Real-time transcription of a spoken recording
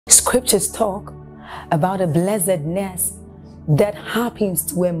Scriptures talk about a blessedness that happens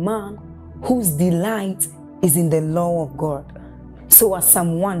to a man whose delight is in the law of God. So as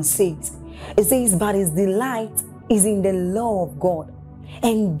Psalm 1 says, it says, but his delight is in the law of God,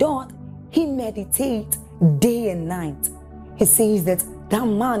 and doth he meditate day and night. He says that that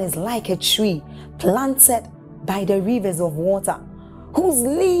man is like a tree planted by the rivers of water, whose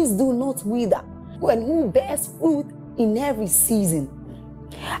leaves do not wither, and who bears fruit in every season.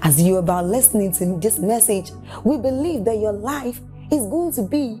 As you're about listening to this message, we believe that your life is going to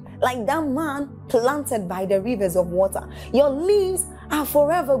be like that man planted by the rivers of water. Your leaves are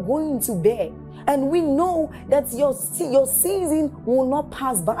forever going to bear. And we know that your season will not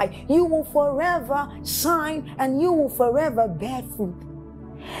pass by. You will forever shine and you will forever bear fruit.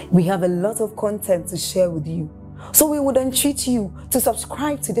 We have a lot of content to share with you. So we would entreat you to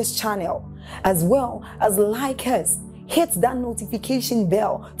subscribe to this channel, as well as like us. Hit that notification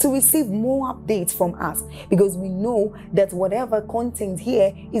bell to receive more updates from us, because we know that whatever content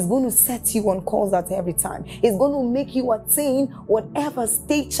here is going to set you on course at every time. It's going to make you attain whatever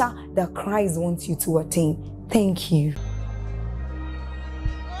stature that Christ wants you to attain. Thank you.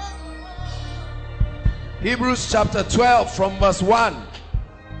 Hebrews chapter 12 from verse 1.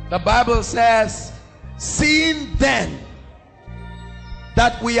 The Bible says, seeing then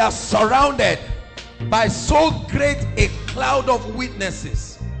that we are surrounded by so great a cloud of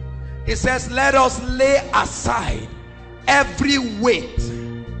witnesses, it says, let us lay aside every weight.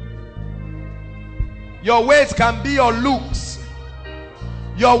 Your weight can be your looks.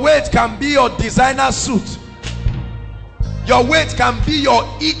 Your weight can be your designer suit. Your weight can be your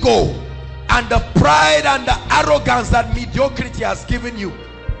ego and the pride and the arrogance that mediocrity has given you.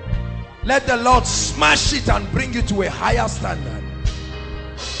 Let the Lord smash it and bring you to a higher standard.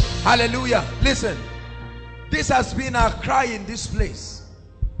 Hallelujah. Listen, this has been our cry in this place.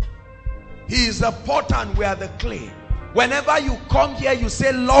 He is the potter and we are the clay. Whenever you come here, you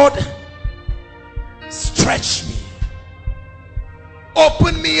say, Lord, stretch me,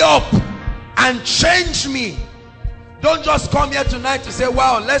 open me up and change me. Don't just come here tonight to say,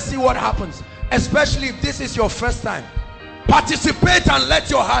 wow, let's see what happens. Especially if this is your first time. Participate and let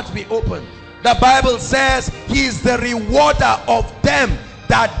your heart be open. The Bible says he is the rewarder of them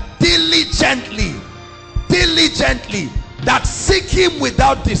that diligently that seek him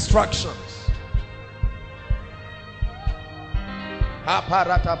without distractions.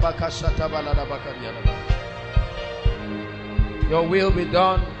 Your will be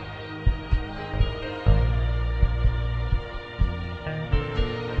done.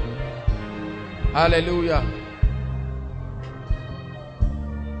 Hallelujah.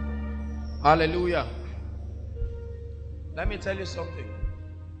 Hallelujah. Let me tell you something.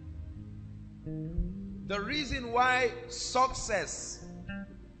 The reason why success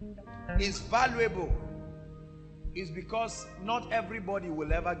is valuable is because not everybody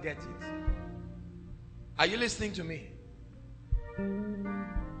will ever get it. Are you listening to me?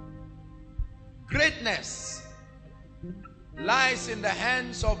 Greatness lies in the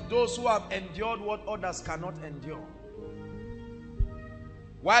hands of those who have endured what others cannot endure.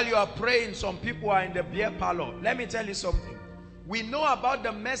 While you are praying, some people are in the beer parlor. Let me tell you something. We know about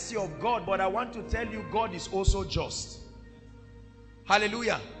the mercy of God, but I want to tell you, God is also just.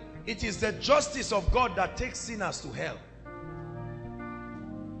 Hallelujah. It is the justice of God that takes sinners to hell.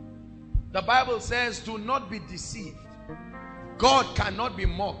 The Bible says, do not be deceived. God cannot be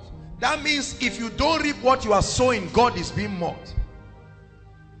mocked. That means if you don't reap what you are sowing, God is being mocked.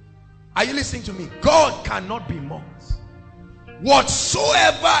 Are you listening to me? God cannot be mocked.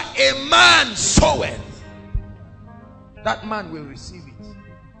 Whatsoever a man soweth, that man will receive it.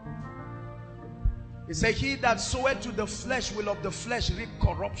 He said, he that soweth to the flesh will of the flesh reap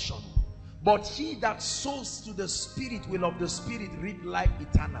corruption, but he that sows to the spirit will of the spirit reap life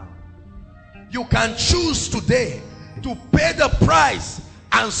eternal. You can choose today to pay the price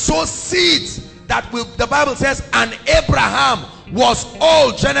and sow seeds that will, the Bible says, and Abraham was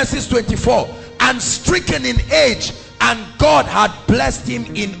old, Genesis 24, and stricken in age, and God had blessed him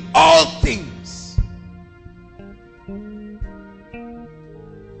in all things.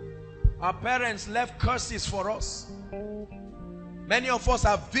 Our parents left curses for us. Many of us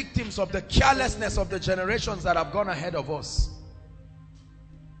are victims of the carelessness of the generations that have gone ahead of us.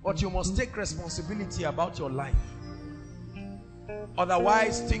 But you must take responsibility about your life.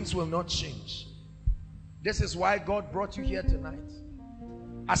 Otherwise, things will not change. This is why God brought you here tonight.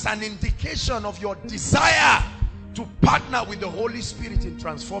 As an indication of your desire to partner with the Holy Spirit in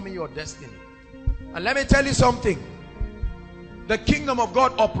transforming your destiny. And let me tell you something. The kingdom of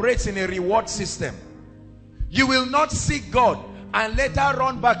God operates in a reward system. You will not seek God and later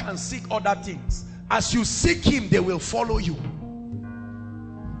run back and seek other things. As you seek him, they will follow you.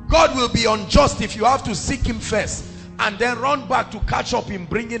 God will be unjust if you have to seek him first and then run back to catch up in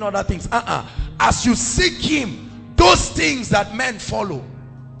bringing other things. As you seek him, those things that men follow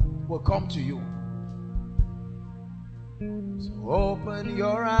will come to you. So open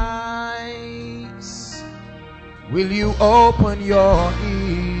your eyes. Will you open your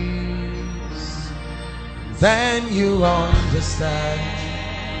ears? Then you understand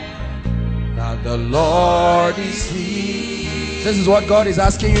that the Lord is here. This is what God is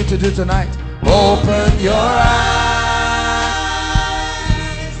asking you to do tonight. Open your eyes.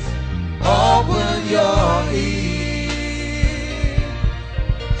 Open your ears.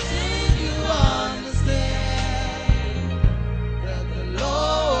 Then you understand that the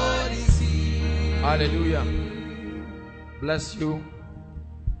Lord is here. Hallelujah. Bless you.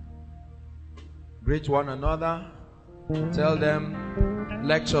 Greet one another. Tell them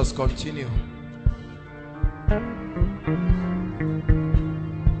lectures continue.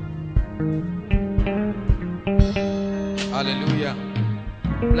 Hallelujah.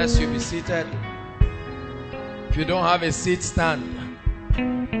 Bless you. Be seated. If you don't have a seat, stand.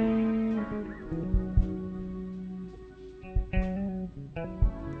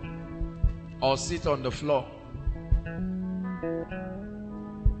 Or sit on the floor.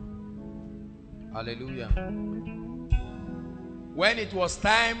 Hallelujah. When it was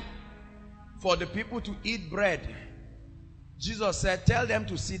time for the people to eat bread, Jesus said, tell them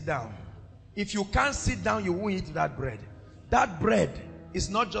to sit down. If you can't sit down, you won't eat that bread. That bread is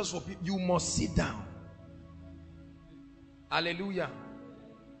not just for people. You must sit down. Hallelujah.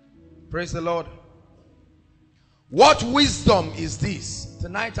 Praise the Lord. What wisdom is this?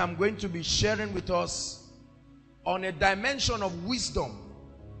 Tonight I'm going to be sharing with us on a dimension of wisdom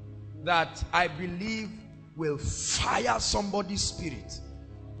that I believe will fire somebody's spirit.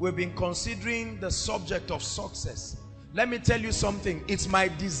 We've been considering the subject of success. Let me tell you something. It's my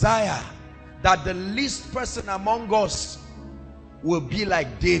desire that the least person among us will be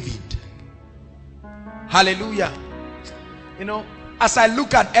like David. Hallelujah. You know, as I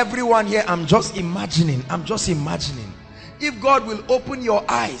look at everyone here, I'm just imagining. If God will open your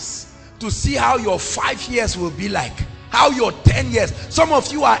eyes to see how your 5 years will be like, how your 10 years. Some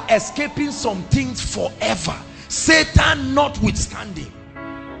of you are escaping some things forever, Satan notwithstanding.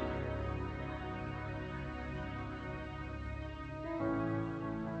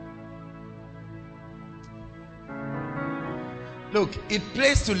 Look, it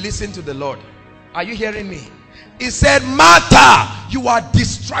pays to listen to the Lord. Are you hearing me? He said, Martha, you are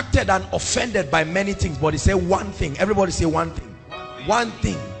distracted and offended by many things, but he said one thing. Everybody say one thing. One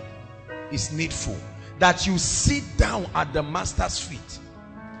thing is needful, that you sit down at the master's feet.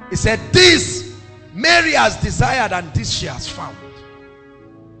 He said, this Mary has desired and this she has found.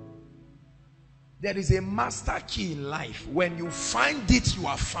 There is a master key in life. When you find it, you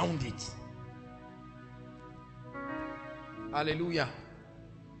have found it. Hallelujah.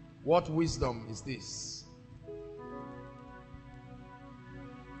 What wisdom is this?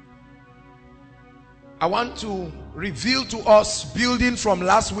 I want to reveal to us, building from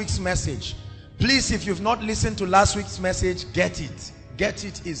last week's message. Please, if you've not listened to last week's message, get it. Get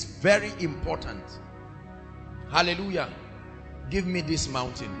it is very important. Hallelujah. Give me this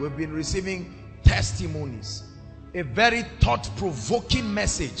mountain. We've been receiving testimonies. A very thought-provoking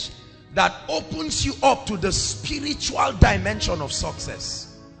message that opens you up to the spiritual dimension of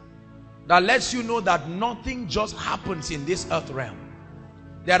success. That lets you know that nothing just happens in this earth realm.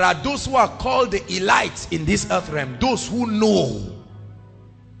 There are those who are called the elites in this earth realm. Those who know.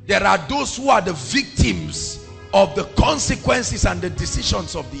 There are those who are the victims of the consequences and the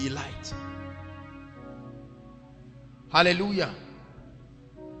decisions of the elite. Hallelujah.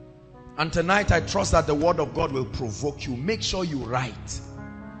 And tonight I trust that the word of God will provoke you. Make sure you write.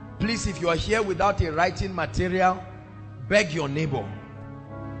 Please, if you are here without a writing material, beg your neighbor.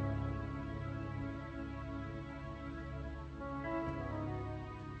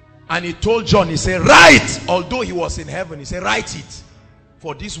 And he told John, he said, write. Although he was in heaven, he said, write it.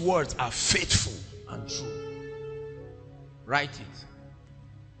 For these words are faithful and true. Write it.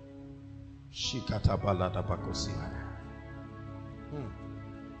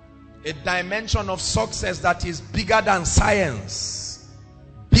 A dimension of success that is bigger than science,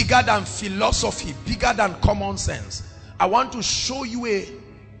 bigger than philosophy, bigger than common sense. I want to show you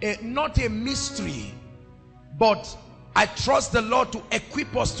not a mystery, but I trust the Lord to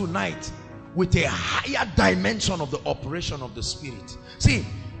equip us tonight with a higher dimension of the operation of the Spirit. See,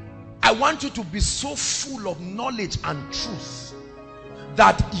 I want you to be so full of knowledge and truth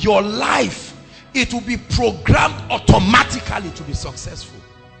that your life it will be programmed automatically to be successful.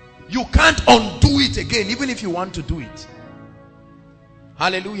 You can't undo it again, even if you want to do it.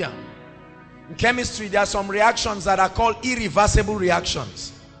 Hallelujah. In chemistry, there are some reactions that are called irreversible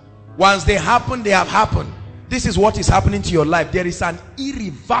reactions. Once they happen, they have happened. This is what is happening to your life. There is an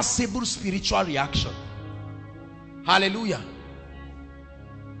irreversible spiritual reaction. Hallelujah.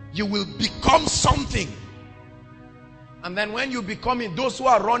 You will become something. And then when you become it, those who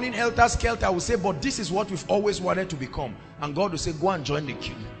are running helter-skelter will say, but this is what we've always wanted to become. And God will say, go and join the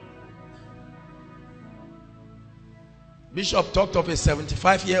queue. Bishop talked of a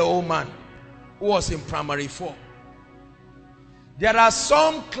 75-year-old man who was in primary 4. There are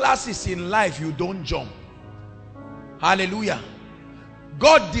some classes in life you don't jump. Hallelujah.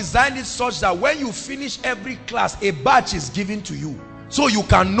 God designed it such that when you finish every class, a badge is given to you, so you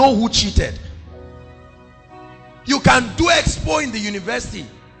can know who cheated. You can do expo in the university,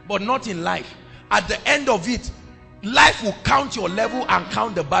 but not in life. At the end of it, life will count your level and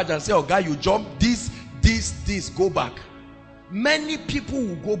count the badge and say, oh God, you jumped this, go back. Many people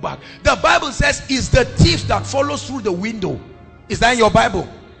will go back. The Bible says, it's the thief that follows through the window. Is that in your Bible?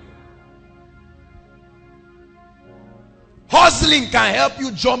 Hustling can help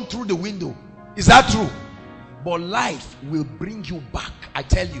you jump through the window. Is that true? But life will bring you back, I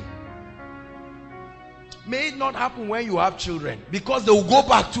tell you. May it not happen when you have children, because they will go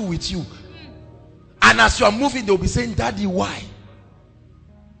back too with you. And as you are moving, they will be saying, Daddy, why?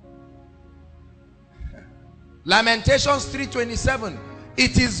 Lamentations 3:27.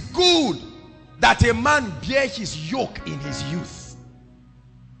 It is good that a man bear his yoke in his youth.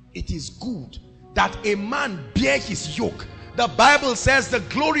 It is good that a man bear his yoke. The Bible says the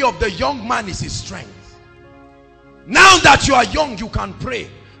glory of the young man is his strength. Now that you are young, you can pray.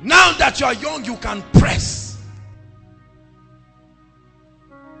 Now that you are young, you can press.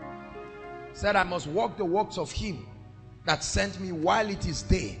 Said, I must walk the works of him that sent me while it is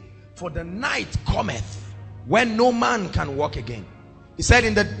day, for the night cometh when no man can walk again. He said,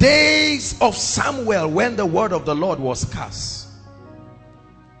 in the days of Samuel, when the word of the Lord was cast.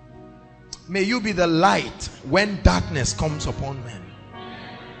 May you be the light when darkness comes upon men.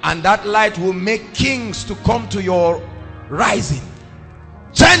 And that light will make kings to come to your rising.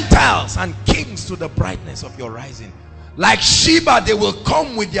 Gentiles and kings to the brightness of your rising. Like Sheba, they will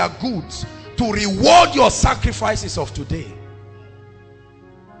come with their goods to reward your sacrifices of today.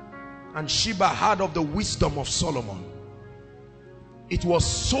 And Sheba heard of the wisdom of Solomon. It was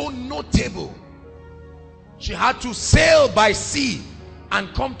so notable. She had to sail by sea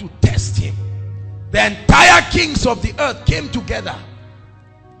and come to test him. The entire kings of the earth came together.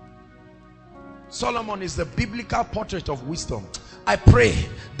 Solomon is the biblical portrait of wisdom. I pray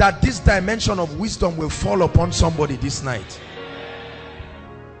that this dimension of wisdom will fall upon somebody this night.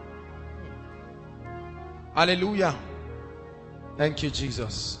 Hallelujah. Thank you,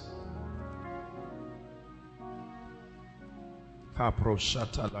 Jesus.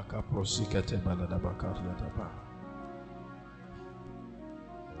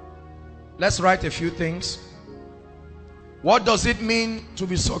 Let's write a few things. What does it mean to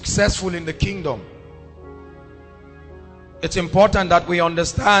be successful in the kingdom? It's important that we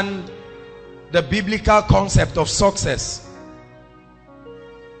understand the biblical concept of success.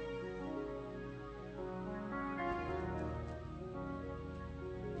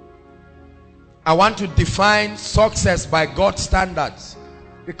 I want to define success by God's standards,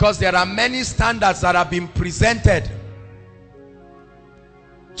 because there are many standards that have been presented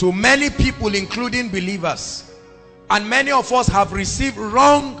to many people, including believers, and many of us have received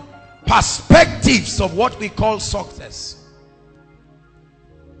wrong perspectives of what we call success.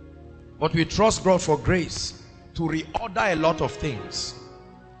 But we trust God for grace to reorder a lot of things.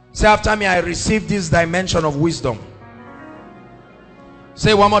 Say after me, I received this dimension of wisdom.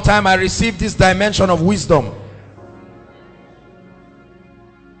 Say one more time, I received this dimension of wisdom.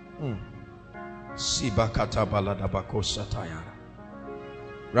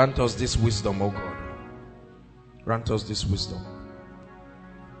 Grant us this wisdom, oh God. Grant us this wisdom.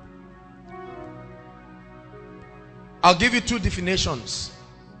 I'll give you two definitions.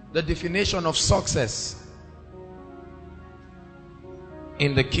 The definition of success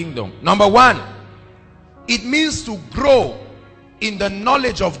in the kingdom. Number one, it means to grow in the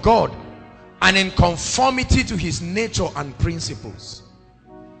knowledge of God and in conformity to his nature and principles.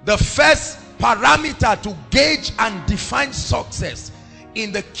 The first parameter to gauge and define success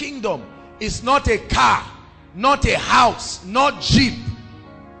in the kingdom is not a car, not a house, not Jeep.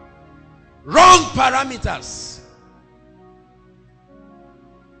 Wrong parameters.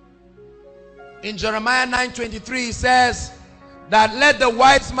 In Jeremiah 9:23 he says, that let the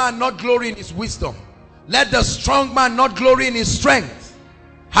wise man not glory in his wisdom, let the strong man not glory in his strength.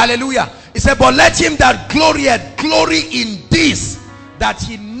 Hallelujah. He said, but let him that glorieth glory in this, that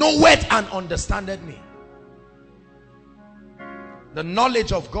he knoweth and understandeth me. The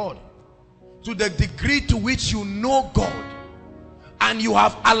knowledge of God, to the degree to which you know God and you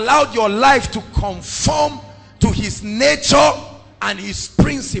have allowed your life to conform to his nature and his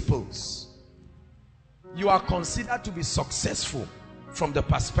principles, you are considered to be successful from the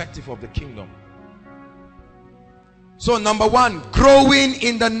perspective of the kingdom. So number one, growing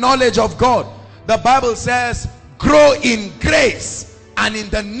in the knowledge of God. The Bible says grow in grace and in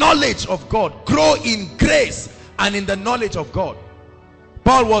the knowledge of God. Grow in grace and in the knowledge of God.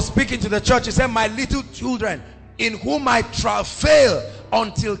 Paul was speaking to the church. He said, my little children, in whom I travail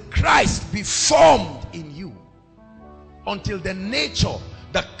until Christ be formed in you. Until the nature,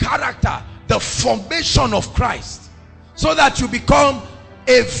 the character, the formation of Christ, so that you become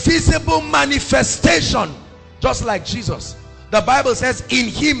a visible manifestation, just like Jesus. The Bible says, in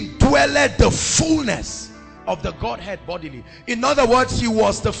him dwelleth the fullness of the Godhead bodily. In other words, he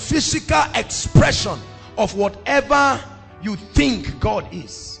was the physical expression of whatever you think God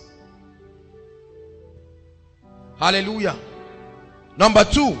is. Hallelujah. Number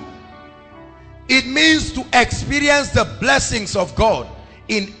two, it means to experience the blessings of God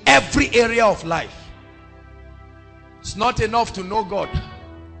in every area of life. It's not enough to know God.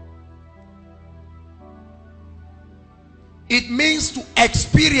 It means to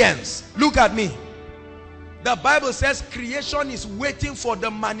experience. Look at me. The Bible says creation is waiting for the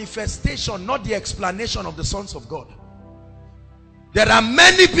manifestation, not the explanation of the sons of God. There are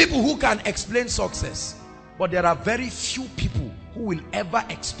many people who can explain success, but there are very few people who will ever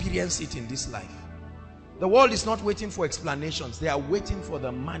experience it in this life. The world is not waiting for explanations. They are waiting for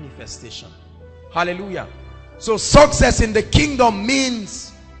the manifestation. Hallelujah. So success in the kingdom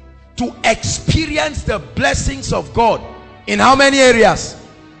means to experience the blessings of God. In how many areas?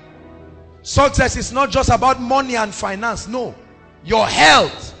 Success is not just about money and finance. No. Your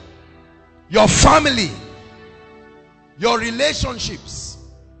health, your family, your relationships.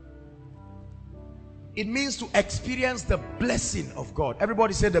 It means to experience the blessing of God.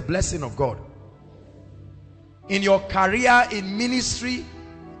 Everybody say the blessing of God. In your career, in ministry,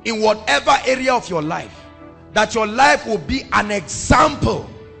 in whatever area of your life, that your life will be an example,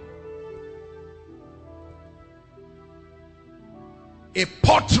 a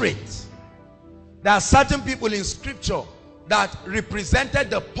portrait. There are certain people in scripture that represented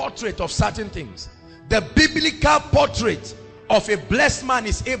the portrait of certain things. The biblical portrait of a blessed man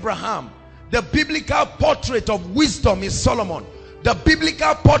is Abraham. The biblical portrait of wisdom is Solomon. The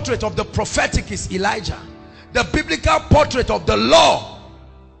biblical portrait of the prophetic is Elijah. The biblical portrait of the law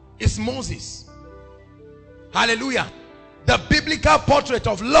is Moses. Hallelujah. The biblical portrait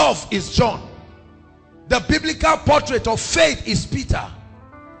of love is John. The biblical portrait of faith is Peter.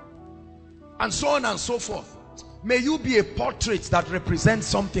 And so on and so forth. May you be a portrait that represents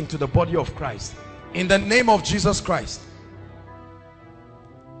something to the body of Christ. In the name of Jesus Christ.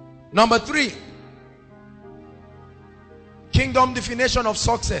 Number three, kingdom definition of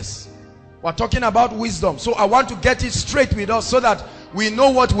success. We're talking about wisdom. So I want to get it straight with us so that we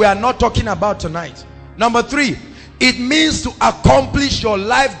know what we are not talking about tonight. Number three, it means to accomplish your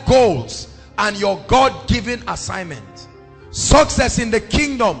life goals and your God-given assignment. Success in the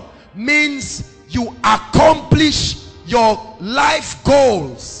kingdom means you accomplish your life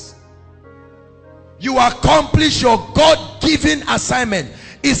goals. You accomplish your God-given assignment.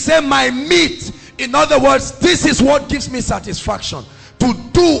 He said, my meat. In other words, this is what gives me satisfaction. To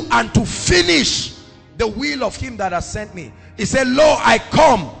do and to finish the will of him that has sent me. He said, lo, I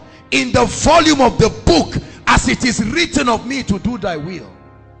come in the volume of the book as it is written of me to do thy will.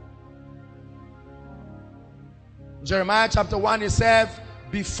 Jeremiah chapter 1, he said,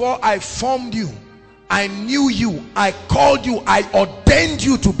 before I formed you, I knew you, I called you, I ordained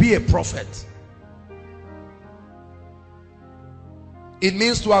you to be a prophet. It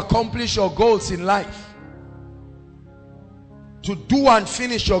means to accomplish your goals in life. To do and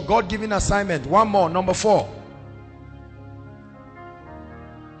finish your God-given assignment. One more, number 4.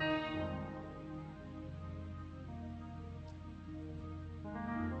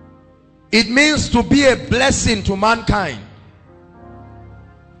 It means to be a blessing to mankind.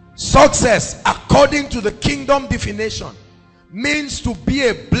 Success, according to the kingdom definition, means to be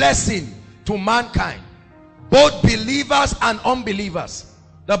a blessing to mankind, both believers and unbelievers.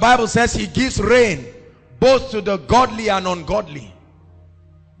 The Bible says he gives rain both to the godly and ungodly.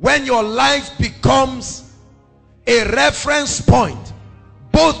 When your life becomes a reference point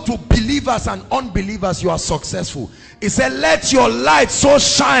both to believers and unbelievers, you are successful. He said, let your light so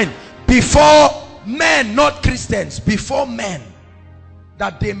shine before men, not Christians, before men,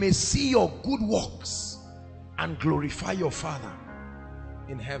 that they may see your good works and glorify your Father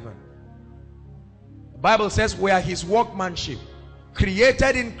in heaven. The Bible says we are his workmanship,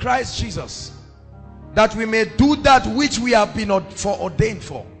 created in Christ Jesus, that we may do that which we have been ordained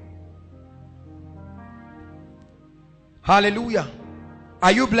for. Hallelujah.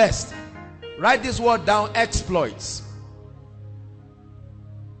 Are you blessed? Write this word down: exploits.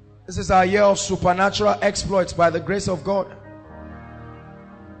 This is our year of supernatural exploits by the grace of God.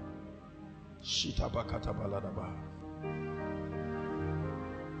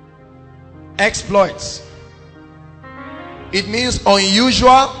 Exploits. It means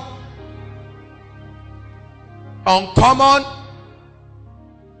unusual, uncommon,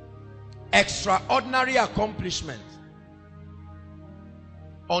 extraordinary accomplishment.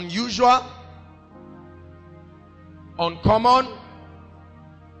 Unusual, uncommon,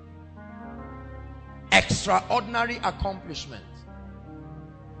 extraordinary accomplishment.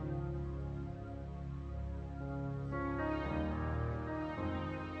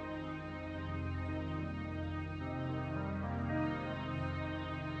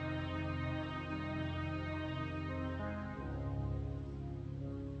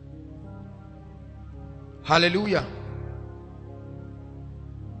 Hallelujah.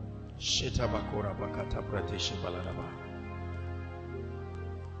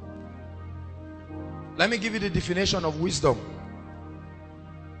 Let me give you the definition of wisdom.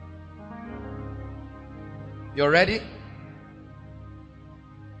 You're ready?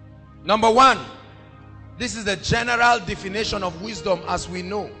 Number one, this is the general definition of wisdom as we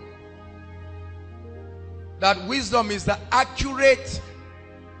know. That wisdom is the accurate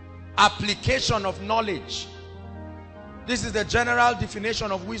application of knowledge. This is the general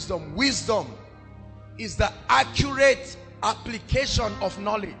definition of wisdom. Wisdom is the accurate application of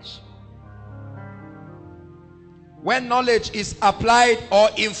knowledge. When knowledge is applied or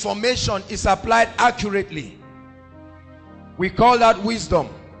information is applied accurately, we call that wisdom.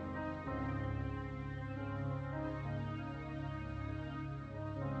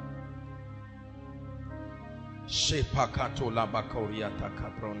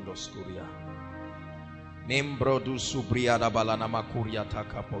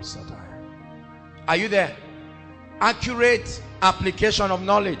 Are you there? Accurate application of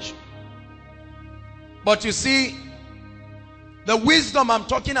knowledge. But you see, the wisdom I'm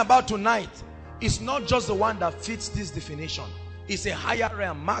talking about tonight is not just the one that fits this definition. It's a higher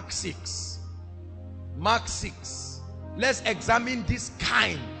realm. Mark 6. Mark 6. Let's examine this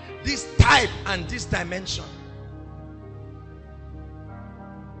kind, this type, and this dimension.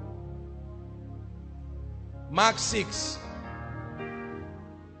 Mark 6.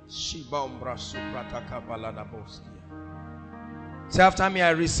 Say after me,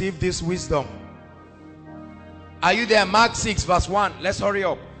 I received this wisdom. Are you there? Mark 6 verse 1. Let's hurry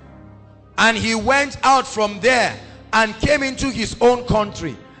up. And he went out from there and came into his own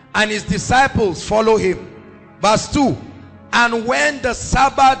country, and his disciples follow him. Verse 2. And when the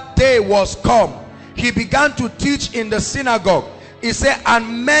Sabbath day was come, he began to teach in the synagogue. He said,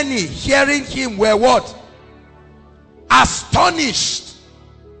 and many hearing him were what? Astonished,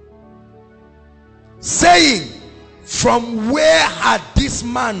 saying, from where had this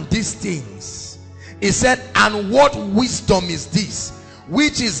man these things? He said, and what wisdom is this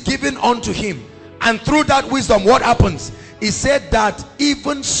which is given unto him? And through that wisdom, what happens? He said that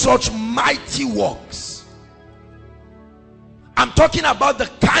even such mighty works. I'm talking about the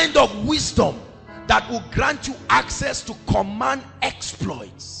kind of wisdom that will grant you access to command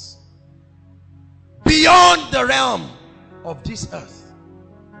exploits beyond the realm of this earth.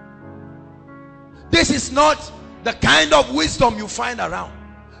 This is not the kind of wisdom you find around.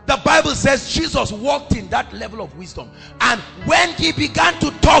 The Bible says Jesus walked in that level of wisdom, and when he began to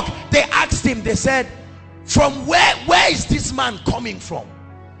talk, they asked him, they said, from where is this man coming from?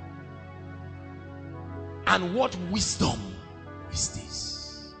 And what wisdom is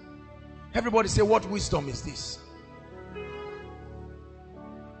this? Everybody say, what wisdom is this?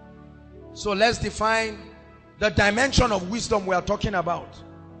 So let's define the dimension of wisdom we are talking about.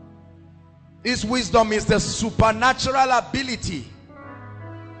 This wisdom is the supernatural ability.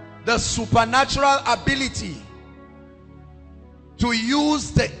 The supernatural ability to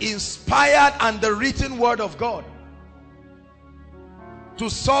use the inspired and the written word of God to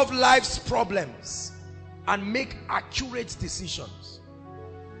solve life's problems and make accurate decisions.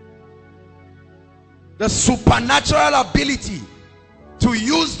 The supernatural ability to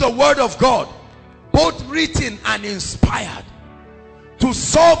use the word of God, both written and inspired, to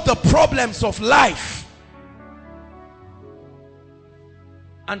solve the problems of life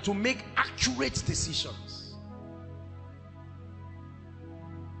and to make accurate decisions.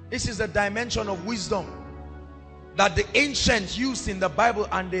 This is the dimension of wisdom that the ancients used in the Bible,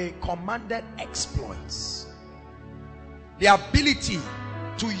 and they commanded exploits. The ability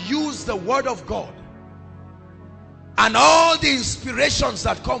to use the word of God and all the inspirations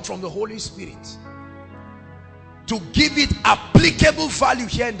that come from the Holy Spirit to give it applicable value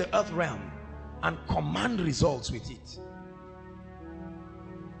here in the earth realm and command results with it.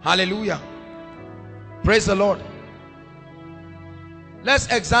 Hallelujah. Praise the Lord. Let's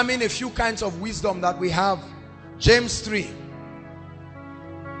examine a few kinds of wisdom that we have. James 3.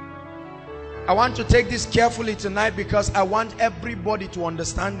 I want to take this carefully tonight because I want everybody to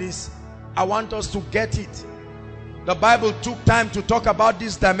understand this. I want us to get it. The Bible took time to talk about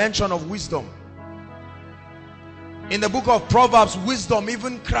this dimension of wisdom. In the book of Proverbs, wisdom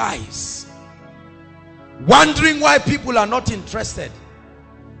even cries, wondering why people are not interested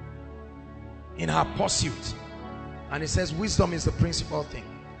in her pursuit. And it says wisdom is the principal thing.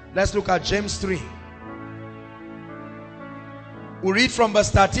 Let's look at James 3. We read from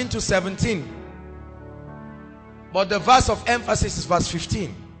verse 13 to 17. But the verse of emphasis is verse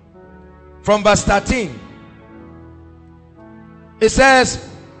 15. From verse 13, it says,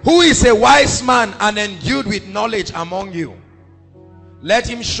 who is a wise man and endued with knowledge among you? Let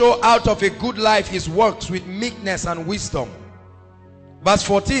him show out of a good life his works with meekness and wisdom. Verse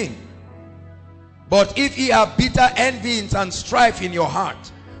 14. But if ye have bitter envyings and strife in your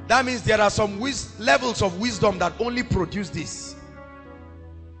heart, that means there are some levels of wisdom that only produce this.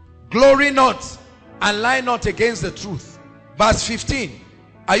 Glory not and lie not against the truth. Verse 15.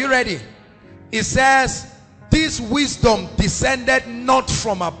 Are you ready? It says, this wisdom descended not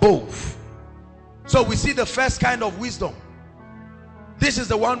from above. So we see the first kind of wisdom. This is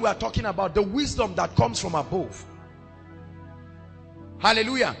the one we are talking about, the wisdom that comes from above.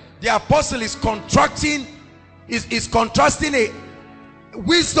 Hallelujah. The apostle is contrasting a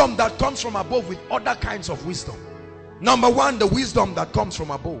wisdom that comes from above with other kinds of wisdom. Number one, the wisdom that comes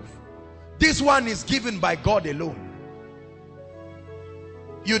from above. This one is given by God alone.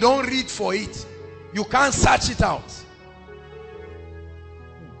 You don't read for it. You can't search it out.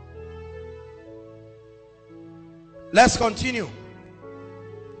 Let's continue.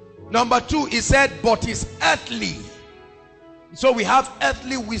 Number two, he said, but is earthly. So we have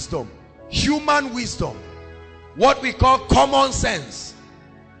earthly wisdom, human wisdom, what we call common sense.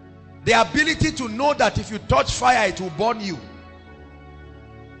 The ability to know that if you touch fire, it will burn you.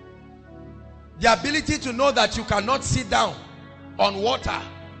 The ability to know that you cannot sit down on water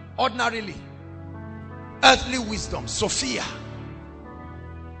ordinarily. Earthly wisdom, Sophia.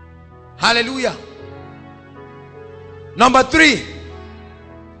 Hallelujah. Number three,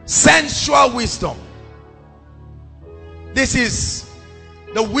 sensual wisdom. This is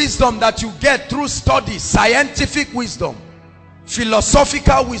the wisdom that you get through study, scientific wisdom,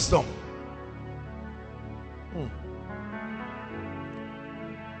 philosophical wisdom.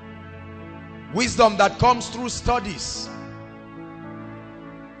 Wisdom that comes through studies.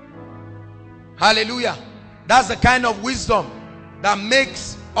 Hallelujah. That's the kind of wisdom that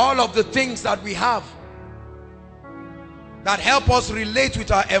makes all of the things that we have, that help us relate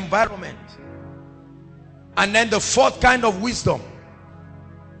with our environment. And then the fourth kind of wisdom,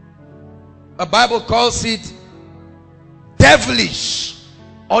 the Bible calls it devilish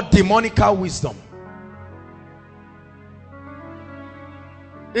or demonical wisdom.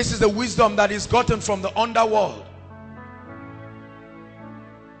 This is the wisdom that is gotten from the underworld.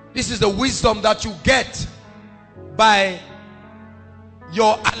 This is the wisdom that you get by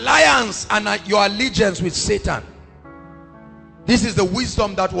your alliance and your allegiance with Satan. This is the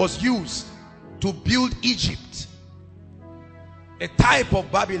wisdom that was used to build Egypt, a type of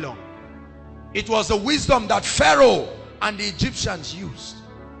Babylon. It was the wisdom that Pharaoh and the Egyptians used,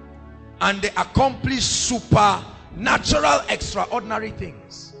 and they accomplished supernatural, extraordinary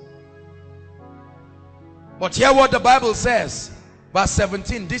things. But hear what the Bible says, verse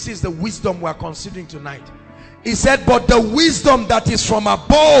 17. This is the wisdom we are considering tonight. He said, but the wisdom that is from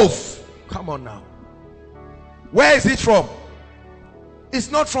above. Come on now. Where is it from? It's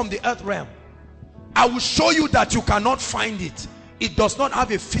not from the earth realm. I will show you that you cannot find it. It does not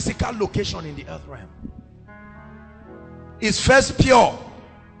have a physical location in the earth realm. It's first pure,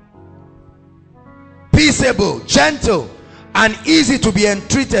 peaceable, gentle, and easy to be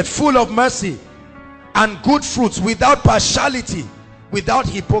entreated, full of mercy and good fruits, without partiality, without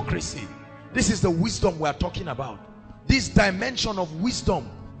hypocrisy. This is the wisdom we are talking about. This dimension of wisdom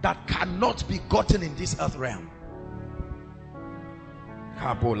that cannot be gotten in this earth realm.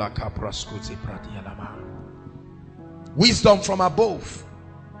 Wisdom from above.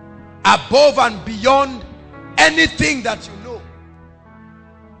 above and beyond anything that you know.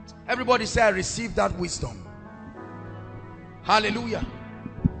 Everybody say, I receive that wisdom. Hallelujah.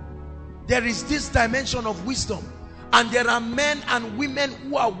 There is this dimension of wisdom, and there are men and women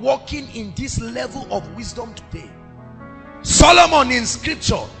who are walking in this level of wisdom today. Solomon, in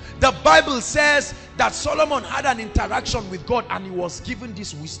scripture, the Bible says that Solomon had an interaction with God and he was given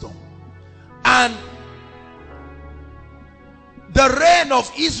this wisdom. And the reign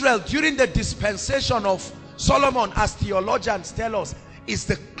of Israel during the dispensation of Solomon, as theologians tell us, is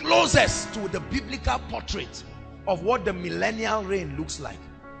the closest to the biblical portrait of what the millennial reign looks like.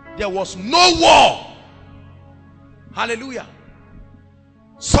 There was no war. Hallelujah.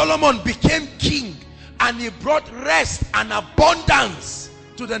 Solomon became king and he brought rest and abundance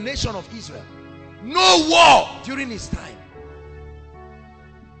to the nation of Israel. No war during his time.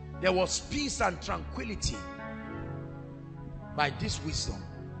 There was peace and tranquility by this wisdom.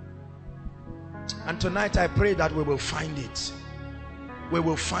 And tonight I pray that we will find it. We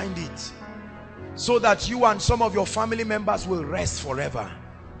will find it, so that you and some of your family members will rest forever.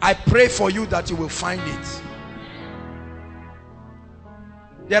 I pray for you that you will find it.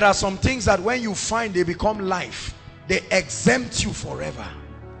 There are some things that when you find, they become life. They exempt you forever.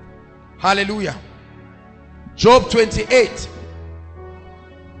 Hallelujah. Job 28.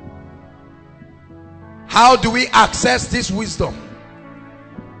 How do we access this wisdom?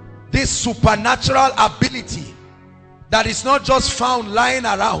 This supernatural ability that is not just found lying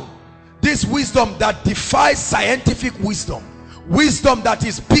around. This wisdom that defies scientific wisdom. Wisdom that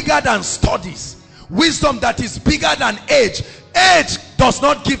is bigger than studies. Wisdom that is bigger than age. Age does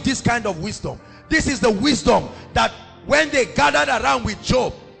not give this kind of wisdom. This is the wisdom that when they gathered around with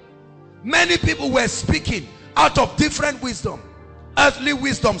Job, many people were speaking out of different wisdom. Earthly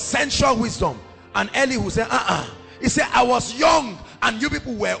wisdom, sensual wisdom. And Elihu said, he said, I was young and you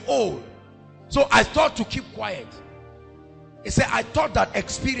people were old, so I thought to keep quiet. He said, I thought that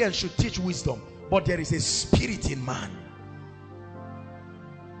experience should teach wisdom, but there is a spirit in man.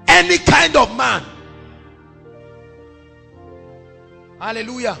 Any kind of man.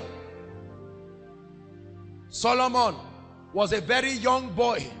 Hallelujah. Solomon was a very young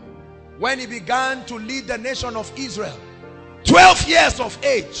boy when he began to lead the nation of Israel. 12 years of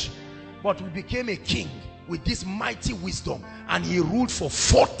age, but he became a king with this mighty wisdom, and he ruled for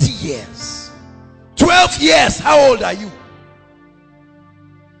 40 years. 12 years. How old are you?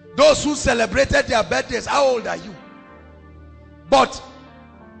 Those who celebrated their birthdays, how old are you? But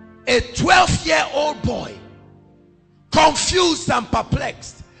a 12-year-old boy, confused and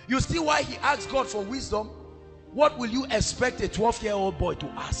perplexed. You see why he asked God for wisdom? What will you expect a 12-year-old boy to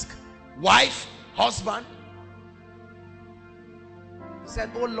ask? Wife? Husband? He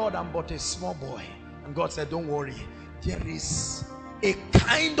said, oh Lord, I'm but a small boy. And God said, don't worry. There is a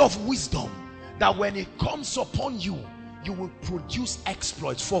kind of wisdom that when it comes upon you, you will produce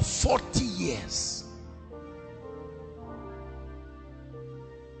exploits for 40 years.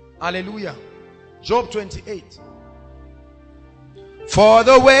 Hallelujah. Job 28. For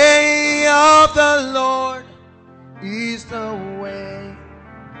the way of the Lord is the way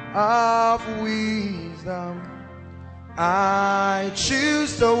of wisdom. I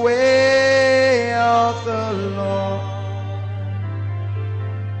choose the way of the Lord.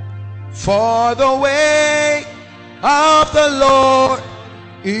 For the way of the Lord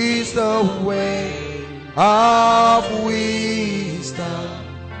is the way of wisdom.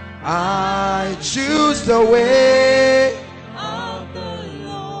 I choose the way of the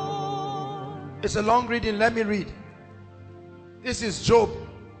Lord. It's a long reading. Let me read. This is Job.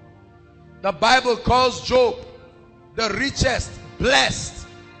 The Bible calls Job the richest, blessed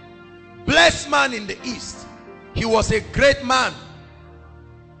man in the East. He was a great man.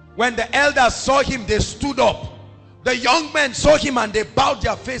 When the elders saw him, they stood up. The young men saw him and they bowed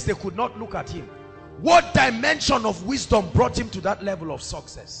their face. They could not look at him. What dimension of wisdom brought him to that level of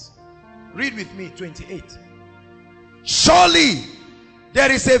success? Read with me, 28. Surely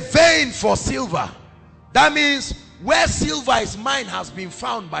there is a vein for silver. That means where silver is mined has been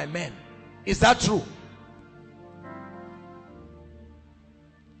found by men. Is that true?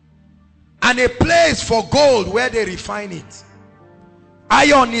 And a place for gold where they refine it.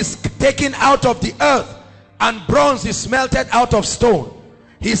 Iron is taken out of the earth and bronze is smelted out of stone.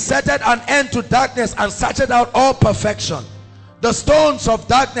 He setted an end to darkness and searched out all perfection. The stones of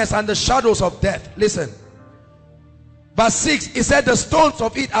darkness and the shadows of death. Listen. Verse 6, he said the stones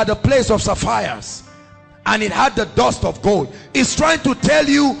of it are the place of sapphires, and it had the dust of gold. It's trying to tell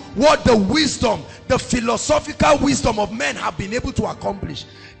you what the wisdom, the philosophical wisdom of men have been able to accomplish.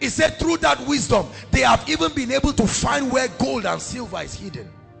 He said through that wisdom, they have even been able to find where gold and silver is hidden.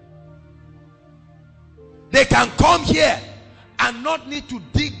 They can come here and not need to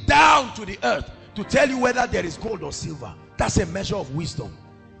dig down to the earth to tell you whether there is gold or silver. That's a measure of wisdom.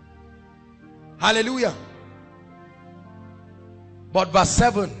 Hallelujah. But verse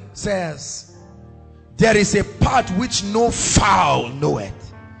 7 says, there is a path which no fowl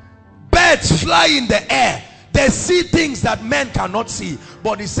knoweth. Birds fly in the air. They see things that men cannot see.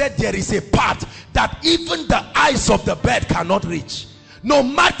 But he said there is a path that even the eyes of the bird cannot reach. No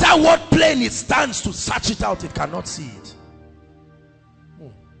matter what plane it stands to search it out, it cannot see it.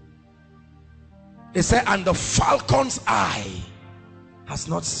 They say, and the falcon's eye has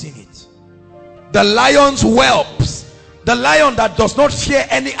not seen it. The lion's whelps, the lion that does not fear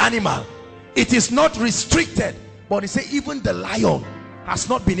any animal, it is not restricted. But he say even the lion has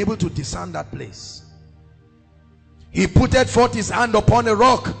not been able to discern that place. He putteth forth his hand upon a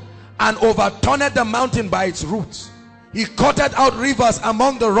rock and overturned the mountain by its roots. He cutteth out rivers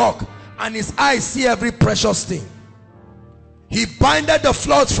among the rock, and his eyes see every precious thing. He bindeth the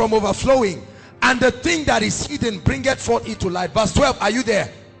floods from overflowing, and the thing that is hidden bringeth forth it to light. Verse 12, are you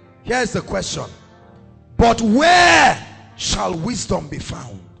there? Here's the question. But where shall wisdom be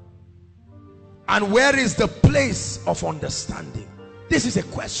found? And where is the place of understanding? This is a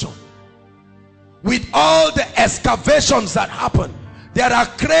question. With all the excavations that happen, there are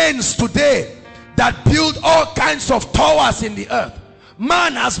cranes today that build all kinds of towers in the earth.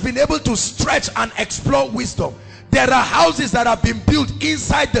 Man has been able to stretch and explore wisdom. There are houses that have been built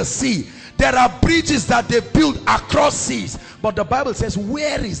inside the sea. There are bridges that they build across seas. But the Bible says,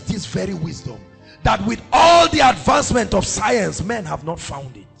 where is this very wisdom? That with all the advancement of science, men have not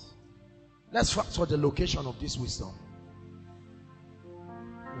found it. Let's find for the location of this wisdom.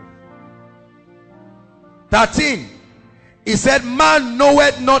 13. He said, man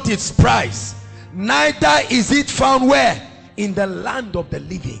knoweth not its price, neither is it found where? In the land of the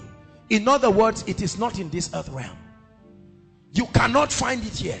living. In other words, it is not in this earth realm. You cannot find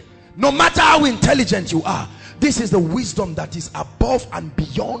it here. No matter how intelligent you are, this is the wisdom that is above and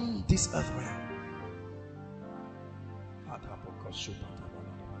beyond this earth realm.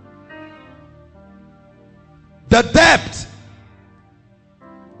 The depth.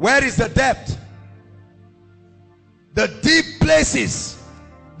 Where is the depth? The deep places,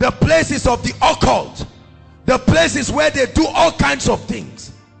 the places of the occult, the places where they do all kinds of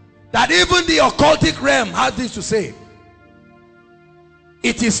things, that even the occultic realm has this to say: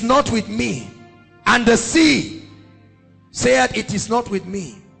 it is not with me. And the sea said, it is not with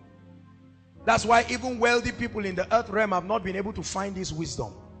me. That's why even wealthy people in the earth realm have not been able to find this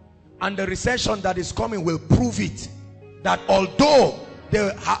wisdom. And the recession that is coming will prove it, that although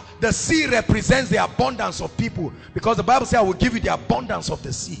the sea represents the abundance of people, because the Bible says, I will give you the abundance of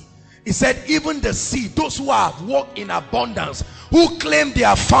the sea. He said even the sea, those who have walked in abundance, who claim they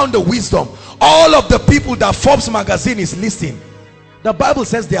have found the wisdom, all of the people that Forbes magazine is listing, the Bible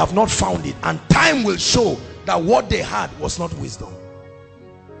says they have not found it, and time will show that what they had was not wisdom.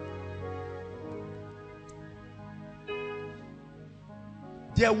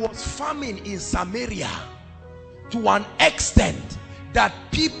 There was famine in Samaria to an extent that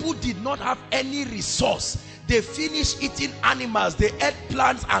people did not have any resource. They finished eating animals, they ate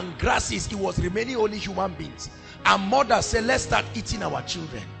plants and grasses. It was remaining only human beings. And mothers said, let's start eating our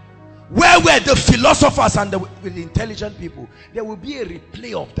children. Where were the philosophers and the intelligent people? There will be a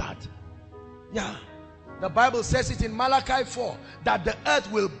replay of that. Yeah. The Bible says it in Malachi 4, that the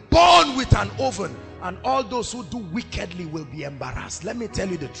earth will burn with an oven, and all those who do wickedly will be embarrassed. Let me tell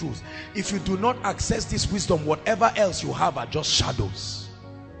you the truth. If you do not access this wisdom, whatever else you have are just shadows.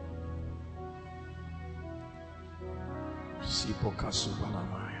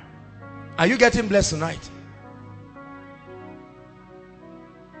 Are you getting blessed tonight?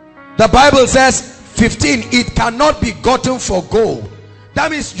 The Bible says, 15, it cannot be gotten for gold.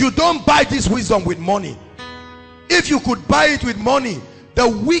 That means you don't buy this wisdom with money. If you could buy it with money, the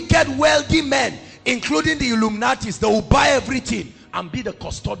wicked wealthy men, including the Illuminatis, they will buy everything and be the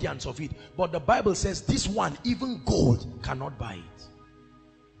custodians of it. But the Bible says this one, even gold cannot buy it.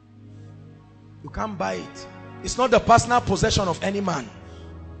 You can't buy it. It's not the personal possession of any man.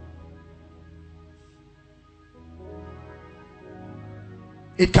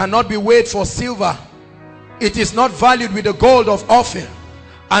 It cannot be weighed for silver. It is not valued with the gold of Ophir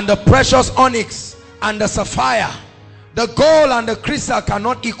and the precious onyx and the sapphire. The gold and the crystal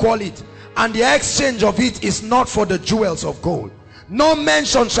cannot equal it, and the exchange of it is not for the jewels of gold. No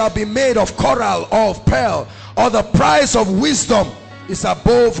mention shall be made of coral or of pearl, or the price of wisdom is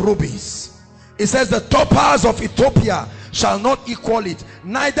above rubies. It says the topaz of Ethiopia shall not equal it,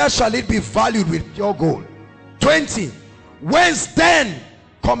 neither shall it be valued with pure gold. 20. Whence then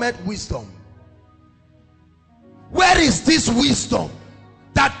cometh wisdom? Where is this wisdom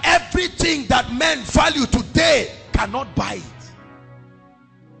that everything that men value today cannot buy it?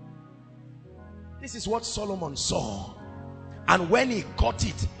 This is what Solomon saw. And when he got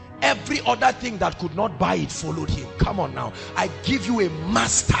it, every other thing that could not buy it followed him. Come on now. I give you a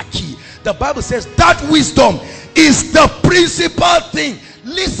master key. The Bible says that wisdom is the principal thing.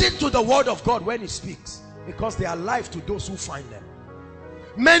 Listen to the word of God when he speaks, because they are life to those who find them.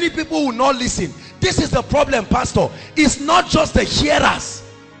 Many people will not listen. This is the problem, Pastor. It's not just the hearers.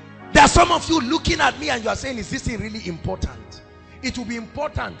 There are some of you looking at me and you are saying, is this thing really important? It will be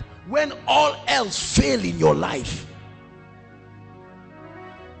important when all else fail in your life.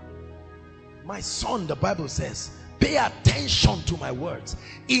 My son, the Bible says, pay attention to my words.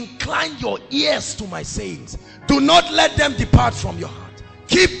 Incline your ears to my sayings. Do not let them depart from your heart.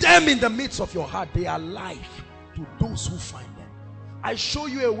 Keep them in the midst of your heart. They are life to those who find them. I show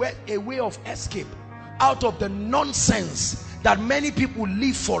you a way of escape out of the nonsense that many people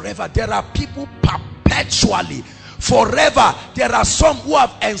live forever. There are people perpetually, forever. There are some who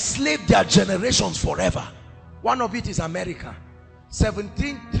have enslaved their generations forever. One of it is America.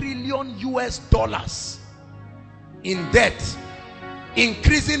 17 trillion US dollars in debt,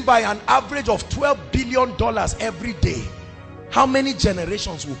 increasing by an average of $12 billion every day. How many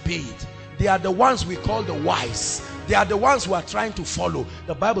generations will pay it? They are the ones we call the wise. They are the ones who are trying to follow.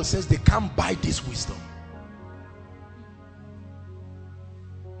 The Bible says they can't buy this wisdom.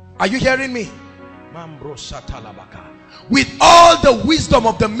 Are you hearing me? With all the wisdom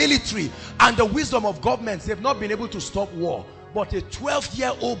of the military and the wisdom of governments, they've not been able to stop war. But a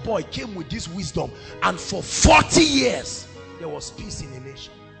 12-year-old boy came with this wisdom, and for 40 years there was peace in a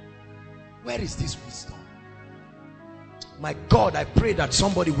nation. Where is this wisdom? My God, I pray that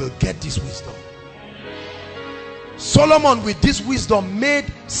somebody will get this wisdom. Solomon, with this wisdom,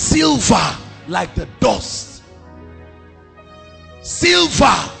 made silver like the dust.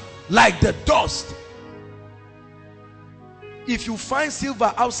 Silver like the dust. If you find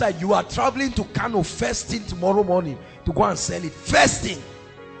silver outside, you are traveling to Kano first thing tomorrow morning to go and sell it. First thing.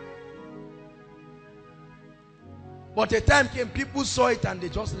 But a time came, people saw it and they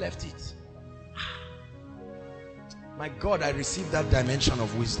just left it. My God, I receive that dimension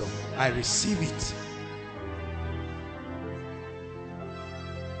of wisdom. I receive it.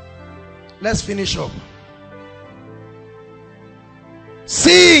 Let's finish up.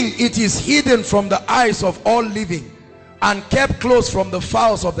 Seeing it is hidden from the eyes of all living and kept close from the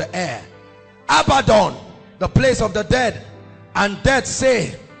fowls of the air. Abaddon, the place of the dead, and dead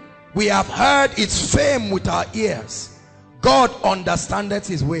say, we have heard its fame with our ears. God understandeth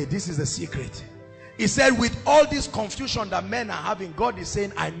his way. This is the secret. He said, with all this confusion that men are having, God is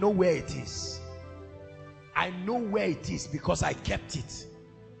saying, I know where it is. I know where it is because I kept it.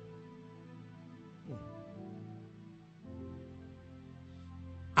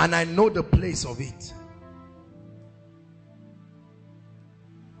 And I know the place of it.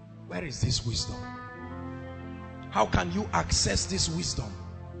 Where is this wisdom? How can you access this wisdom?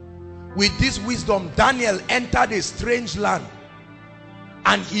 With this wisdom, Daniel entered a strange land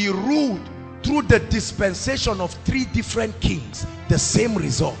and he ruled through the dispensation of 3 different kings. The same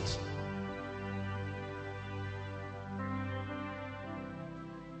result.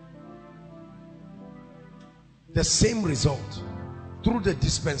 The same result through the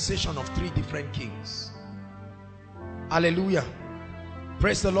dispensation of 3 different kings. Hallelujah.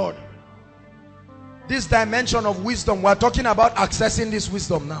 Praise the Lord. This dimension of wisdom, we're talking about accessing this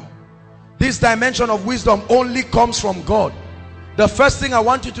wisdom now. This dimension of wisdom only comes from God. The first thing I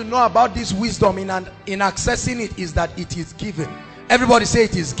want you to know about this wisdom in accessing it is that it is given. Everybody say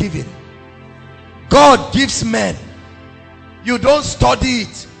it is given. God gives men. You don't study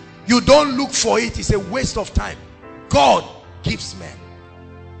it. You don't look for it. It's a waste of time. God gives men.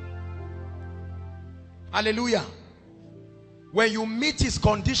 Hallelujah. When you meet his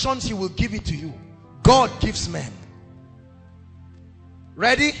conditions, he will give it to you. God gives men.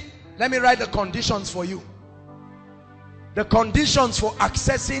 Ready? Let me write the conditions for you. The conditions for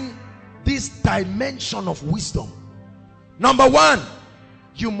accessing this dimension of wisdom. Number 1,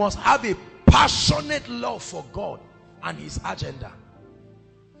 you must have a passionate love for God and his agenda.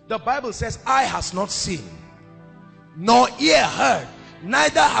 The Bible says, eye has not seen, nor ear heard,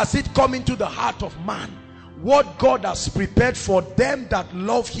 neither has it come into the heart of man, what God has prepared for them that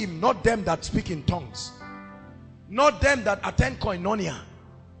love him, not them that speak in tongues, not them that attend koinonia.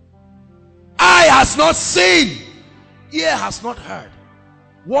 Eye has not seen, ear has not heard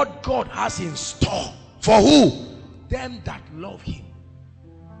what God has in store for who? Them that love him.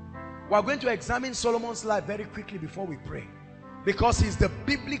 We are going to examine Solomon's life very quickly before we pray, because he's the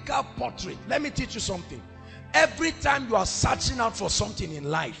biblical portrait. Let me teach you something. Every time you are searching out for something in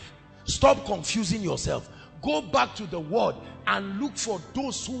life, stop confusing yourself. Go back to the word and look for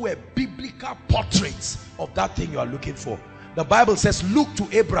those who were biblical portraits of that thing you are looking for. The Bible says, look to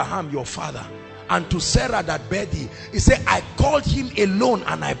Abraham your father and to Sarah that bare thee. He said, I called him alone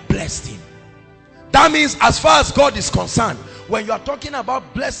and I blessed him. That means as far as God is concerned, when you are talking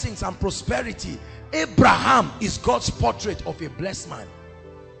about blessings and prosperity, Abraham is God's portrait of a blessed man.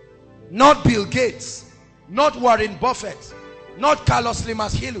 Not Bill Gates, not Warren Buffett, not Carlos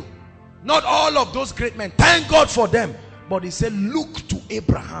Limas-Hilu, not all of those great men. Thank God for them. But he said, look to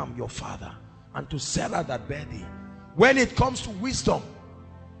Abraham your father and to Sarah that bare thee. When it comes to wisdom,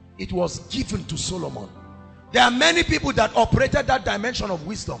 it was given to Solomon. There are many people that operated that dimension of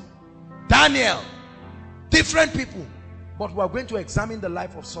wisdom. Daniel, different people. But we are going to examine the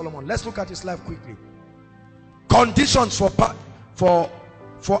life of Solomon. Let's look at his life quickly. Conditions for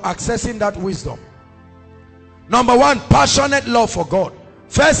accessing that wisdom. Number one, passionate love for God.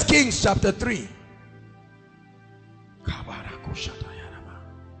 1 Kings chapter 3.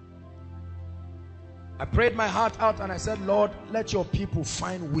 I prayed my heart out and I said, Lord, let your people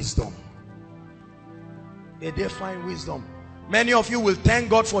find wisdom. May they find wisdom. Many of you will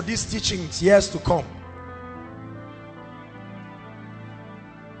thank God for these teachings years to come.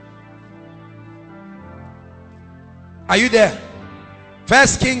 Are you there? 1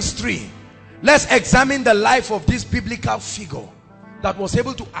 Kings 3. Let's examine the life of this biblical figure that was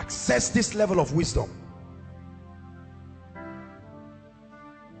able to access this level of wisdom.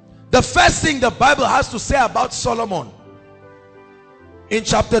 The first thing the Bible has to say about Solomon in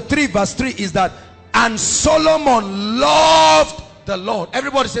chapter 3 verse 3 is that, and Solomon loved the Lord.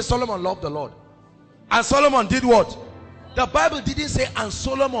 Everybody say Solomon loved the Lord. And Solomon did what? The Bible didn't say and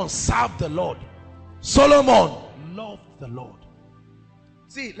Solomon served the Lord. Solomon loved the Lord.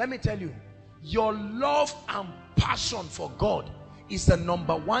 See, let me tell you, your love and passion for God is the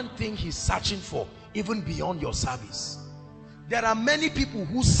number one thing he's searching for, even beyond your service. There are many people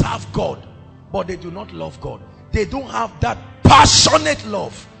who serve God, but they do not love God. They don't have that passionate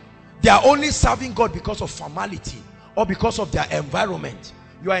love. They are only serving God because of formality or because of their environment.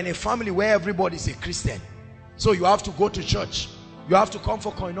 You are in a family where everybody is a Christian, so you have to go to church. You have to come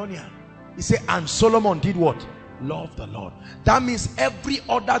for koinonia. He said, and Solomon did what? Love the Lord. That means every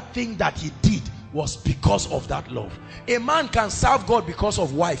other thing that he did was because of that love. A man can serve God because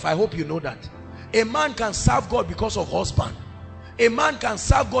of wife. I hope you know that. A man can serve God because of husband. A man can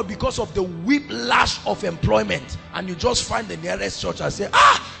serve God because of the whiplash of employment, and you just find the nearest church and say,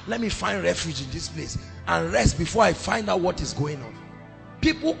 let me find refuge in this place and rest before I find out what is going on.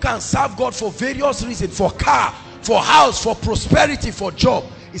 People can serve God for various reasons, for car, for house, for prosperity, for job.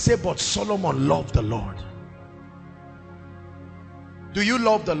 He said, but Solomon loved the Lord. Do you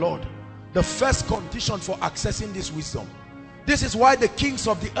love the Lord? The first condition for accessing this wisdom. This is why the kings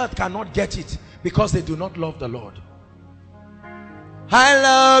of the earth cannot get it, because they do not love the Lord. I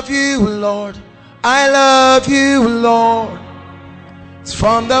love you, Lord. I love you, Lord. It's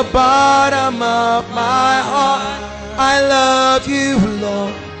from the bottom of my heart. I love you,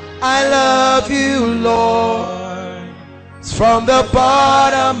 Lord. I love you, Lord. It's from the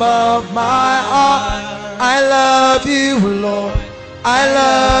bottom of my heart. I love you, Lord. I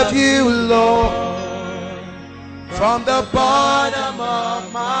love you, Lord. From the bottom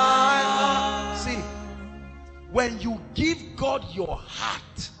of my heart. See, when you give God your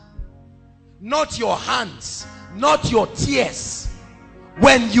heart, not your hands, not your tears,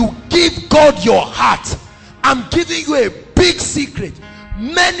 when you give God your heart, I'm giving you a big secret.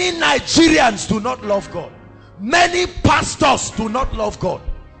 Many Nigerians do not love God. Many pastors do not love God.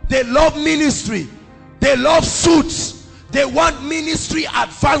 They love ministry, they love suits, they want ministry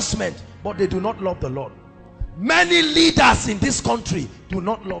advancement, but they do not love the Lord. Many leaders in this country do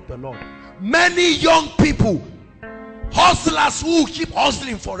not love the Lord. Many young people, hustlers who keep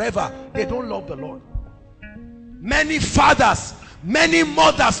hustling forever, they don't love the Lord. Many fathers, many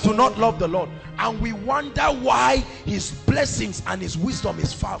mothers do not love the Lord, and we wonder why his blessings and his wisdom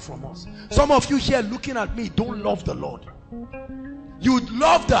is far from us. Some of you here looking at me don't love the Lord. You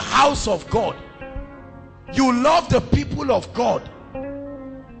love the house of God, you love the people of God,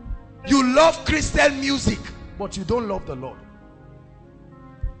 you love Christian music, but you don't love the Lord.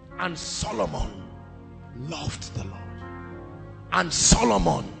 And Solomon loved the Lord. And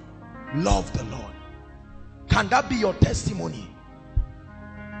Solomon loved the Lord. Can that be your testimony?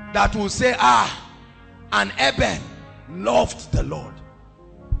 That will say, and Eben loved the Lord,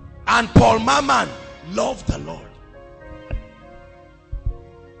 and Paul Mammon loved the Lord.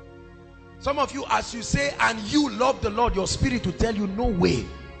 Some of you, as you say and you love the Lord, your spirit will tell you no way.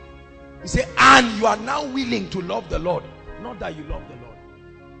 He said, and you are now willing to love the Lord. Not that you love the Lord.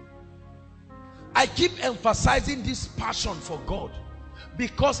 I keep emphasizing this passion for God,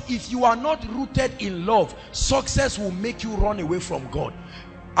 because if you are not rooted in love, success will make you run away from God.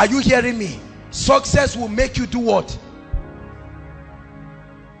 Are you hearing me? Success will make you do what?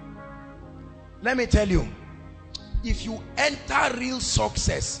 Let me tell you, if you enter real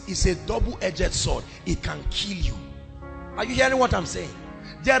success, it's a double-edged sword. It can kill you. Are you hearing what I'm saying?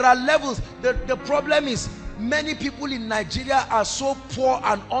 There are levels. The problem is, many people in Nigeria are so poor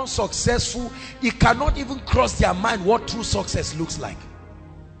and unsuccessful, it cannot even cross their mind what true success looks like.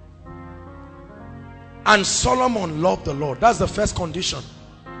 And Solomon loved the Lord. That's the first condition.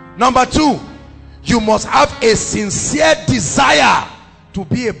 Number two, you must have a sincere desire to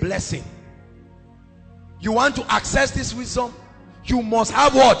be a blessing. You want to access this wisdom, you must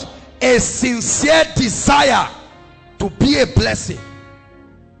have what? A sincere desire to be a blessing.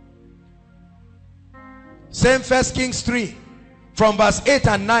 Same 1 Kings 3 from verse 8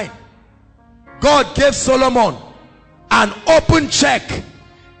 and 9. God gave Solomon an open check.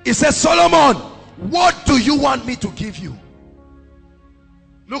 He said, Solomon, what do you want me to give you?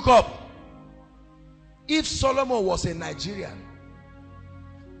 Look up. If Solomon was a Nigerian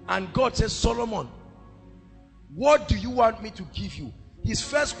and God says, Solomon, what do you want me to give you? His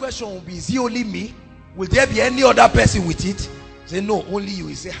first question will be, is it only me? Will there be any other person with it? Say, no, only you.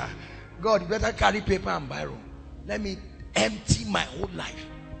 He say, God, you better carry paper and biro. Let me empty my whole life.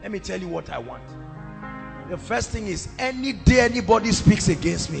 Let me tell you what I want. The first thing is, any day anybody speaks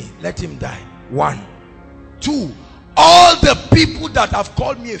against me, let him die. 1. 2, all the people that have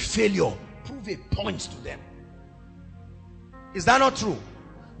called me a failure, prove a point to them. Is that not true?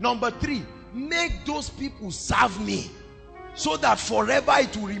 Number 3, make those people serve me, so that forever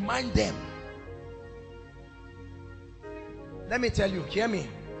it will remind them. Let me tell you, hear me.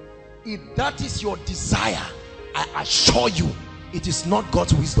 If that is your desire, I assure you, it is not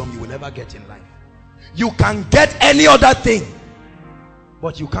God's wisdom you will never get in life. You can get any other thing,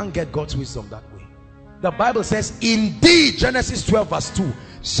 but you can't get God's wisdom that way. The Bible says, indeed, Genesis 12 verse 2,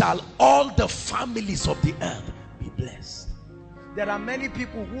 shall all the families of the earth be blessed. There are many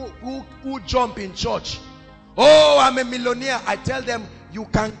people who jump in church. Oh, I'm a millionaire. I tell them, you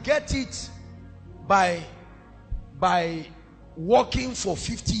can get it by working for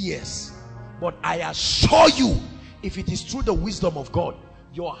 50 years. But I assure you, if it is through the wisdom of God,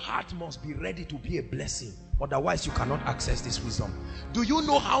 your heart must be ready to be a blessing. Otherwise, you cannot access this wisdom. Do you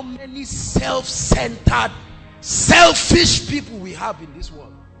know how many self-centered, selfish people we have in this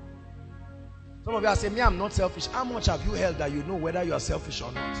world? Some of you are saying, me, I'm not selfish. How much have you held that you know whether you are selfish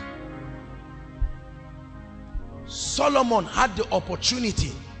or not? Solomon had the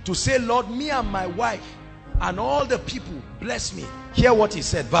opportunity to say, Lord, me and my wife and all the people, bless me. Hear what he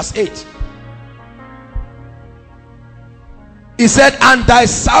said, verse 8. He said, and thy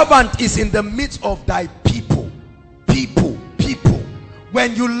servant is in the midst of thy people. People.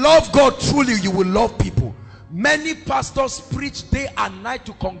 When you love God truly, you will love people. Many pastors preach day and night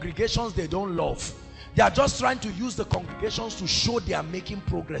to congregations they don't love. They are just trying to use the congregations to show they are making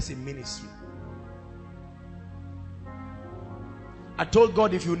progress in ministry. I told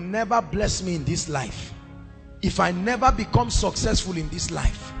God, if you never bless me in this life, if I never become successful in this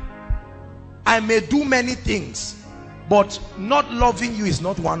life, I may do many things, but not loving you is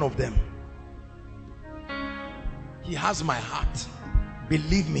not one of them. He has my heart.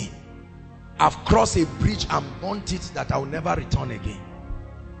 Believe me, I've crossed a bridge and burnt it that I will never return again.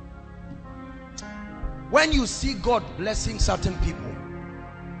 When you see God blessing certain people,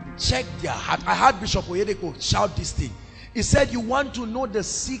 check their heart. I heard Bishop Oyedeko shout this thing. He said, you want to know the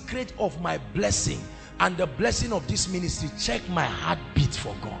secret of my blessing and the blessing of this ministry, check my heartbeat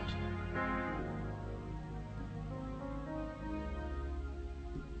for God.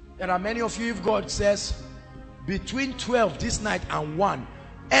 There are many of you, if God says between 12 this night and 1,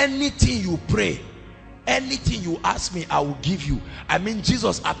 anything you pray, anything you ask me, I will give you. I mean,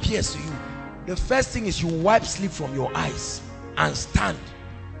 Jesus appears to you. The first thing is you wipe sleep from your eyes and stand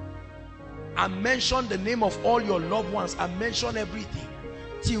and mention the name of all your loved ones and mention everything.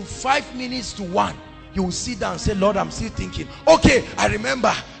 Till 5 minutes to 1, you will sit down and say, Lord, I'm still thinking. Okay, I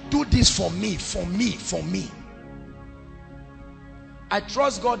remember. Do this for me, for me, for me. I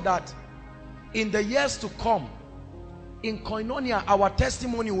trust God that in the years to come, in Koinonia, our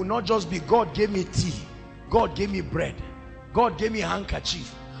testimony will not just be God gave me tea, God gave me bread, God gave me a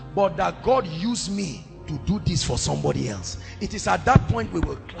handkerchief, but that God used me to do this for somebody else. It is at that point we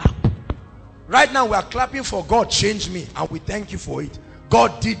will clap. Right now we are clapping for God changed me, and we thank you for it.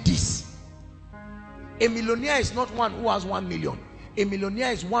 God did this. A millionaire is not one who has 1 million. A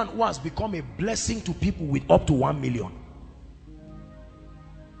millionaire is one who has become a blessing to people with up to 1 million.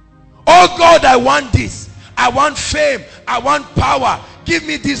 Oh God, I want this. I want fame. I want power. Give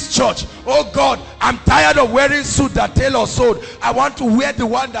me this church. Oh God, I'm tired of wearing suit that tailor sewed. I want to wear the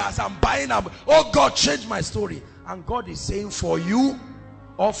one that I'm buying. Oh God, change my story. And God is saying, for you,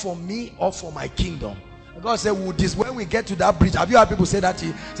 or for me, or for my kingdom. And God said, when we get to that bridge, have you heard people say that?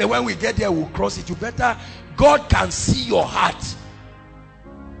 Say, when we get there, we'll cross it. You better, God can see your heart.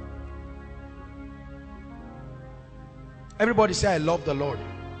 Everybody say, I love the Lord.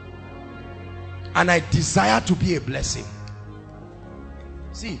 And I desire to be a blessing.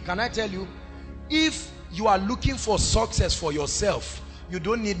 See, can I tell you, if you are looking for success for yourself, you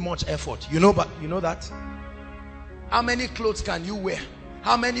don't need much effort. You know, but you know that? How many clothes can you wear?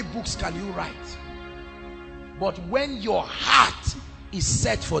 How many books can you write? But when your heart is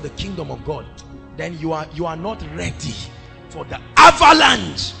set for the kingdom of God, then you are not ready for the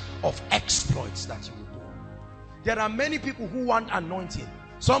avalanche of exploits that you will do. There are many people who want anointing.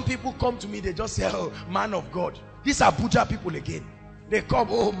 Some people come to me, they just say, oh, man of God. These are Abuja people again. They come,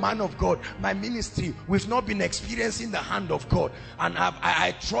 oh, man of God, my ministry, we've not been experiencing the hand of God. And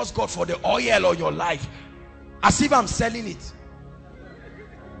I trust God for the oil on your life. As if I'm selling it.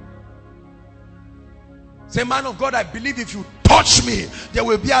 Say, man of God, I believe if you touch me, there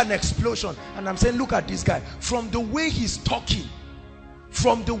will be an explosion. And I'm saying, look at this guy. From the way he's talking,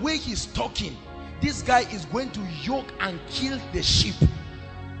 this guy is going to yoke and kill the sheep.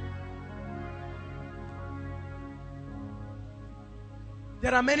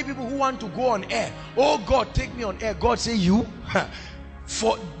 There are many people who want to go on air. Oh God, take me on air. God say, you,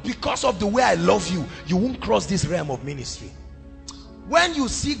 because of the way I love you, you won't cross this realm of ministry. When you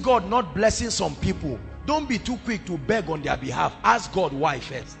see God not blessing some people, don't be too quick to beg on their behalf. Ask God why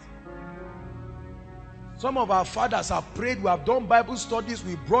first. Some of our fathers have prayed. We have done Bible studies.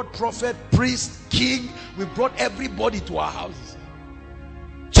 We brought prophet, priest, king. We brought everybody to our houses.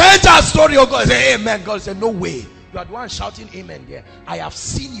 Change our story. Oh God, say amen. God said, no way. You are the one shouting amen there. I have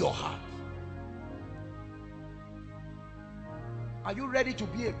seen your heart. Are you ready to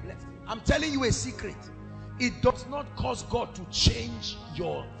be a blessing? I'm telling you a secret. It does not cause God to change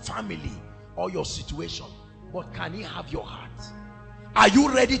your family or your situation, but can he have your heart? Are you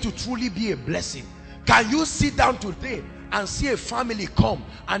ready to truly be a blessing? Can you sit down today and see a family come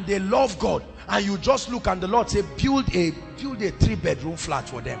and they love God, and you just look and the Lord say, build a 3-bedroom flat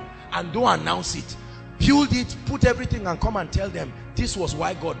for them, and don't announce it. Build it, put everything, and come and tell them, this was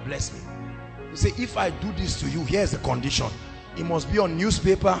why God blessed me. You say, if I do this to you, here's the condition. It must be on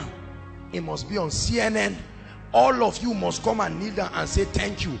newspaper. It must be on CNN. All of you must come and kneel down and say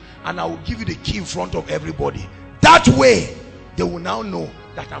thank you, and I will give you the key in front of everybody. That way, they will now know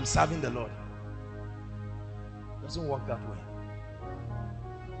that I'm serving the Lord. It doesn't work that way.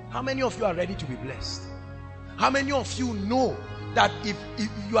 How many of you are ready to be blessed? How many of you know that if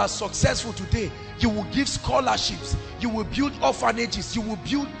you are successful today, you will give scholarships, you will build orphanages, you will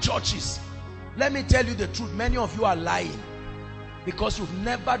build churches? Let me tell you the truth, many of you are lying because you've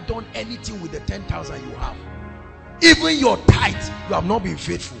never done anything with the 10,000 you have. Even your tithe, you have not been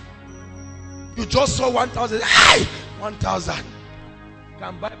faithful. You just saw 1,000. Hey, 1,000. You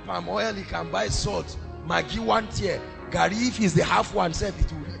can buy palm oil, you can buy salt, Maggi 1 tier, Gary, if it's the half one self,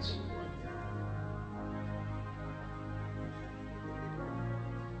 it will reach.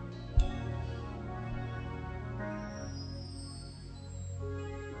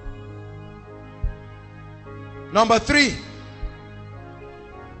 Number 3.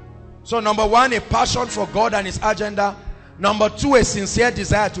 So number 1, a passion for God and his agenda. Number 2, a sincere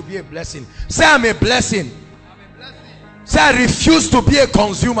desire to be a blessing. Say, I'm a blessing. I'm a blessing. Say, I refuse to be a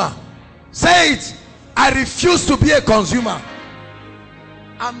consumer. Say it. I refuse to be a consumer.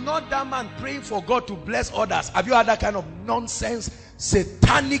 I'm not that man praying for God to bless others. Have you heard that kind of nonsense,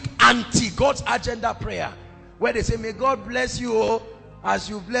 satanic, anti-God's agenda prayer, where they say, may God bless you, oh, as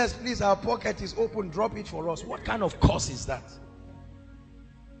you bless, please, our pocket is open, drop it for us. What kind of curse is that?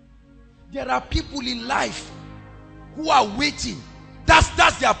 There are people in life who are waiting. That's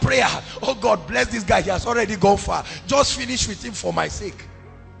their prayer. Oh God, bless this guy, he has already gone far. Just finish with him for my sake.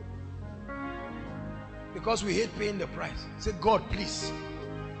 Because we hate paying the price. Say, God, please,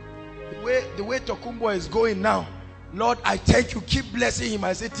 the way Tokumbo is going now, Lord, I thank you. Keep blessing him.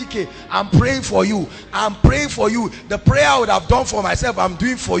 I say, TK, I'm praying for you. I'm praying for you. The prayer I would have done for myself, I'm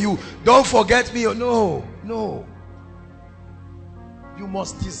doing for you. Don't forget me. No, no. You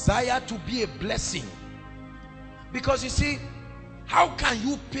must desire to be a blessing. Because you see, how can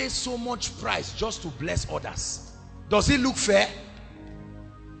you pay so much price just to bless others? Does it look fair?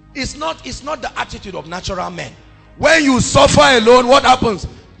 It's not the attitude of natural men. When you suffer alone, what happens?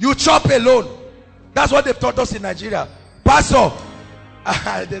 You chop alone. That's what they've taught us in Nigeria. Pastor,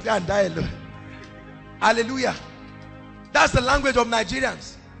 they can't die alone. Hallelujah. That's the language of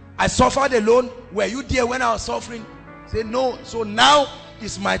Nigerians. I suffered alone. Were you there when I was suffering? Say no. So now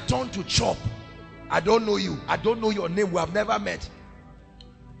it's my turn to chop. I don't know you. I don't know your name. We have never met.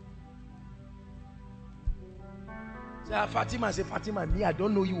 Say Fatima. Say Fatima. Me, I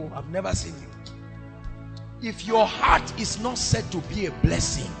don't know you. I've never seen you. If your heart is not set to be a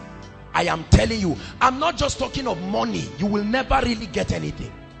blessing, I am telling you, I'm not just talking of money. You will never really get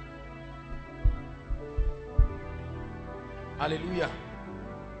anything. Hallelujah.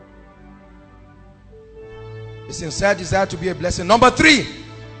 A sincere desire to be a blessing. Number 3,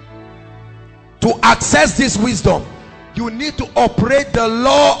 to access this wisdom, you need to operate the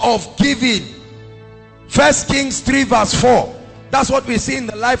law of giving. 1 Kings 3 verse 4. That's what we see in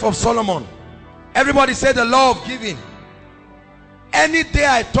the life of Solomon. Everybody say the law of giving. Any day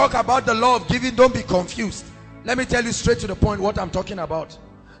I talk about the law of giving, don't be confused. Let me tell you straight to the point what I'm talking about.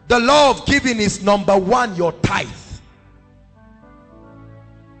 The law of giving is number 1, your tithe.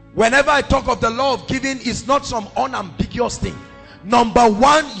 Whenever I talk of the law of giving, it's not some unambiguous thing. Number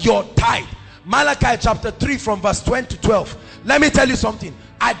 1, your tithe. Malachi chapter 3 from verse 20 to 12. Let me tell you something.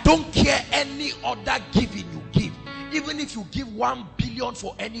 I don't care any other giving you give. Even if you give 1 billion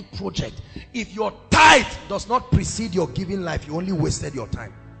for any project, if your tithe does not precede your giving life, you only wasted your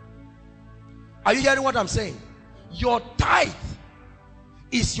time. Are you hearing what I'm saying? Your tithe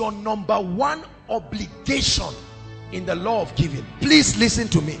is your number 1 obligation in the law of giving. Please listen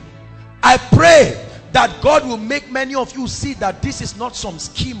to me. I pray that God will make many of you see that this is not some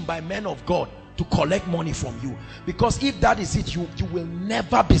scheme by men of God to collect money from you, because if that is it, you will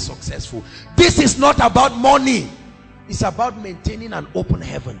never be successful. This is not about money. It's about maintaining an open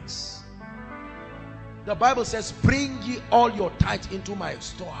heavens. The Bible says, bring ye all your tithe into my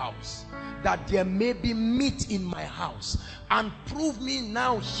storehouse, that there may be meat in my house, and prove me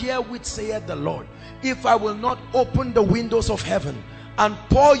now herewith, saith the Lord, if I will not open the windows of heaven and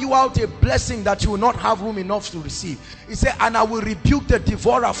pour you out a blessing that you will not have room enough to receive. He said, and I will rebuke the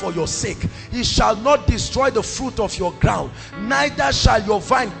devourer for your sake. He shall not destroy the fruit of your ground, neither shall your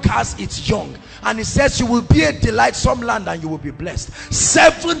vine cast its young. And he says, you will be a delightsome land and you will be blessed.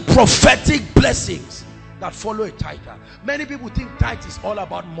 7 prophetic blessings that follow a tither. Many people think tithe is all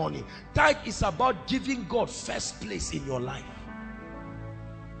about money. Tithe is about giving God first place in your life.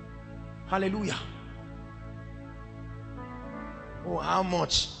 Hallelujah. Oh, how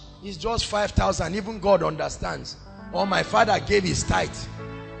much? It's just 5,000. Even God understands. Oh, my father gave his tithe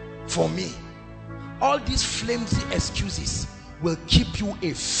for me. All these flimsy excuses will keep you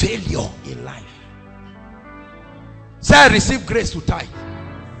a failure in life. Say, I receive grace to tithe.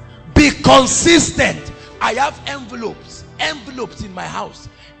 Be consistent. I have envelopes in my house.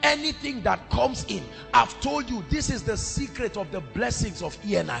 Anything that comes in, I've told you, this is the secret of the blessings of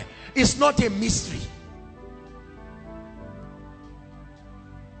E&I. It's not a mystery.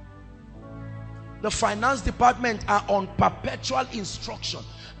 The finance department are on perpetual instruction.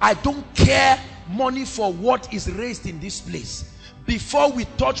 I don't care money for what is raised in this place. Before we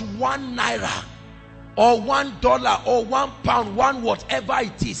touch 1 naira or $1 or £1, one whatever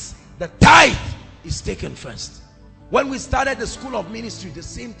it is, the tithe is taken first. When we started the school of ministry, the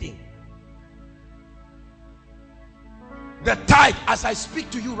same thing. The tithe, as I speak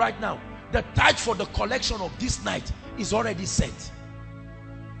to you right now, the tithe for the collection of this night is already set.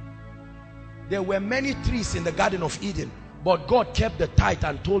 There were many trees in the Garden of Eden, but God kept the tithe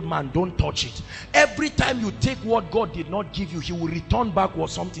and told man, don't touch it. Every time you take what God did not give you, he will return back with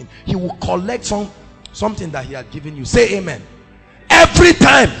something. He will collect something that he had given you. Say amen. Every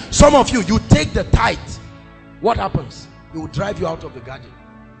time, some of you take the tithe, what happens? He will drive you out of the garden.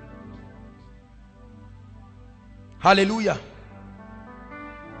 Hallelujah.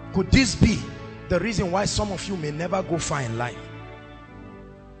 Could this be the reason why some of you may never go far in life?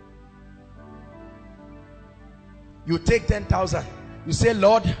 You take 10,000. You say,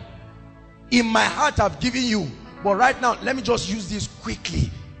 Lord, in my heart I've given you, but right now let me just use this quickly.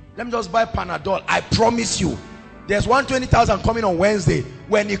 Let me just buy Panadol. I promise you, there's 120,000 coming on Wednesday.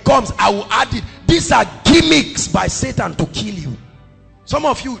 When it comes, I will add it. These are gimmicks by Satan to kill you. Some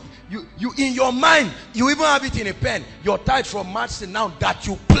of you in your mind, you even have it in a pen. Your tithe from March to now that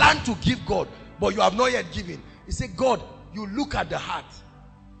you plan to give God, but you have not yet given. You say, God, you look at the heart.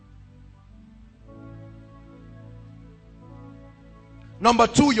 Number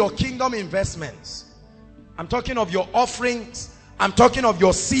 2, your kingdom investments. I'm talking of your offerings. I'm talking of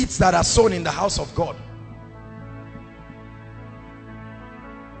your seeds that are sown in the house of God.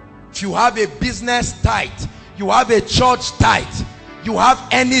 If you have a business, tithe. you have a church tithe, you have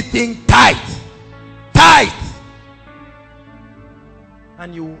anything tithe,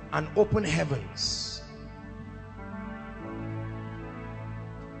 and open heavens.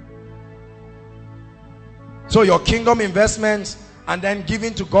 So your kingdom investments, and then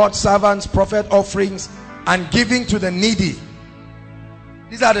giving to God's servants, prophet offerings, and giving to the needy.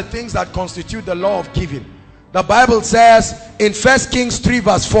 These are the things that constitute the law of giving. The Bible says in 1 Kings 3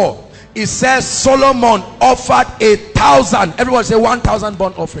 verse 4, it says Solomon offered 1,000. Everyone say 1,000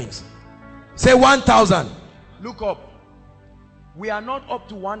 burnt offerings. Say 1,000. Look up. We are not up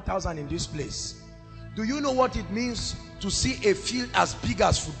to 1,000 in this place. Do you know what it means to see a field as big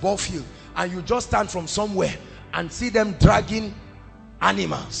as football field, and you just stand from somewhere and see them dragging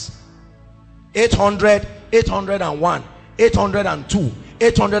animals? 800, 801, 802,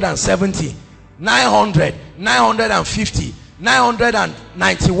 870, 900, 950,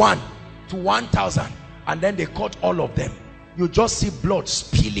 991 to 1,000, and then they cut all of them. You just see blood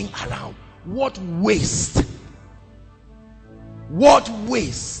spilling around. What waste! What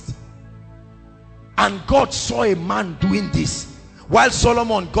waste! And God saw a man doing this. While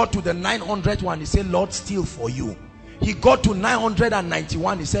Solomon got to the 900th one, he said, Lord, still for you. He got to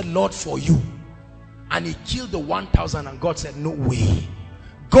 991, he said, Lord, for you. And he killed the 1,000, and God said, no way.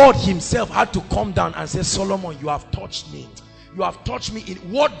 God himself had to come down and say, Solomon, you have touched me. You have touched me in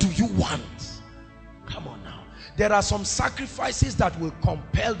what do you want? Come on now. There are some sacrifices that will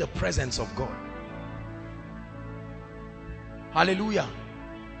compel the presence of God. Hallelujah.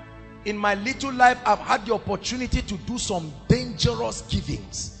 In my little life, I've had the opportunity to do some dangerous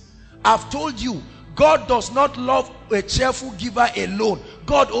givings. I've told you, God does not love a cheerful giver alone.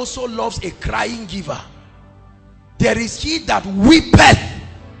 God also loves a crying giver. There is he that weepeth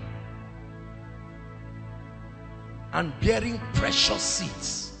and bearing precious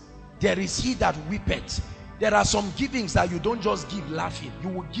seeds. There is he that weepeth. There are some givings that you don't just give laughing. You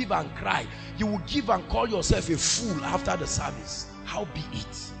will give and cry. You will give and call yourself a fool after the service. How be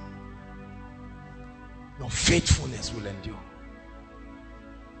it? Your faithfulness will endure.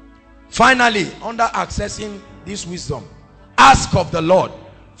 Finally, under accessing this wisdom, ask of the Lord.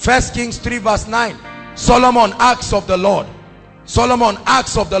 1 Kings 3 verse 9. Solomon asks of the Lord. Solomon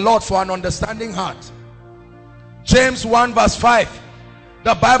asks of the Lord for an understanding heart. James 1 verse 5.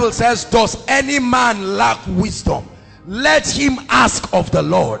 The Bible says, does any man lack wisdom? Let him ask of the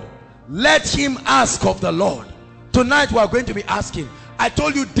Lord. Let him ask of the Lord. Tonight we are going to be asking. I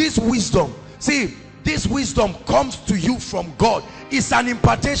told you this wisdom. See, this wisdom comes to you from God. It's an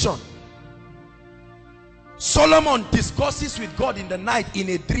impartation. Solomon discusses with God in the night in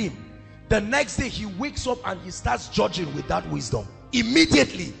a dream. The next day he wakes up and he starts judging with that wisdom.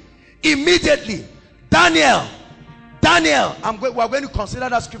 Immediately. Daniel, we're going to consider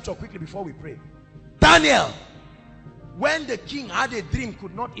that scripture quickly before we pray. Daniel, when the king had a dream,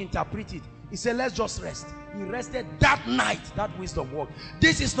 could not interpret it, he said, let's just rest. He rested that night. That wisdom worked.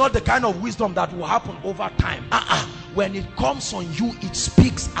 This is not the kind of wisdom that will happen over time. When it comes on you, it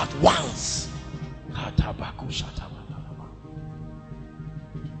speaks at once.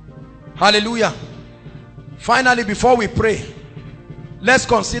 Hallelujah. Finally, before we pray, let's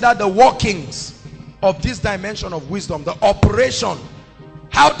consider the workings of this dimension of wisdom, the operation.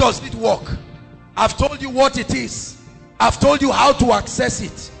 How does it work? I've told you what it is. I've told you how to access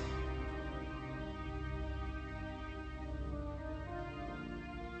it.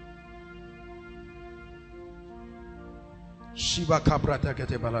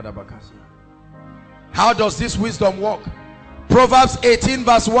 How does this wisdom work? Proverbs 18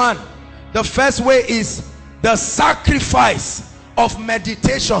 verse 1. The first way is the sacrifice of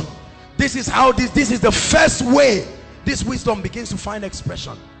meditation. This is how this is the first way this wisdom begins to find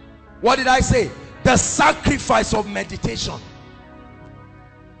expression. What did I say? The sacrifice of meditation.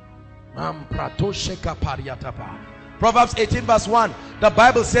 Proverbs 18 verse 1. The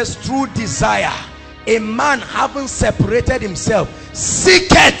Bible says, through desire a man having separated himself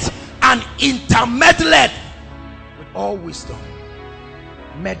seeketh and intermeddleth with all wisdom.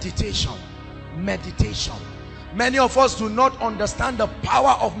 Meditation. Many of us do not understand the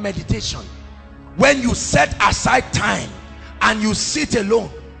power of meditation. When you set aside time and you sit alone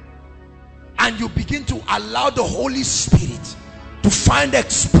and you begin to allow the Holy Spirit to find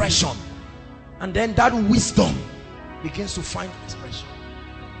expression, and then that wisdom begins to find expression.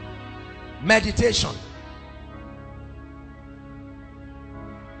 Meditation.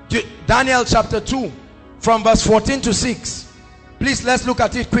 Daniel chapter 2 from verse 14 to 6. Please, let's look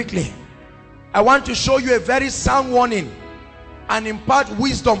at it quickly. I want to show you a very sound warning and impart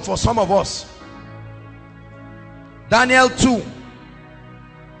wisdom for some of us. Daniel 2.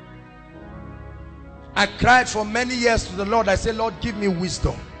 I cried for many years to the Lord. I said, Lord, give me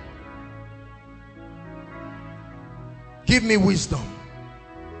wisdom. Give me wisdom.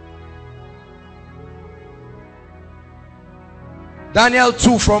 Daniel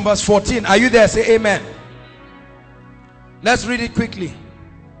 2 from verse 14. Are you there? Say amen. Let's read it quickly.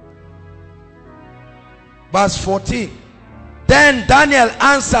 Verse 14. Then Daniel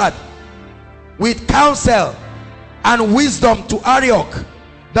answered with counsel and wisdom to Arioch,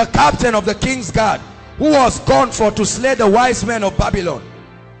 the captain of the king's guard, who was gone for to slay the wise men of Babylon.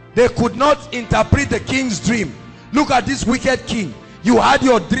 They could not interpret the king's dream. Look at this wicked king. You had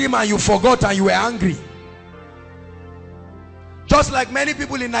your dream and you forgot and you were angry. Just like many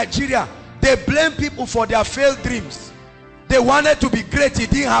people in Nigeria, they blame people for their failed dreams. They wanted to be great, it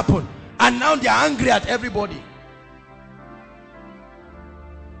didn't happen, and now they are angry at everybody.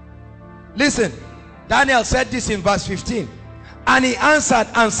 Listen, Daniel said this in verse 15. And he answered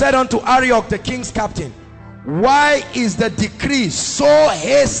and said unto Arioch the king's captain, why is the decree so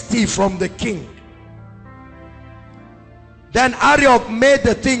hasty from the king? Then Arioch made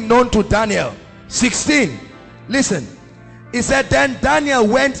the thing known to Daniel. 16. Listen. He said, then Daniel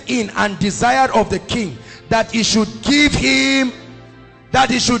went in and desired of the king that he should give him,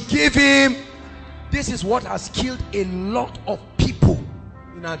 this is what has killed a lot of people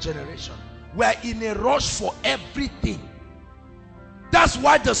in our generation. We are in a rush for everything. That's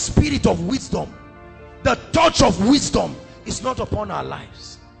why the spirit of wisdom, the touch of wisdom is not upon our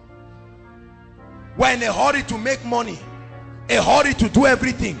lives. We're in a hurry to make money, a hurry to do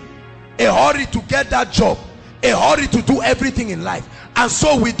everything, a hurry to get that job, a hurry to do everything in life. And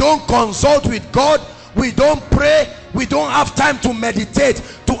so we don't consult with God, we don't pray, we don't have time to meditate,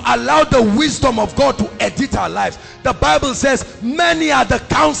 to allow the wisdom of God to edit our lives. The Bible says many are the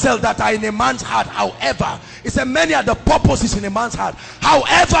counsel that are in a man's heart, however, it says many are the purposes in a man's heart,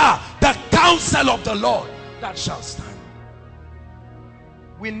 however the counsel of the Lord that shall stand.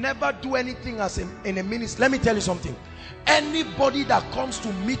 We never do anything as in a ministry. Let me tell you something. Anybody that comes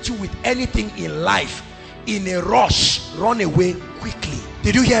to meet you with anything in life in a rush, run away quickly.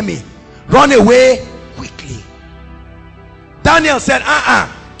 Did you hear me? Run away quickly. Daniel said,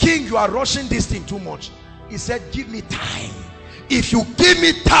 king, you are rushing this thing too much. He said, give me time. If you give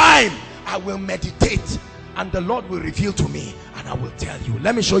me time, I will meditate and the Lord will reveal to me and I will tell you.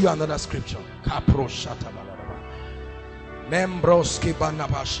 Let me show you another scripture.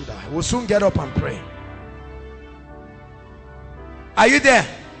 We'll soon get up and pray. Are you there?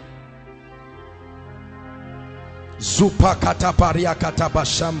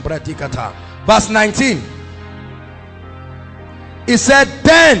 Verse 19. He said,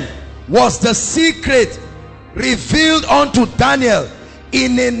 then was the secret revealed unto Daniel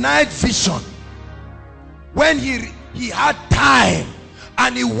in a night vision, when he had time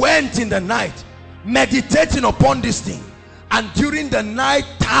and he went in the night meditating upon this thing, and during the night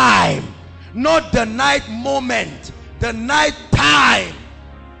time, not the night moment, the night time,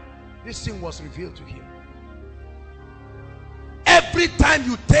 this thing was revealed to him. Every time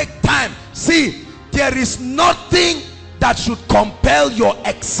you take time, see, there is nothing that should compel your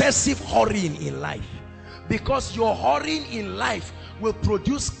excessive hurrying in life, because your hurrying in life will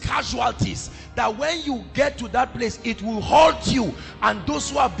produce casualties that when you get to that place, it will halt you, and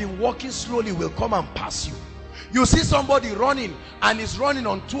those who have been walking slowly will come and pass you. You see somebody running and is running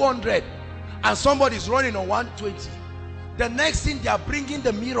on 200 and somebody is running on 120. The next thing, they are bringing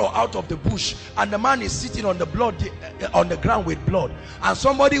the mirror out of the bush and the man is sitting on the blood, on the ground with blood, and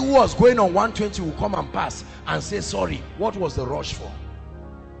somebody who was going on 120 will come and pass and say, sorry, what was the rush for?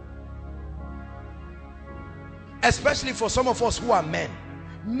 Especially for some of us who are men,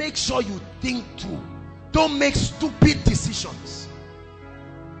 make sure you think through. Don't make stupid decisions.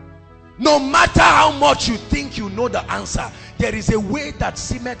 No matter how much you think you know the answer, there is a way that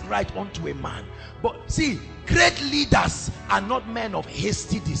seemeth right unto a man. But see, great leaders are not men of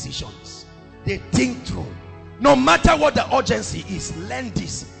hasty decisions. They think through. No matter what the urgency is, learn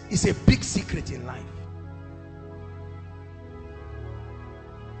this. It's a big secret in life.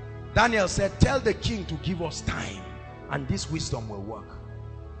 Daniel said, tell the king to give us time and this wisdom will work.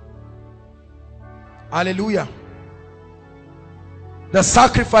 Hallelujah. The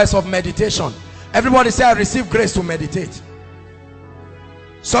sacrifice of meditation. Everybody say, I receive grace to meditate.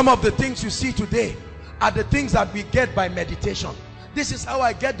 Some of the things you see today are the things that we get by meditation. This is how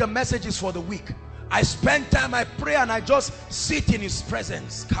I get the messages for the week. I spend time, I pray, and I just sit in his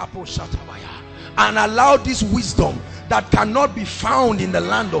presence and allow this wisdom that cannot be found in the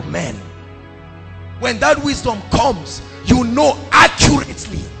land of men. When that wisdom comes, you know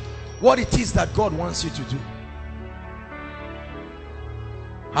accurately what it is that God wants you to do.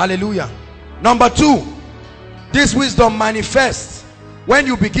 Hallelujah. Number two, this wisdom manifests when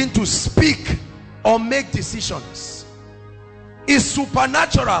you begin to speak or make decisions. It's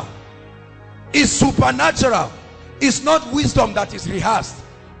supernatural. It's supernatural. It's not wisdom that is rehearsed.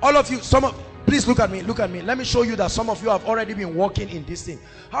 All of you, please look at me, look at me. Let me show you that some of you have already been walking in this thing.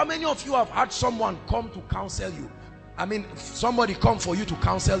 How many of you have had someone come to counsel you? I mean, somebody come for you to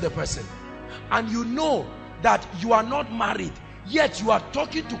counsel the person, and you know that you are not married, yet you are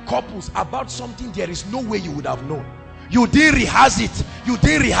talking to couples about something there is no way you would have known. You didn't rehearse it. You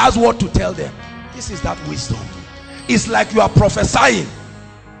didn't rehearse what to tell them. This is that wisdom. It's like you are prophesying.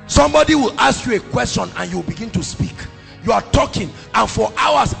 Somebody will ask you a question and you begin to speak. You are talking, and for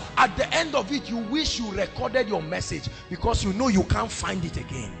hours, at the end of it, you wish you recorded your message because you know you can't find it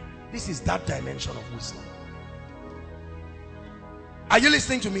again. This is that dimension of wisdom. Are you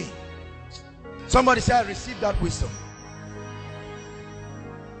listening to me? Somebody say, I received that wisdom.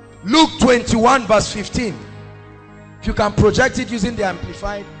 Luke 21 verse 15. If you can project it using the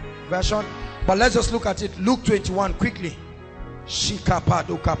amplified version, but let's just look at it. Luke 21 quickly. Somebody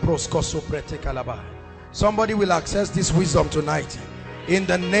will access this wisdom tonight in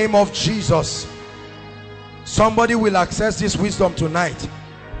the name of Jesus. Somebody will access this wisdom tonight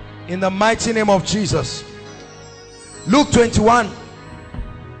in the mighty name of Jesus. Luke 21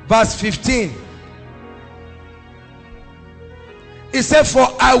 verse 15. It said, for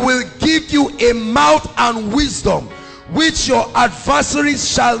I will give you a mouth and wisdom which your adversaries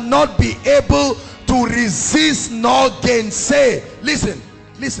shall not be able to resist nor gainsay. Listen,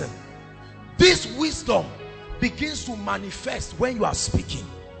 listen. This wisdom begins to manifest when you are speaking.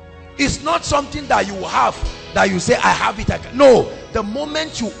 It's not something that you have, that you say, I have it. No, the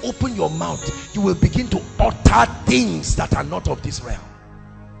moment you open your mouth, you will begin to utter things that are not of this realm.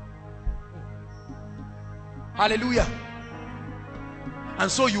 Hallelujah. And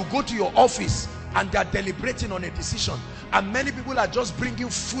so you go to your office and they are deliberating on a decision, and many people are just bringing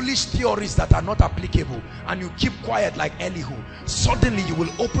foolish theories that are not applicable, and you keep quiet like Elihu. Suddenly you will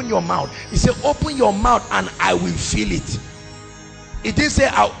open your mouth. He said, open your mouth and I will feel it. It didn't say,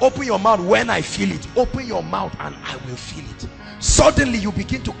 I'll open your mouth when I feel it. Open your mouth and I will feel it. Suddenly you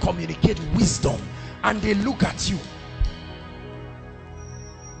begin to communicate wisdom, and they look at you.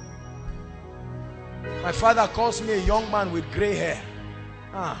 My father calls me a young man with gray hair.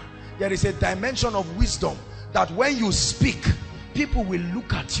 There is a dimension of wisdom that when you speak, people will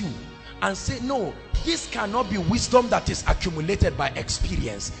look at you and say, no, this cannot be wisdom that is accumulated by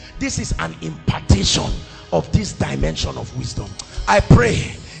experience. This is an impartation of this dimension of wisdom. I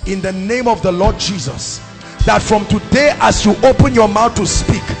pray in the name of the Lord Jesus that from today, as you open your mouth to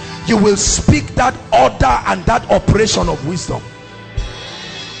speak, you will speak that order and that operation of wisdom.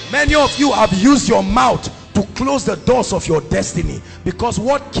 Many of you have used your mouth to close the doors of your destiny because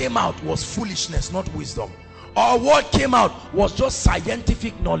what came out was foolishness, not wisdom. Or what came out was just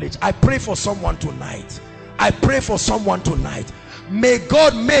scientific knowledge. I pray for someone tonight. I pray for someone tonight. May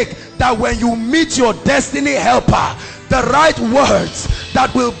God make that when you meet your destiny helper, the right words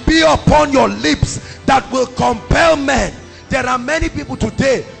that will be upon your lips that will compel men. There are many people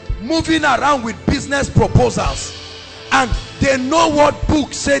today moving around with business proposals, and they know what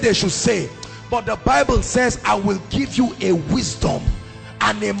books say they should say, but the Bible says, I will give you a wisdom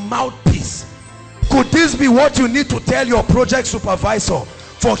and a mouthpiece. Could this be what you need to tell your project supervisor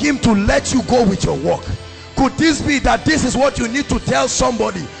for him to let you go with your work? Could this be that this is what you need to tell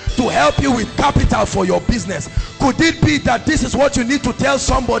somebody to help you with capital for your business? Could it be that this is what you need to tell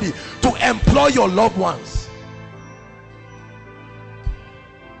somebody to employ your loved ones?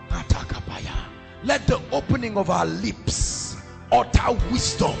 Let the opening of our lips utter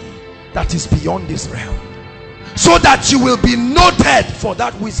wisdom that is beyond this realm, so that you will be noted for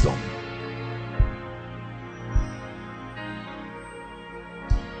that wisdom.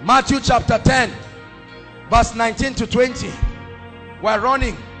 Matthew chapter 10 verse 19 to 20. We're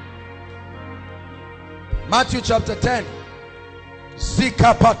running. Matthew chapter 10.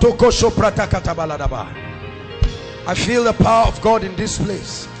 I feel the power of God in this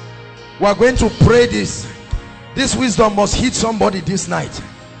place. We're going to pray this. This wisdom must hit somebody this night.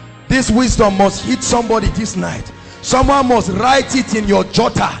 This wisdom must hit somebody this night. Someone must write it in your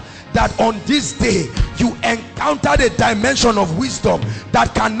jotter that on this day you encountered a dimension of wisdom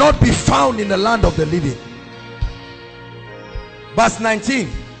that cannot be found in the land of the living. Verse 19.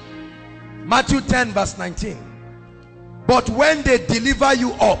 Matthew 10 verse 19. But when they deliver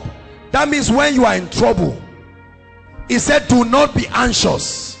you up, that means when you are in trouble, he said, do not be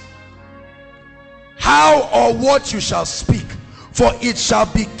anxious how or what you shall speak, for it shall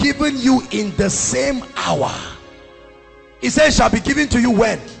be given you in the same hour. He says, shall be given to you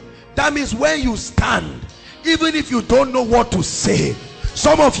when? That means when you stand, even if you don't know what to say,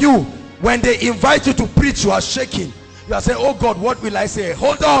 some of you, when they invite you to preach, you are shaking. You are saying, oh God, what will I say?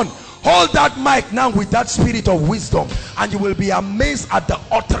 Hold on. Hold that mic now with that spirit of wisdom, and you will be amazed at the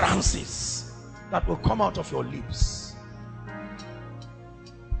utterances that will come out of your lips.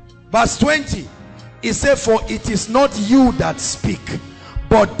 Verse 20, it says, for it is not you that speak,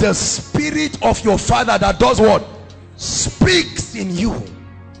 but the spirit of your Father that does what? Speaks in you.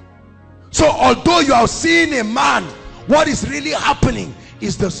 So although you are seeing a man, what is really happening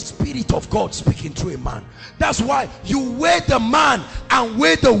is the Spirit of God speaking through a man. That's why you weigh the man and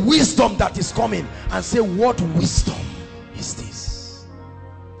weigh the wisdom that is coming and say, what wisdom is this?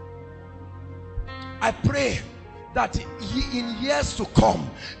 I pray that in years to come,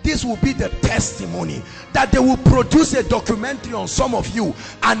 this will be the testimony, that they will produce a documentary on some of you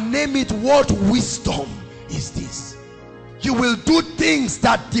and name it, what wisdom is this? You will do things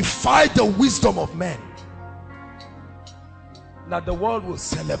that defy the wisdom of men, that the world will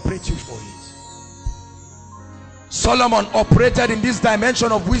celebrate you for it. Solomon operated in this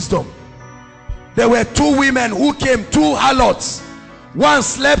dimension of wisdom. There were two women who came, two harlots. One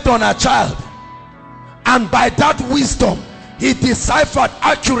slept on a child, and by that wisdom he deciphered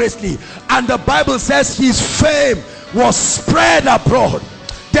accurately, and the Bible says his fame was spread abroad.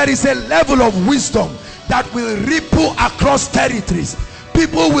 There is a level of wisdom that will ripple across territories.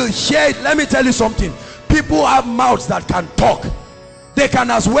 People will hear it. Let me tell you something. People have mouths that can talk. They can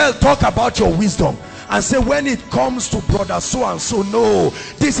as well talk about your wisdom and say, when it comes to brother so and so, no,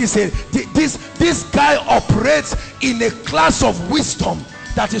 this is this guy operates in a class of wisdom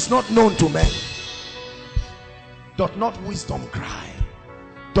that is not known to men. Doth not wisdom cry?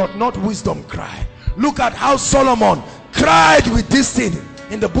 Doth not wisdom cry? Look at how Solomon cried with this thing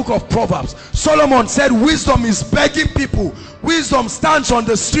in the book of Proverbs. Solomon said, wisdom is begging people. Wisdom stands on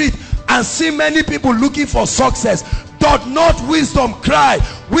the street and see many people looking for success. Doth not wisdom cry?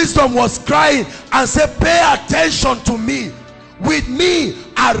 Wisdom was crying and said, pay attention to me. With me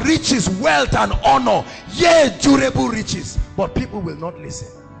are riches, wealth and honor, yea, durable riches. But people will not listen.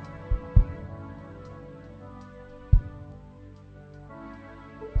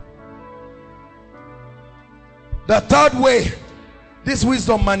 The third way this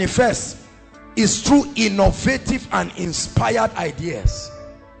wisdom manifests is through innovative and inspired ideas,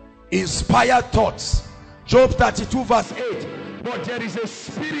 inspired thoughts. Job 32 verse 8, but there is a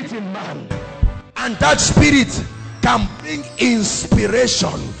spirit in man, and that spirit can bring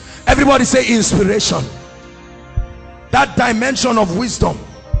inspiration. Everybody say inspiration. That dimension of wisdom.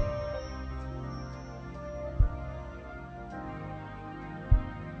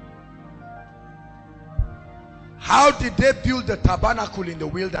 How did they build the tabernacle in the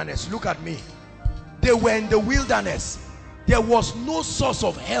wilderness? Look at me. They were in the wilderness. There was no source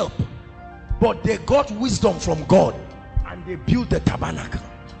of help, but they got wisdom from God and they built the tabernacle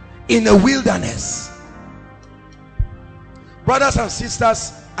in a wilderness. Brothers and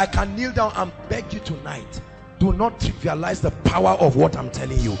sisters, I can kneel down and beg you tonight, do not trivialize the power of what I'm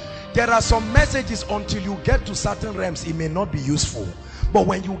telling you. There are some messages, until you get to certain realms, it may not be useful. But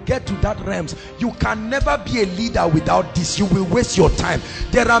when you get to that realms, you can never be a leader without this. You will waste your time.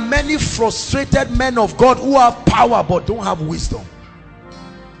 There are many frustrated men of God who have power but don't have wisdom.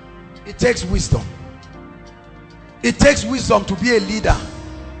 It takes wisdom. It takes wisdom to be a leader.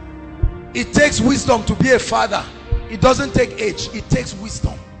 It takes wisdom to be a father. It doesn't take age. It takes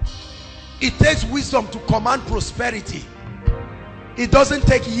wisdom. It takes wisdom to command prosperity. It doesn't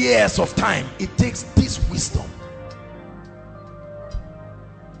take years of time. It takes this wisdom.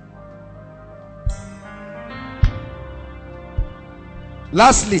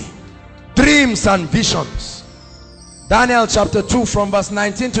 Lastly, dreams and visions. Daniel chapter 2 from verse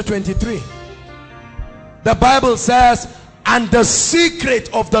 19 to 23. The Bible says, and the secret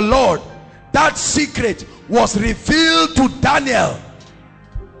of the Lord, that secret was revealed to Daniel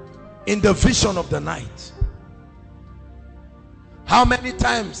in the vision of the night. How many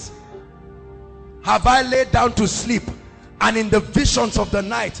times have I laid down to sleep, and in the visions of the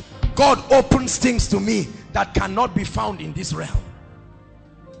night God opens things to me that cannot be found in this realm?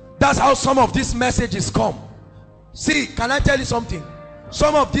 That's how some of these messages come. See, can I tell you something?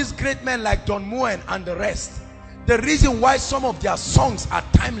 Some of these great men like Don Moen and the rest, the reason why some of their songs are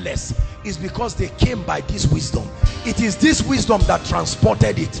timeless is because they came by this wisdom. It is this wisdom that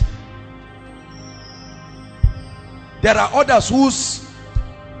transported it. There are others whose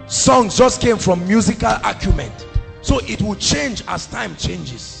songs just came from musical acumen, so it will change as time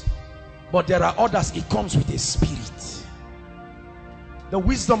changes. But there are others, it comes with a spirit. The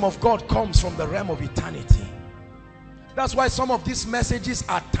wisdom of God comes from the realm of eternity. That's why some of these messages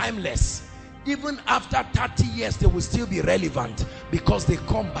are timeless. Even after 30 years, they will still be relevant, because they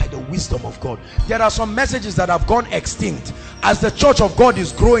come by the wisdom of God. There are some messages that have gone extinct. As the church of God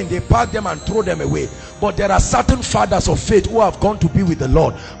is growing, they pack them and throw them away. But there are certain fathers of faith who have gone to be with the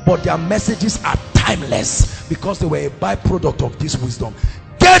Lord, but their messages are timeless, because they were a byproduct of this wisdom.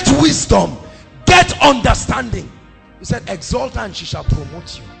 Get wisdom, get understanding. He said, exalt her and she shall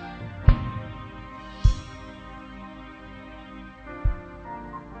promote you.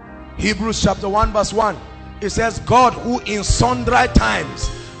 Hebrews chapter 1 verse 1, it says, God who in sundry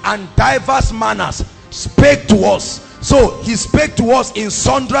times and diverse manners spake to us. So he spake to us in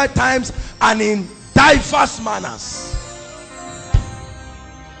sundry times and in diverse manners.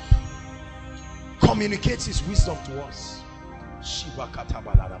 Communicates his wisdom to us.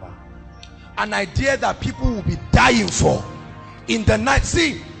 An idea that people will be dying for in the night.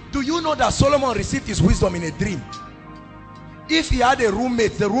 See, do you know that Solomon received his wisdom in a dream? If he had a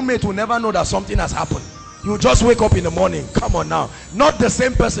roommate, the roommate will never know that something has happened. You just wake up in the morning. Come on now. Not the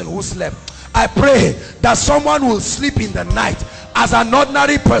same person who slept. I pray that someone will sleep in the night as an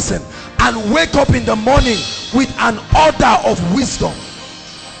ordinary person and wake up in the morning with an order of wisdom.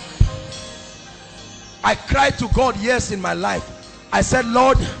 I cried to God years in my life. I said,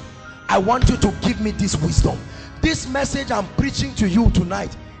 Lord, I want you to give me this wisdom. This message I'm preaching to you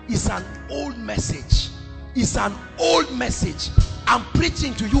tonight is an old message. It's an old message. I'm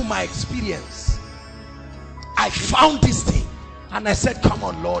preaching to you my experience. I found this thing and I said, come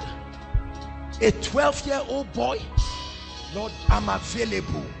on, Lord. A 12-year-old boy, Lord, I'm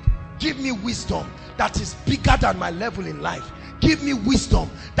available. Give me wisdom that is bigger than my level in life. Give me wisdom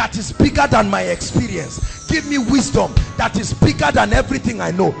that is bigger than my experience. Give me wisdom that is bigger than everything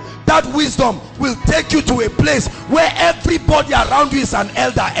I know. That wisdom will take you to a place where everybody around you is an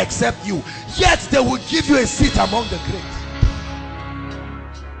elder except you. Yet they will give you a seat among the great.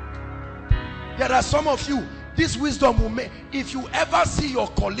 There are some of you, this wisdom will make, if you ever see your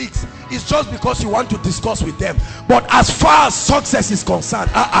colleagues, it's just because you want to discuss with them. But as far as success is concerned,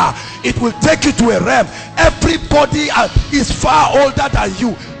 it will take you to a realm. Everybody is far older than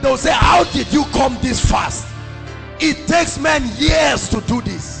you. They'll say, how did you come this fast? It takes men years to do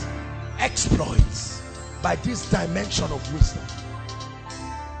this. Exploits by this dimension of wisdom.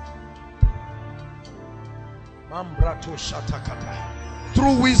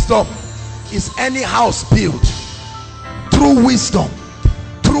 Through wisdom is any house built. Through wisdom,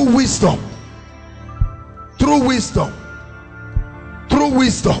 through wisdom, through wisdom, through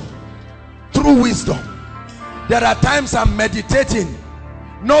wisdom, through wisdom. There are times I'm meditating,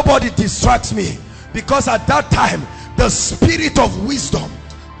 nobody distracts me, because at that time the spirit of wisdom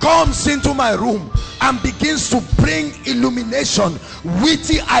comes into my room and begins to bring illumination,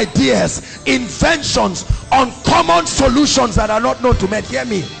 witty ideas, inventions, uncommon solutions that are not known to men. Hear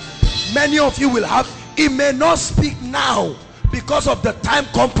me. Many of you will have, it may not speak now because of the time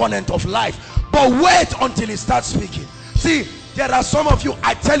component of life, but wait until it starts speaking. See, there are some of you,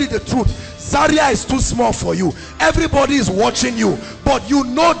 I tell you the truth, Zaria is too small for you. Everybody is watching you, but you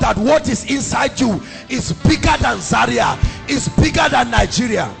know that what is inside you is bigger than Zaria, is bigger than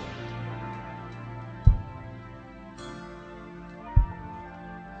Nigeria.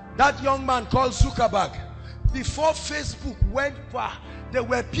 That young man called Zuckerberg, before Facebook went far, there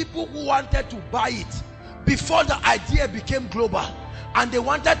were people who wanted to buy it before the idea became global, and they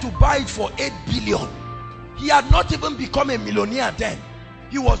wanted to buy it for 8 billion. He had not even become a millionaire then.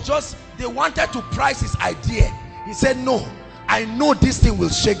 He was just, they wanted to price his idea. He said, no, I know this thing will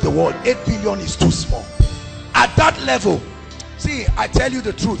shake the world. 8 billion is too small. At that level, see, I tell you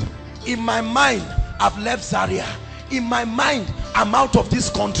the truth, in my mind, I've left Zaria. In my mind, I'm out of this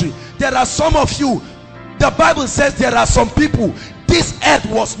country. There are some of you, the Bible says there are some people this earth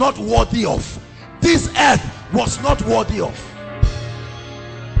was not worthy of. This earth was not worthy of.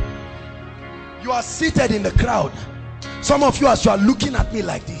 You are seated in the crowd. Some of you, as you are looking at me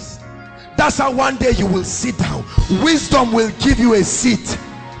like this, that's how one day you will sit down. Wisdom will give you a seat.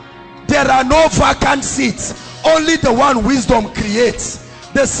 There are no vacant seats, only the one wisdom creates.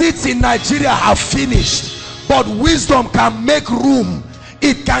 The seats in Nigeria have finished, but wisdom can make room.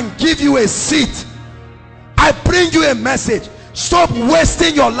 It can give you a seat. I bring you a message. Stop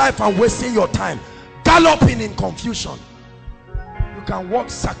wasting your life and wasting your time galloping in confusion. You can walk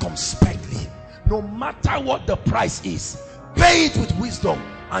circumspectly, no matter what the price is. Pay it with wisdom,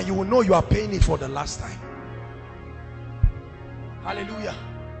 and you will know you are paying it for the last time. Hallelujah.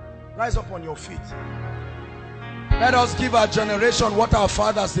 Rise up on your feet. Let us give our generation what our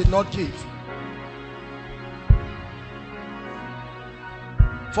fathers did not give.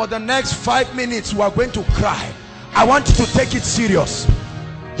 For the next 5 minutes, we are going to cry. I want you to take it serious.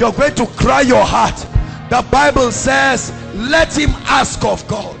 You're going to cry your heart. The Bible says, let him ask of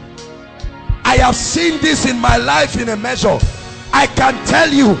God. I have seen this in my life in a measure. I can tell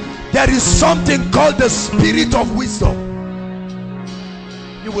you, there is something called the spirit of wisdom.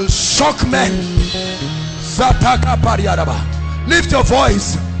 You will shock men. Lift your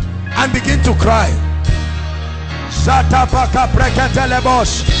voice and begin to cry.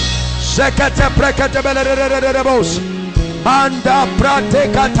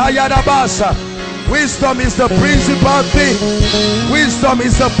 Wisdom is the principal thing. Wisdom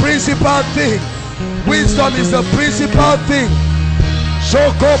is the principal thing. Wisdom is the principal thing.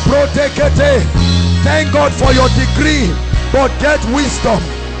 Thank God for your degree, but get wisdom.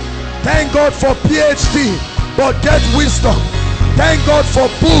 Thank God for PhD, but get wisdom. Thank God for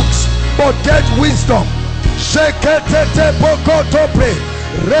books, but get wisdom.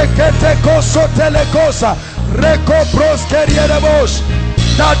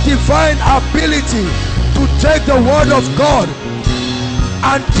 That divine ability to take the word of God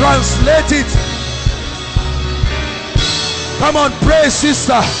and translate it. Come on, pray,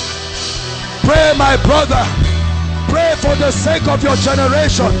 sister. Pray, my brother. Pray for the sake of your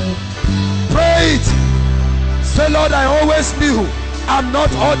generation. Pray it. Say, Lord, I always knew I'm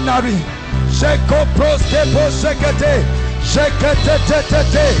not ordinary.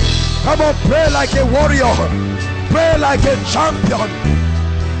 Come on, pray like a warrior. Pray like a champion.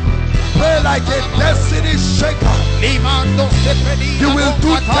 Pray like a destiny shaker. You will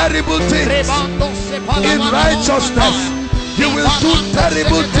do terrible things in righteousness. You will do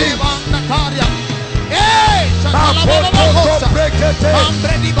terrible things.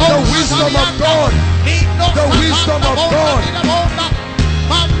 The wisdom of God. The wisdom of God.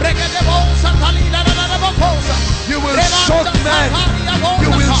 You will shock men. You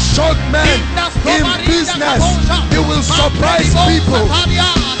will shock men in business. You will surprise people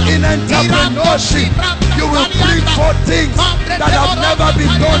in entrepreneurship. You will bring forth things that have never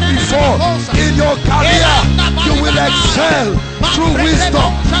been done before. In your career, you will excel through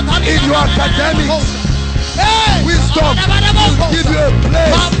wisdom. In your academics, wisdom will give you a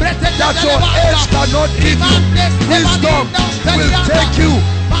place that your age cannot give you. Wisdom will take you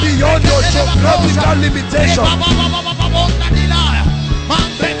beyond your geographical limitation.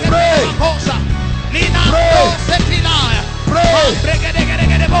 Pray. Pray. Pray.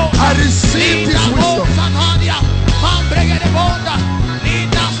 I receive this wisdom.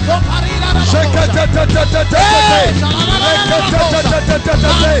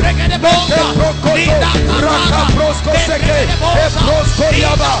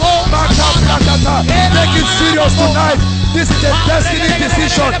 Take it serious tonight. This is a destiny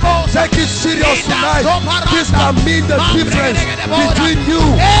decision. Take it serious tonight. This can mean the difference between you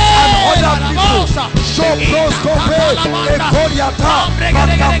and other people. Show pros compare a Koriata.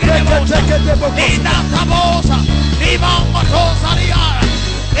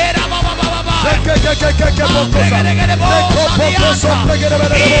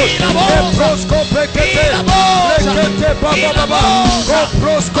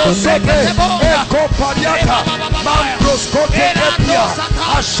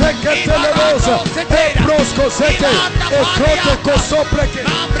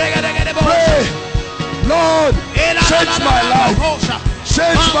 Pray, Lord, change my life.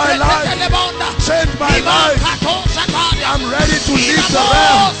 Change my life. Change my life. I'm ready to leave the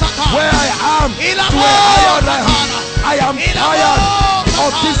realm where I am to a higher realm. I am tired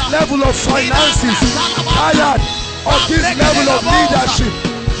of this level of finances. Tired of this level of leadership.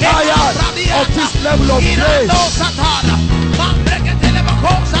 Tired of this level of grace.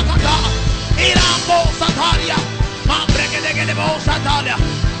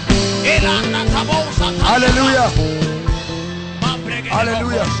 Hallelujah.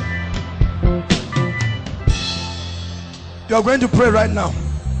 Hallelujah. You are going to pray right now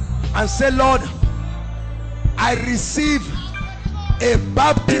and say, Lord, I receive a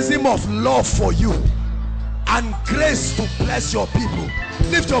baptism of love for you and grace to bless your people.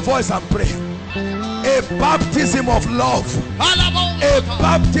 Lift your voice and pray. A baptism of love. A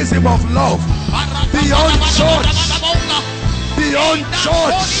baptism of love beyond church, beyond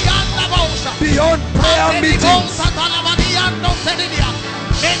church, beyond prayer meetings.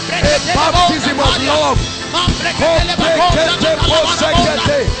 A baptism of love.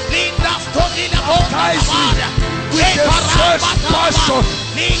 Ties me with a fresh passion.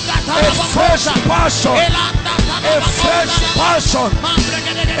 A fresh passion. A fresh passion.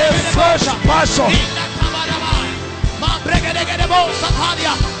 A fresh passion.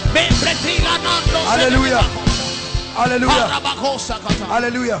 Hallelujah. Hallelujah.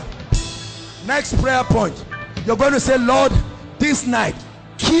 Hallelujah. Next prayer point. You're going to say, Lord, this night,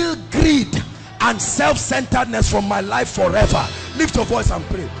 kill greed and self-centeredness from my life forever. Lift your voice and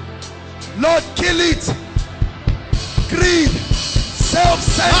pray. Lord, kill it. Greed,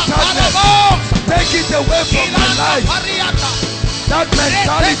 self-centeredness, take it away from my life. That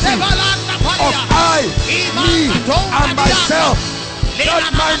mentality of I, me, and myself. That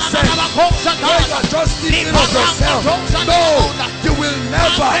mindset where you are just thinking of yourself. No, you will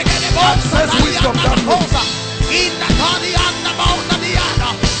never access wisdom that way.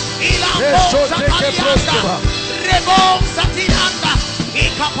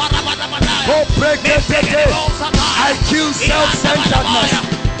 I kill self-centeredness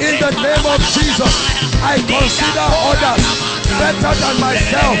in the name of Jesus. I consider others better than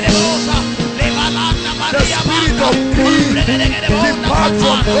myself. The spirit of greed depart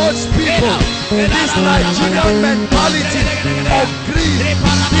from God's people. This Nigerian mentality of greed,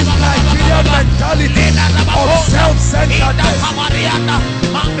 this Nigerian mentality of self-centeredness,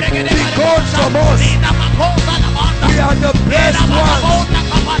 be gone from us. We are the blessed ones,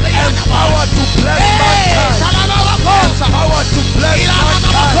 empowered to bless mankind, empowered to bless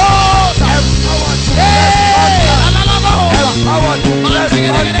mankind, empowered to bless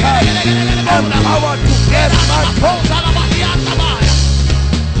mankind, empowered to bless mankind.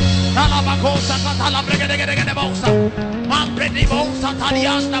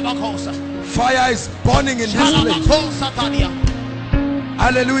 Fire is burning in this place.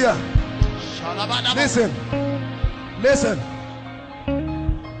 Hallelujah. Listen. Listen.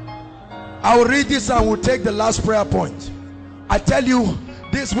 I will read this and we'll take the last prayer point. I tell you,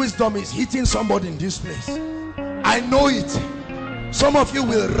 this wisdom is hitting somebody in this place. I know it. Some of you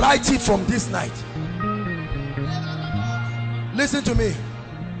will write it from this night. Listen to me.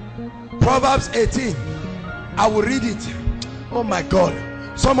 Proverbs 18. I will read it. Oh my God.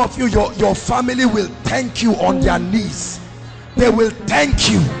 Some of you, your family will thank you on their knees. They will thank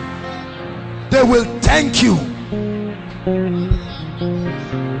you. They will thank you.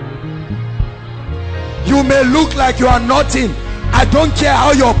 You may look like you are nothing. I don't care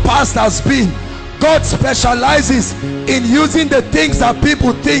how your past has been. God specializes in using the things that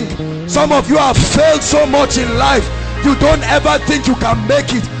people think. Some of you have failed so much in life, you don't ever think you can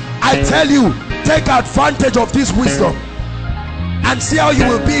make it. I tell you, take advantage of this wisdom and see how you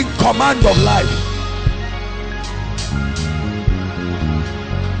will be in command of life.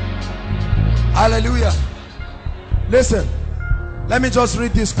 Hallelujah. Listen, let me just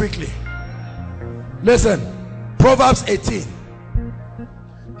read this quickly. Listen, Proverbs 18.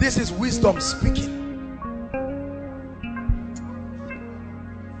 This is wisdom speaking.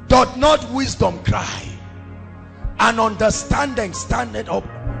 Doth not wisdom cry, and understanding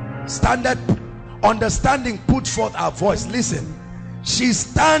understanding put forth her voice. Listen, she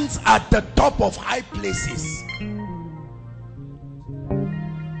stands at the top of high places,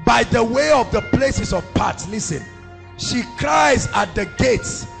 by the way of the places of paths. Listen, she cries at the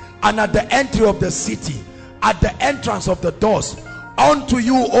gates and at the entry of the city, at the entrance of the doors. Unto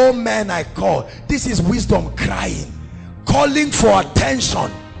you, O men, I call. This is wisdom crying, calling for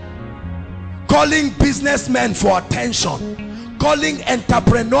attention, calling businessmen for attention, calling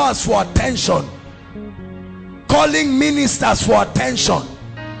entrepreneurs for attention, calling ministers for attention,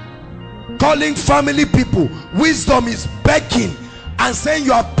 calling family people. Wisdom is begging and saying,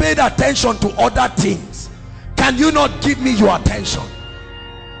 you have paid attention to other things. Can you not give me your attention?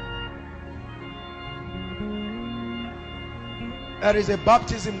 There is a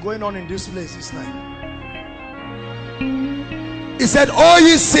baptism going on in this place this night. He said, oh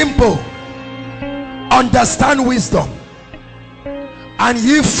ye simple, understand wisdom, and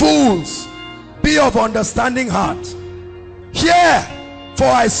ye fools, be of understanding heart. Hear, for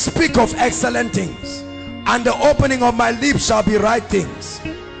I speak of excellent things, and the opening of my lips shall be right things.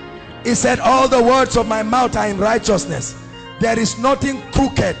 He said, all the words of my mouth are in righteousness. There is nothing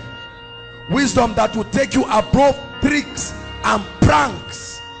crooked. Wisdom that will take you above tricks and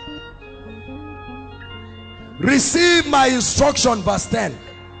pranks. Receive my instruction, verse 10,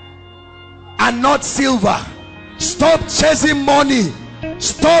 and not silver. Stop chasing money.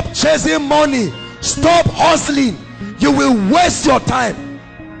 Stop chasing money. Stop hustling. You will waste your time.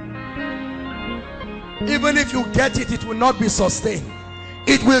 Even if you get it, it will not be sustained.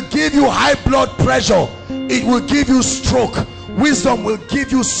 It will give you high blood pressure. It will give you stroke. Wisdom will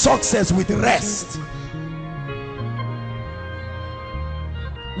give you success with rest.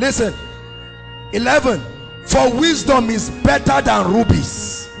 Listen, 11. For wisdom is better than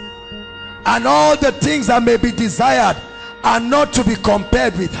rubies, and all the things that may be desired are not to be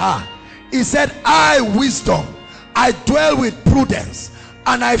compared with her. He said, I, wisdom, I dwell with prudence,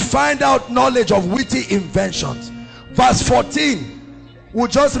 and I find out knowledge of witty inventions. Verse 14, we'll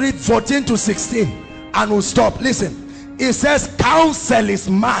just read 14 to 16 and we'll stop. Listen, it says, counsel is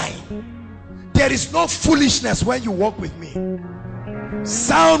mine. There is no foolishness when you walk with me.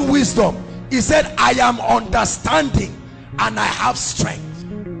 Sound wisdom. He said, I am understanding and I have strength.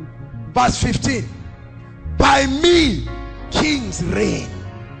 Verse 15, by me kings reign.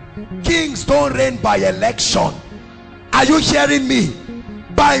 Kings don't reign by election. Are you hearing me?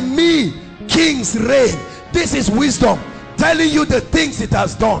 By me kings reign. This is wisdom telling you the things it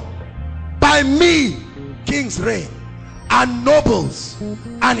has done. By me kings reign, and nobles,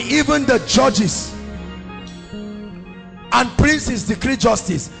 and even the judges and princes decree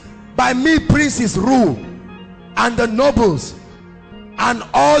justice. By me princes rule, and the nobles and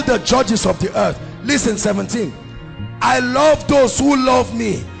all the judges of the earth. Listen, 17, I love those who love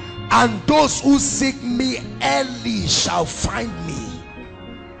me, and those who seek me early shall find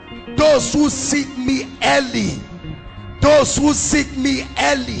me. Those who seek me early, those who seek me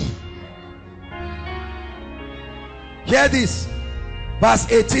early. Hear this,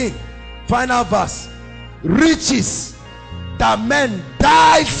 verse 18, final verse. Riches that men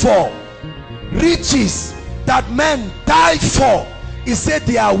die for, riches that men die for, he said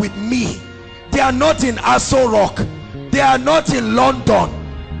they are with me. They are not in Aso Rock, they are not in London,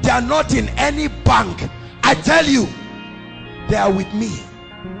 they are not in any bank. I tell you, they are with me.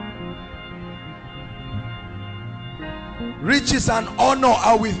 Riches and honor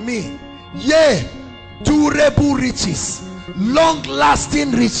are with me. Yea, durable riches,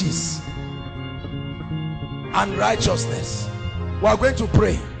 long-lasting riches, and righteousness. We are going to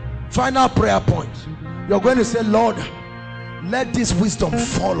pray. Final prayer point. You're going to say, Lord, let this wisdom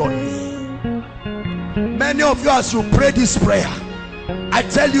fall on me. Many of you, as you pray this prayer, I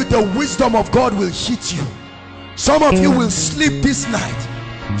tell you, the wisdom of God will hit you. Some of you will sleep this night.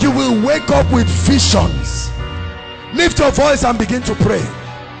 You will wake up with visions. Lift your voice and begin to pray.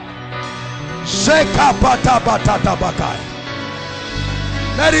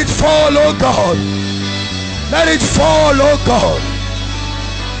 Let it fall, oh God. Let it fall, oh God.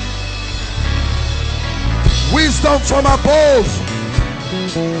 Wisdom from above.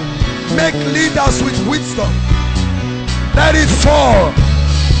 Make leaders with wisdom. Let it fall.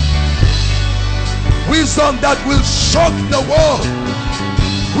 Wisdom that will shock the world.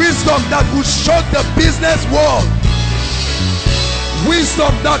 Wisdom that will shock the business world.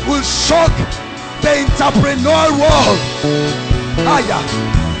 Wisdom that will shock the entrepreneurial world.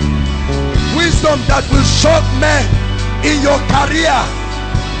 Wisdom that will shock men in your career.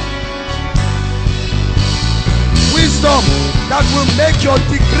 Wisdom that will make your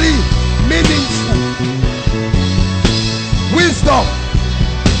degree meaningful. Wisdom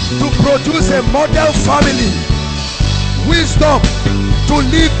to produce a model family. Wisdom to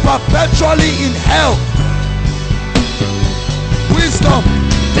live perpetually in health. Wisdom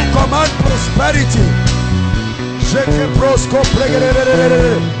to command prosperity.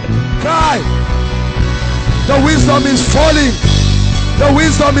 Cry. The wisdom is falling. The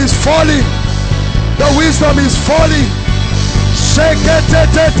wisdom is falling. The wisdom is falling. Shake it.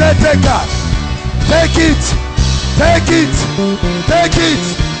 Take it. Take it. Take it.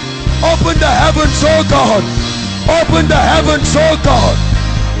 Open the heavens, oh God. Open the heavens, oh God.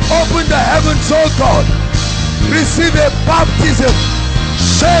 Open the heavens, oh God. Receive a baptism.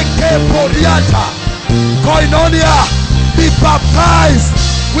 Sheke Poriata. Koinonia. Be baptized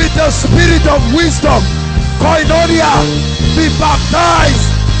with the spirit of wisdom. Koinonia. Be baptized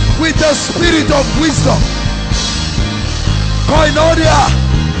with the spirit of wisdom. Koinonia.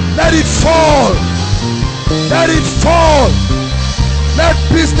 Let it fall. Let it fall. Let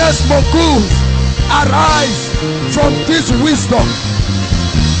business moguls arise from this wisdom.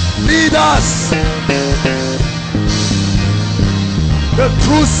 Lead us. The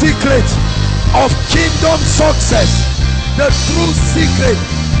true secret of kingdom success, the true secret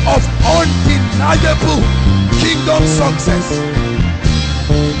of undeniable kingdom success.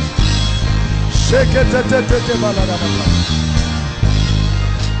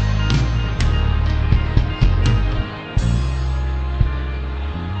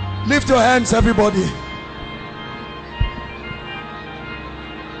 Lift your hands, everybody.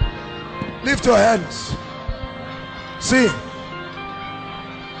 Lift your hands. See.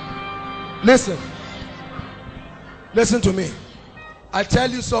 Listen. Listen to me. I tell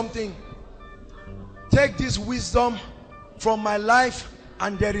you something. Take this wisdom from my life,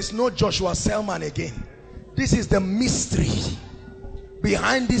 and there is no Joshua Selman again. This is the mystery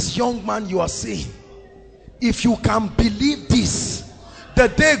behind this young man you are seeing. If you can believe this, the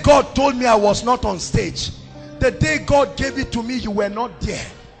day God told me I was not on stage, The day God gave it to me, you were not there.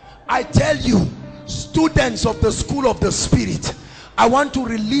 I tell you, students of the school of the Spirit, I want to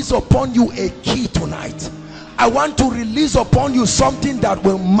release upon you a key tonight. I want to release upon you something that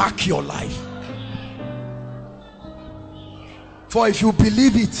will mark your life. For if you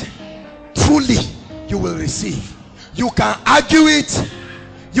believe it, truly you will receive. You can argue it,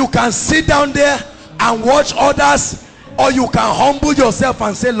 you can sit down there and watch others, or you can humble yourself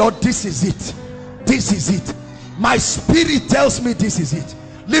and say, Lord, this is it. This is it. My spirit tells me this is it.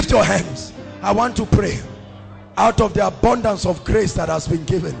 Lift your hands. I want to pray. Out of the abundance of grace that has been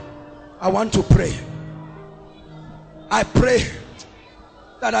given, I want to pray. I pray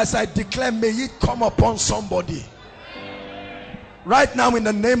that as I declare, may it come upon somebody right now in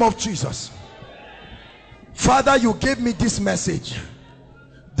the name of Jesus. Father, you gave me this message.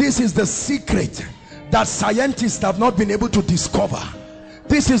 This is the secret that scientists have not been able to discover.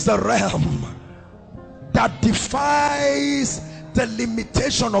 This is the realm that defies the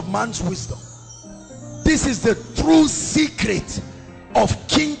limitation of man's wisdom. This is the true secret of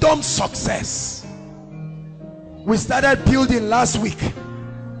kingdom success. We started building last week,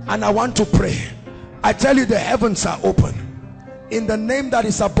 and I want to pray. I tell you, the heavens are open in the name that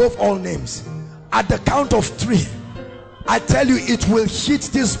is above all names. At the count of 3, I tell you, it will hit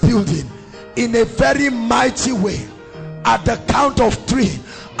this building in a very mighty way. At the count of 3,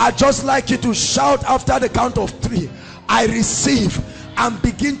 I just like you to shout after the count of 3, I receive, and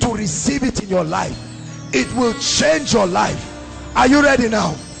begin to receive it in your life. It will change your life. Are you ready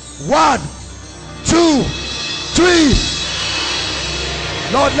now? 1, 2, 3.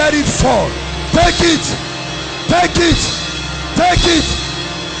 Lord, let it fall. Take it. Take it. Take it.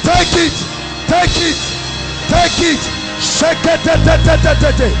 Take it. Take it. Take it. Shake it.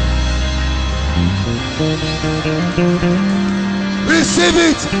 Receive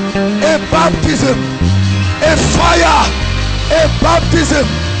it. A baptism. A fire. A baptism.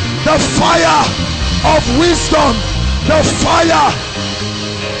 The fire of wisdom. The fire.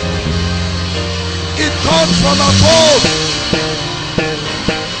 It comes from above.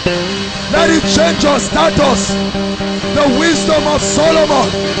 Let it change your status. The wisdom of Solomon.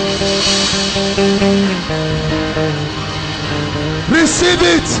 Receive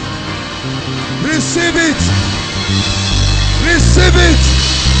it. Receive it. Receive it.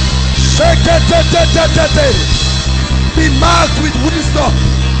 Be marked with wisdom.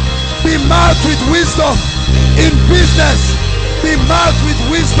 Be marked with wisdom in business. Be marked with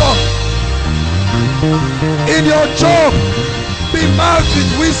wisdom in your job. Be marked with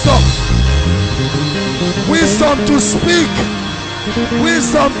wisdom. Wisdom to speak.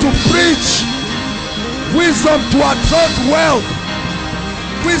 Wisdom to preach. Wisdom to attract wealth.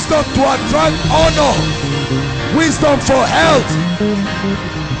 Wisdom to attract honor. Wisdom for health.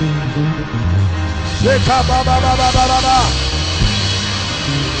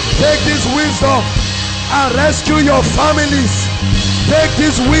 Take this wisdom and rescue your families. Take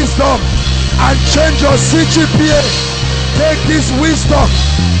this wisdom and change your CGPA. Take this wisdom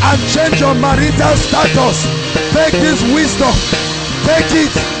and change your marital status. Take this wisdom. Take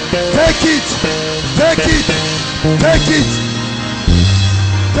it. Take it. Take it. Take it.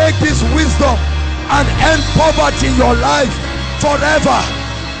 Take this wisdom and end poverty in your life forever.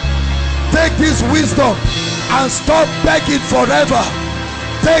 Take this wisdom and stop begging forever.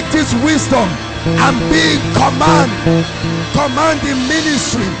 Take this wisdom and be in command. Command in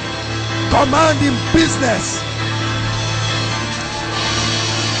ministry. Command in business.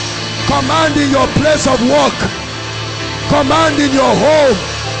 Command in your place of work. Command in your home.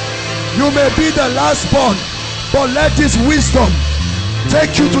 You may be the last born, but let this wisdom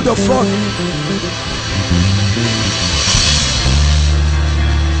take you to the front.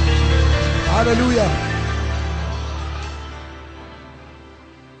 Hallelujah.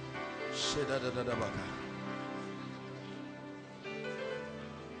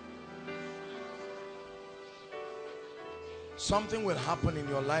 Something will happen in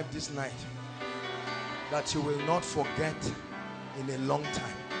your life this night that you will not forget in a long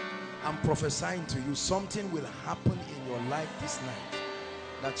time. I'm prophesying to you, something will happen in your life this night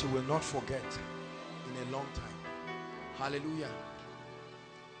that you will not forget in a long time. Hallelujah.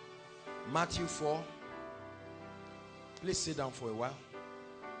 Matthew 4. Please sit down for a while.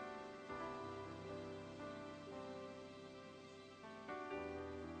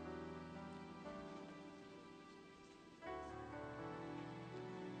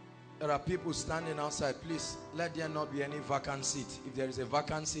 There are people standing outside. Please let there not be any vacant seat. If there is a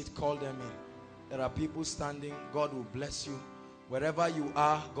vacant seat, call them in. There are people standing. God will bless you. Wherever you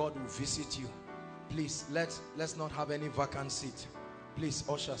are, God will visit you. Please let's not have any vacant seat. Please,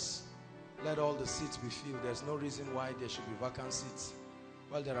 ushers. Let all the seats be filled. There's no reason why there should be vacant seats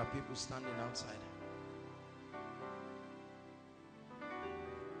while there are people standing outside.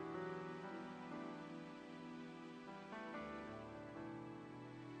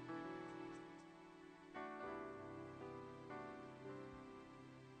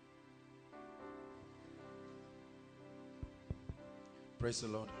 Praise the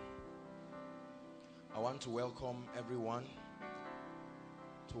Lord. I want to welcome everyone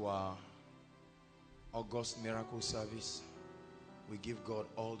to our August miracle service. We give God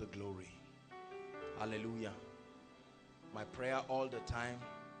all the glory. Hallelujah. My prayer all the time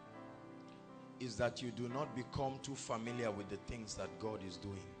is that you do not become too familiar with the things that God is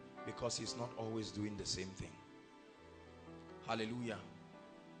doing, because he's not always doing the same thing. Hallelujah.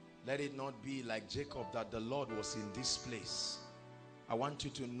 Let it not be like Jacob, that the Lord was in this place. I want you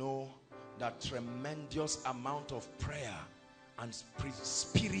to know that tremendous amount of prayer and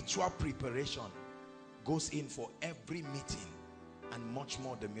spiritual preparation goes in for every meeting, and much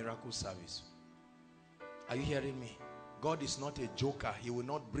more the miracle service. Are you hearing me? God is not a joker. He will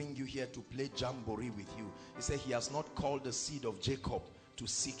not bring you here to play jamboree with you. He said he has not called the seed of Jacob to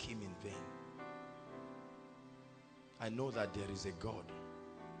seek him in vain. I know that there is a God,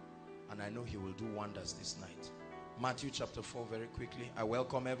 and I know he will do wonders this night. Matthew chapter 4, very quickly. I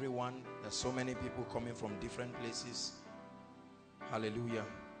welcome everyone. There's so many people coming from different places. Hallelujah.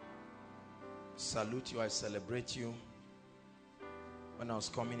 Salute you. I celebrate you. When I was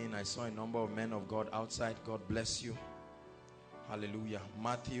coming in, I saw a number of men of God outside. God bless you. Hallelujah.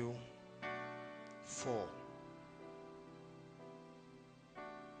 Matthew 4.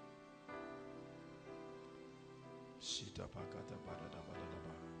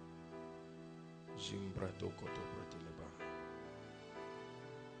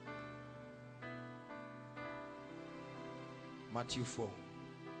 Matthew 4.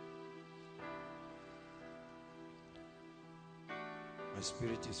 My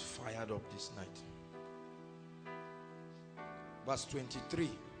spirit is fired up this night. Verse 23.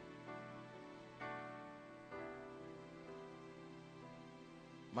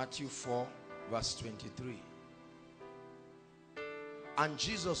 Matthew 4 verse 23. And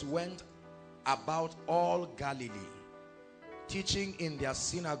Jesus went about all Galilee, teaching in their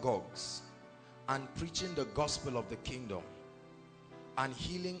synagogues and preaching the gospel of the kingdom, and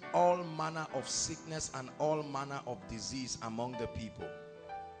healing all manner of sickness and all manner of disease among the people.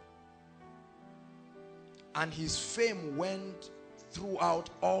 And his fame went throughout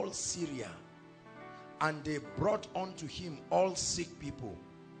all Syria, and they brought unto him all sick people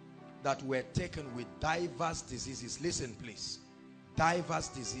that were taken with diverse diseases. Listen please. Diverse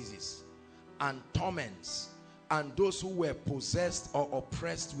diseases and torments, and those who were possessed or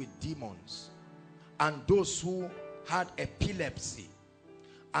oppressed with demons, and those who had epilepsy,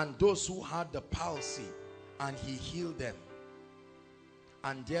 and those who had the palsy, and he healed them.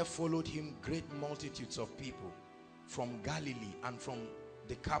 And there followed him great multitudes of people from Galilee, and from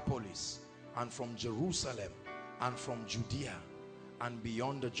Decapolis, and from Jerusalem, and from Judea, and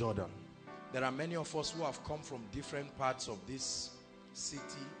beyond the Jordan. There are many of us who have come from different parts of this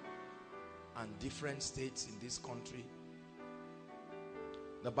city and different states in this country.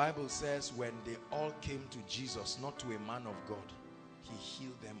 The Bible says when they all came to Jesus, not to a man of God, he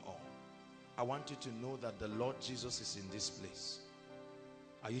healed them all. I want you to know that the Lord Jesus is in this place.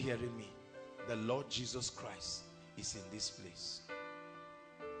 Are you hearing me? The Lord Jesus Christ is in this place.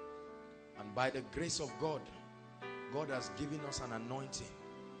 And by the grace of God, God has given us an anointing.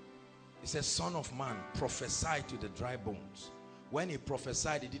 He says, Son of man, prophesy to the dry bones. When he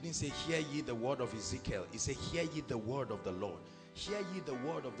prophesied, he didn't say, hear ye the word of Ezekiel. He said, hear ye the word of the Lord. Hear ye the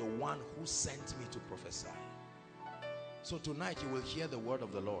word of the one who sent me to prophesy. So tonight you will hear the word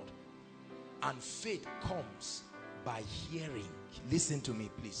of the Lord. And faith comes by hearing. Listen to me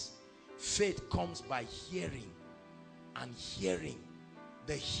please. Faith comes by hearing, and hearing.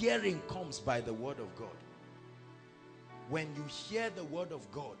 The hearing comes by the word of God. When you hear the word of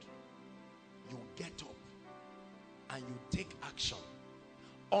God, you get up and you take action.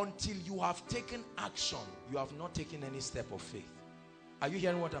 Until you have taken action, you have not taken any step of faith. Are you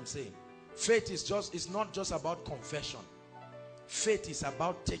hearing what I'm saying? Faith is it's not just about confession. Faith is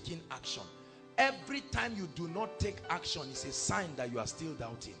about taking action. Every time you do not take action, it's a sign that you are still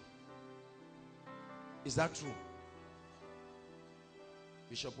doubting. Is that true?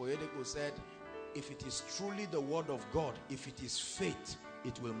 Bishop Oyedepo said, if it is truly the word of God, if it is faith,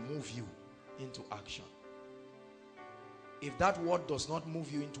 it will move you into action. If that word does not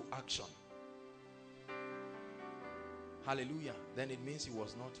move you into action, hallelujah, then it means it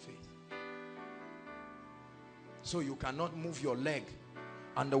was not faith. So you cannot move your leg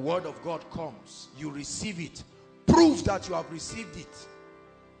and the word of God comes, you receive it. Prove that you have received it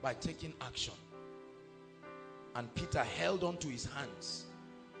by taking action. And Peter held on to his hands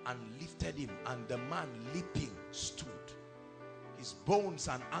and lifted him, and the man leaping stood. His bones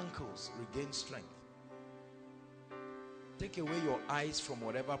and ankles regained strength. Take away your eyes from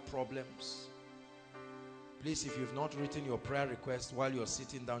whatever problems. Please, if you've not written your prayer request while you're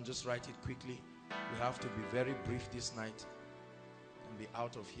sitting down, just write it quickly. We have to be very brief this night and be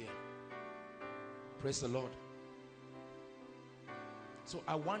out of here. Praise the Lord. So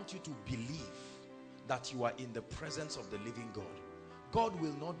I want you to believe that you are in the presence of the living God. God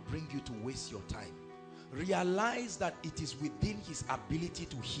will not bring you to waste your time. Realize that it is within his ability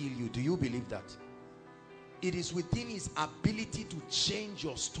to heal you. Do you believe that? It is within his ability to change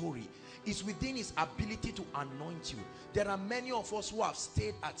your story. It's within his ability to anoint you. There are many of us who have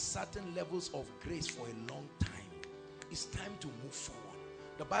stayed at certain levels of grace for a long time. It's time to move forward.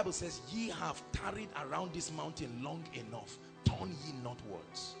 The Bible says, ye have tarried around this mountain long enough. Turn ye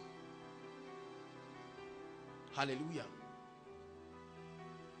northwards. Hallelujah.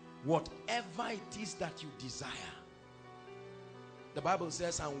 Whatever it is that you desire, the Bible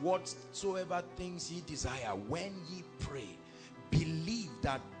says, and whatsoever things ye desire, when ye pray, believe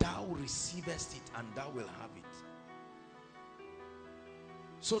that thou receivest it and thou will have it.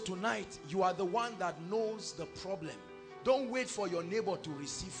 So tonight, you are the one that knows the problem. Don't wait for your neighbor to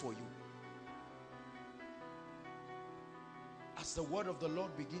receive for you. As the word of the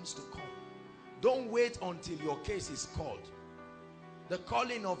Lord begins to come, don't wait until your case is called. The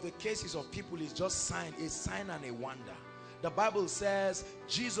calling of the cases of people is just a sign and a wonder. The Bible says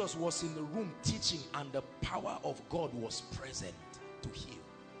Jesus was in the room teaching, and the power of God was present to heal.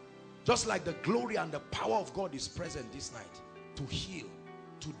 Just like the glory and the power of God is present this night to heal,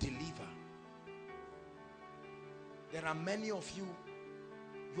 to deliver. There are many of you,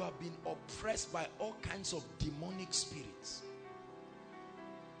 you have been oppressed by all kinds of demonic spirits.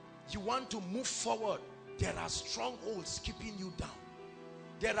 You want to move forward. There are strongholds keeping you down.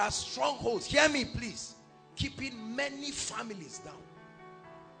 There are strongholds, hear me please, keeping many families down.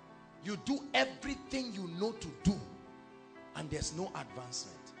 You do everything you know to do, and there's no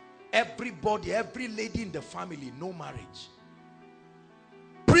advancement. Everybody, every lady in the family, no marriage.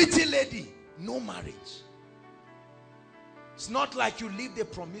 Pretty lady, no marriage. It's not like you lived a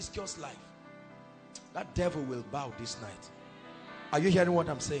promiscuous life. That devil will bow this night. Are you hearing what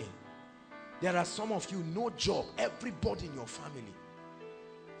I'm saying? There are some of you, no job. Everybody in your family,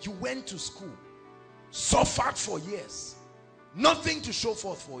 you went to school, suffered for years, nothing to show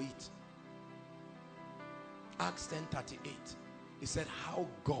forth for it. Acts 10:38, he said how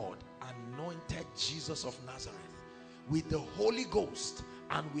God anointed Jesus of Nazareth with the Holy Ghost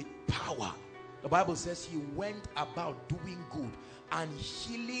and with power. The Bible says he went about doing good and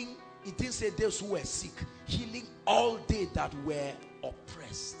healing. It didn't say those who were sick, healing all they that were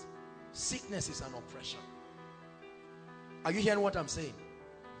oppressed. Sickness is an oppression. Are you hearing what I'm saying?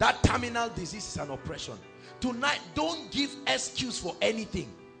 That terminal disease is an oppression. Tonight, don't give excuse for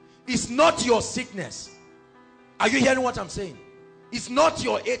anything. It's not your sickness. Are you hearing what I'm saying? It's not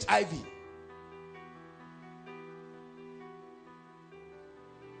your HIV.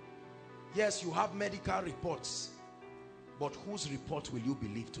 Yes, you have medical reports, but whose report will you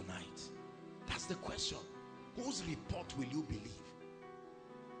believe tonight? That's the question. Whose report will you believe?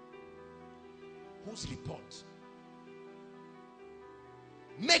 Whose report?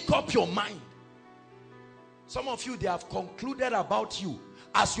 Make up your mind. Some of you, they have concluded about you.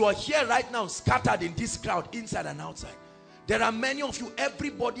 As you are here right now, scattered in this crowd, inside and outside, there are many of you,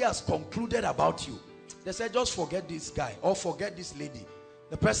 everybody has concluded about you. They said, just forget this guy or forget this lady.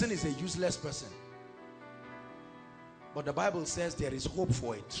 The person is a useless person. But the Bible says there is hope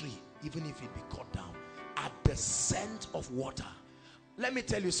for a tree, even if it be cut down, at the scent of water. Let me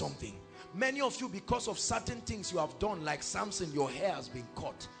tell you something. Many of you, because of certain things you have done, like Samson, your hair has been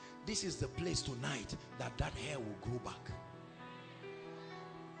cut. This is the place tonight that hair will grow back.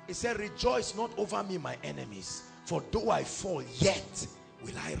 He said, rejoice not over me, my enemies, for though I fall, yet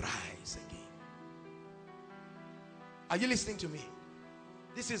will I rise again. Are you listening to me?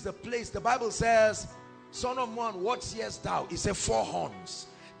 This is the place. The Bible says, son of man, what seest thou? He said, 4 horns.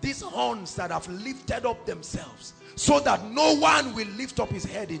 These horns that have lifted up themselves, so that no one will lift up his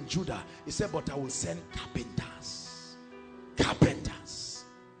head in Judah. He said, but I will send carpenters. Carpenters.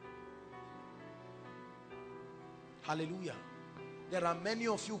 Hallelujah. There are many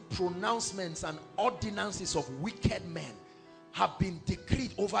of you, pronouncements and ordinances of wicked men have been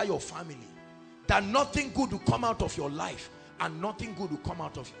decreed over your family, that nothing good will come out of your life. and nothing good will come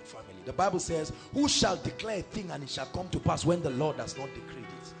out of your family. The Bible says, who shall declare a thing and it shall come to pass when the Lord has not decreed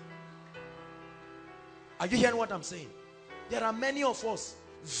it? Are you hearing what I'm saying? There are many of us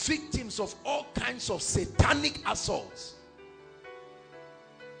victims of all kinds of satanic assaults,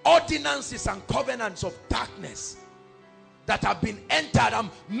 ordinances and covenants of darkness that have been entered, and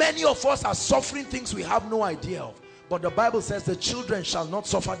many of us are suffering things we have no idea of. But the Bible says the children shall not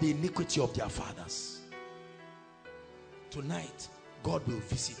suffer the iniquity of their fathers. Tonight, God will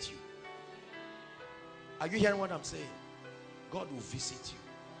visit you. Are you hearing what I'm saying? God will visit you.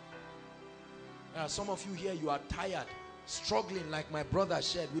 There are some of you here, you are tired, struggling like my brother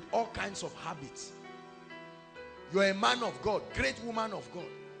shared with all kinds of habits. You are a man of God, great woman of God,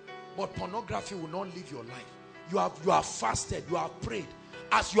 but pornography will not live your life. You have fasted, you have prayed.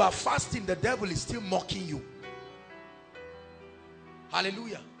 As you are fasting, the devil is still mocking you.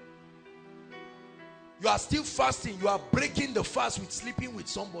 Hallelujah. You are still fasting, you are breaking the fast with sleeping with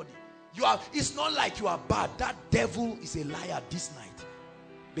somebody. It's not like you are bad. That devil is a liar this night,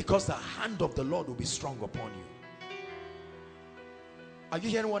 because the hand of the Lord will be strong upon you. Are you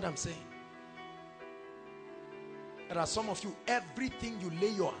hearing what I'm saying? There are some of you, everything you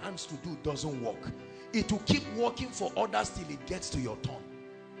lay your hands to do doesn't work. It will keep working for others till it gets to your turn.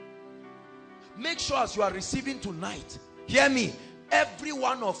 Make sure as you are receiving tonight, hear me, every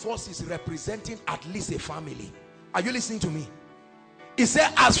one of us is representing at least a family. Are you listening to me? He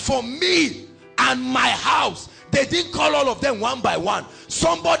said, as for me and my house, they didn't call all of them one by one.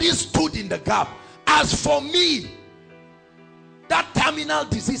 Somebody stood in the gap. As for me, that terminal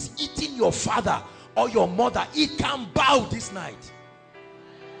disease eating your father or your mother, it can bow this night.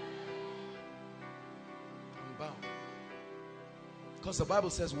 Because the Bible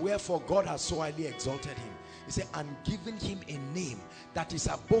says, wherefore God has so highly exalted him. He said, and given him a name that is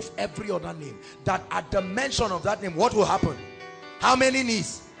above every other name, that at the mention of that name, what will happen? How many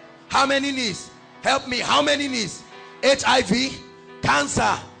knees? How many knees? Help me. How many knees? HIV,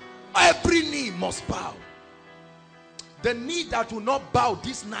 cancer, every knee must bow. The knee that will not bow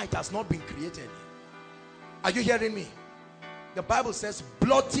this night has not been created. Are you hearing me? The Bible says,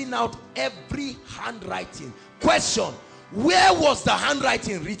 blotting out every handwriting. Question, where was the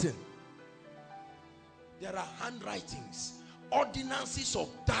handwriting written? There are handwritings, ordinances of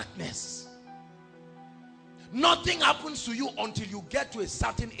darkness. Nothing happens to you until you get to a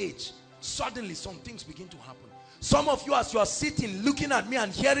certain age. Suddenly some things begin to happen. Some of you, as you are sitting looking at me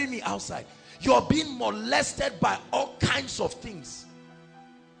and hearing me outside, you are being molested by all kinds of things.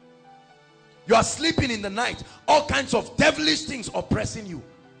 You are sleeping in the night, all kinds of devilish things oppressing you.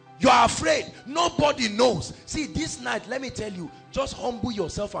 You are afraid. Nobody knows. See, this night, let me tell you, just humble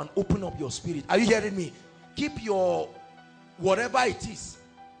yourself and open up your spirit. Are you hearing me? Keep your whatever it is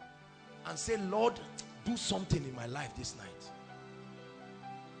and say, Lord, do something in my life this night.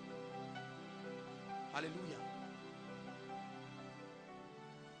 Hallelujah.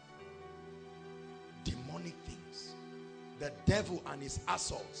 Demonic things, the devil and his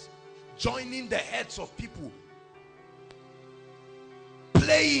assaults, joining the heads of people,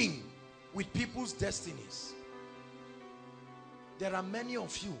 playing with people's destinies. There are many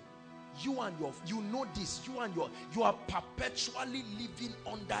of you, you know this, you are perpetually living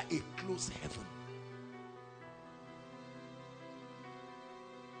under a closed heaven.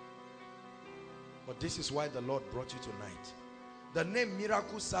 But this is why the Lord brought you tonight. The name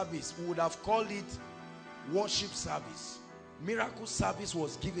miracle service, we would have called it worship service. Miracle service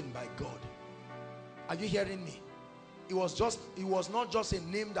was given by God. Are you hearing me? It was not just a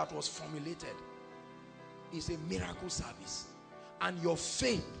name that was formulated. It's a miracle service. And your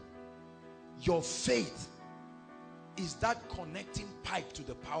faith is that connecting pipe to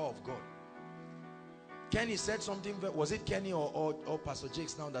the power of God. Kenny said something, was it Kenny or Pastor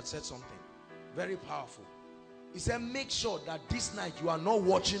Jakes now that said something very powerful? He said, make sure that this night you are not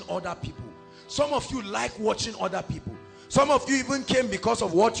watching other people. Some of you like watching other people. Some of you even came because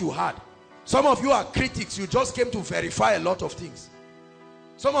of what you had. Some of you are critics. You just came to verify a lot of things.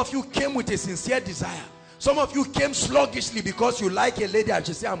 Some of you came with a sincere desire. Some of you came sluggishly because you like a lady and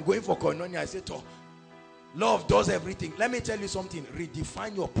she said, I'm going for koinonia. I said, oh, love does everything. Let me tell you something.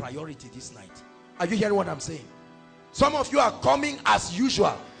 Redefine your priority this night. Are you hearing what I'm saying? Some of you are coming as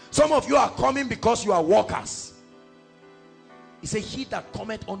usual. Some of you are coming because you are workers. He said, he that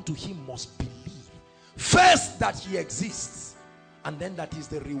cometh unto him must believe first that he exists, and then that is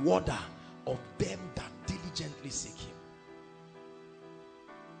the rewarder of them that diligently seek him.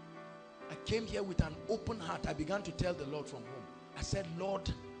 I came here with an open heart. I began to tell the Lord from home. I said, Lord,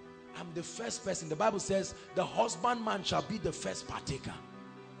 I'm the first person. The Bible says the husbandman shall be the first partaker.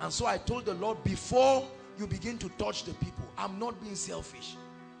 And so I told the Lord, before you begin to touch the people. I'm not being selfish.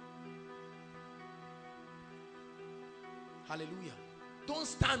 Hallelujah. Don't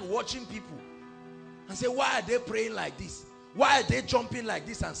stand watching people and say, why are they praying like this? Why are they jumping like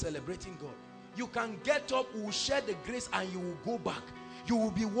this and celebrating God? You can get up, we will share the grace, and you will go back. You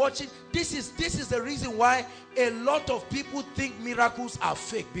will be watching. This is the reason why a lot of people think miracles are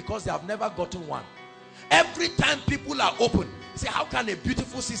fake, because they have never gotten one. Every time people are open, say, how can a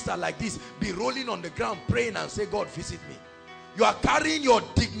beautiful sister like this be rolling on the ground praying and say, God, visit me? You are carrying your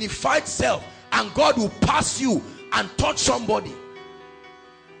dignified self, and God will pass you and touch somebody.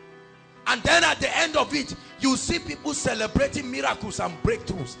 And then at the end of it, you see people celebrating miracles and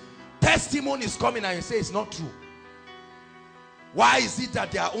breakthroughs. Testimonies coming, and you say it's not true. Why is it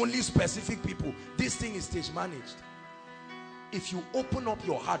that there are only specific people? This thing is stage managed. If you open up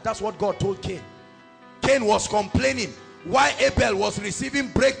your heart, that's what God told Cain. Cain was complaining why Abel was receiving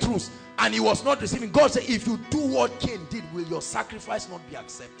breakthroughs and he was not receiving. God said, if you do what Cain did, will your sacrifice not be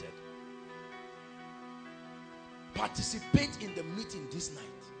accepted? Participate in the meeting this night.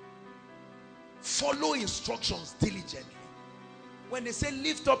 Follow instructions diligently. When they say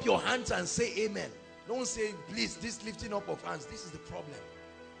lift up your hands and say amen, don't say, please, this lifting up of hands, this is the problem.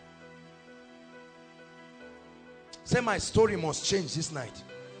 Say, my story must change this night.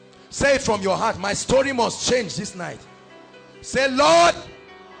 Say it from your heart, my story must change this night. Say, Lord,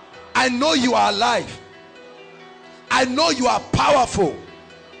 I know you are alive. I know you are powerful.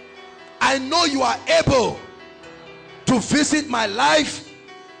 I know you are able to visit my life,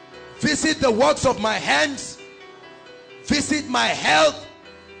 visit the works of my hands, visit my health,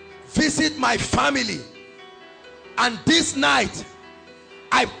 visit my family. And this night,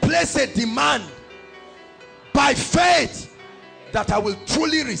 I place a demand by faith that I will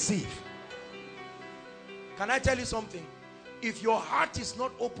truly receive. Can I tell you something? If your heart is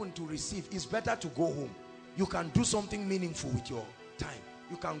not open to receive, it's better to go home. You can do something meaningful with your time.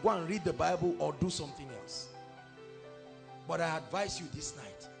 You can go and read the Bible or do something else. But I advise you this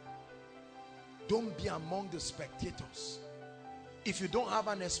night, don't be among the spectators. If you don't have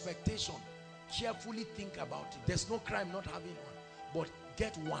an expectation, carefully think about it. There's no crime not having one, but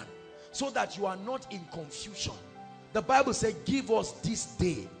get one, so that you are not in confusion. The Bible said, give us this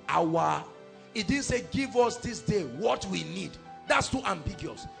day our... It didn't say, give us this day what we need. That's too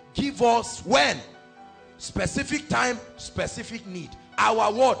ambiguous. Give us when? Specific time, specific need.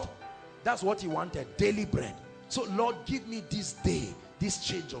 Our what? That's what he wanted, daily bread. So Lord, give me this day, this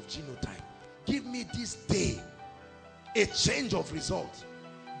change of genotype. Give me this day a change of result.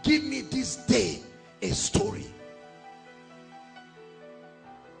 Give me this day a story.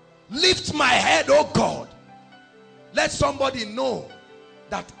 Lift my head, oh God. Let somebody know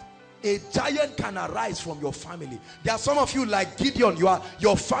that a giant can arise from your family. There are some of you like Gideon.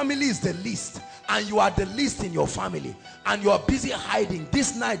 Your family is the least, and you are the least in your family, and you are busy hiding.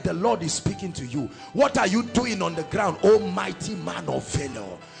 This night the Lord is speaking to you. What are you doing on the ground, oh mighty man of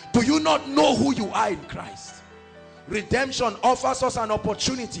valor? Do you not know who you are in Christ? Redemption offers us an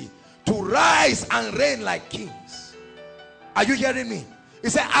opportunity to rise and reign like kings. Are you hearing me? He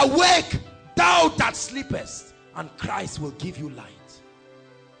said, awake thou that sleepest, and Christ will give you light.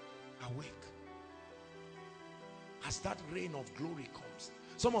 Awake. As that reign of glory comes.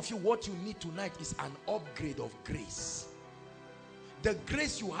 Some of you, what you need tonight is an upgrade of grace. The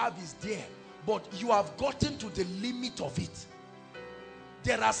grace you have is there, but you have gotten to the limit of it.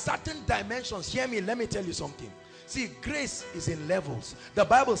 There are certain dimensions. Hear me, let me tell you something. See, grace is in levels. The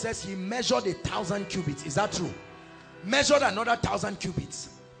Bible says he measured 1,000 cubits. Is that true? Measured another 1,000 cubits.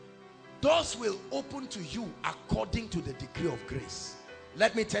 Doors will open to you according to the degree of grace.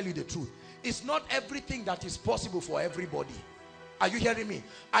 Let me tell you the truth. It's not everything that is possible for everybody. Are you hearing me?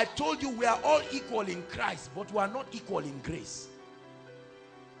 I told you we are all equal in Christ, but we are not equal in grace.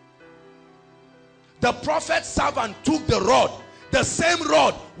 The prophet's servant took the rod. The same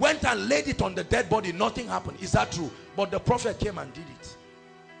rod went and laid it on the dead body. Nothing happened. Is that true? But the prophet came and did it.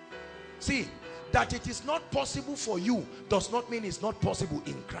 See, that it is not possible for you does not mean it's not possible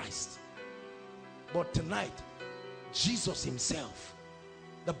in Christ. But tonight, Jesus himself,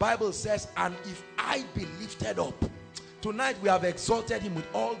 the Bible says, and if I be lifted up. Tonight we have exalted him with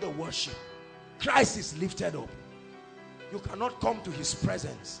all the worship. Christ is lifted up. You cannot come to his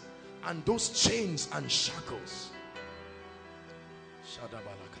presence and those chains and shackles.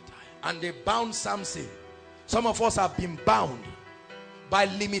 And they bound Samson. Some of us have been bound by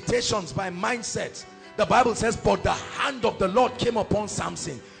limitations, by mindsets. The Bible says, but the hand of the Lord came upon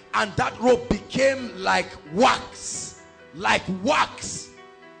Samson, and that rope became like wax. Like wax.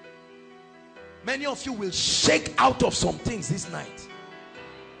 Many of you will shake out of some things this night.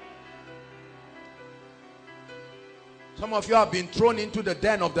 Some of you have been thrown into the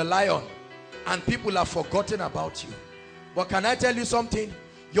den of the lion and people have forgotten about you. But can I tell you something?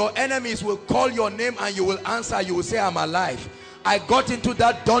 Your enemies will call your name and you will answer. You will say, I'm alive. I got into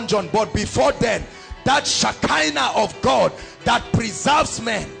that dungeon, but before then, that Shekinah of God that preserves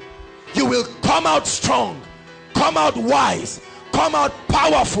men, you will come out strong, come out wise, come out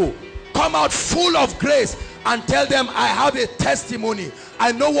powerful, come out full of grace, and tell them, I have a testimony.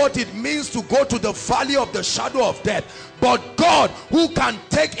 I know what it means to go to the valley of the shadow of death. But God, who can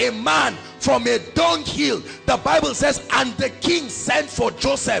take a man from a dunghill, the Bible says, and the king sent for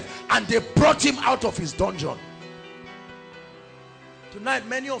Joseph and they brought him out of his dungeon. Tonight,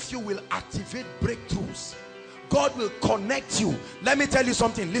 many of you will activate breakthroughs. God will connect you. Let me tell you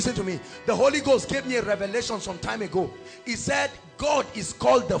something. Listen to me. The Holy Ghost gave me a revelation some time ago. He said, God is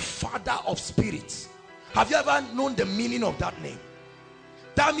called the Father of spirits. Have you ever known the meaning of that name?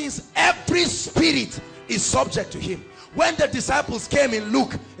 That means every spirit is subject to him. When the disciples came in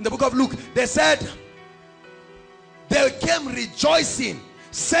Luke, in the book of Luke, they said, they came rejoicing,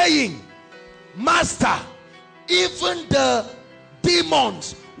 saying, Master, even the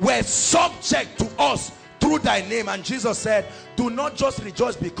demons were subject to us through thy name. And Jesus said, do not just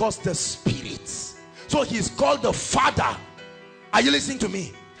rejoice because the spirits. So he's called the Father. Are you listening to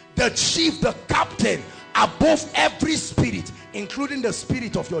me? The chief, the captain, above every spirit, including the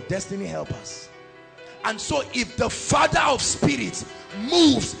spirit of your destiny helpers. And so if the Father of spirits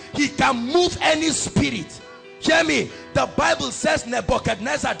moves, he can move any spirit. Hear me. The Bible says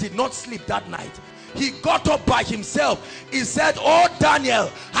Nebuchadnezzar did not sleep that night. He got up by himself. He said, oh Daniel,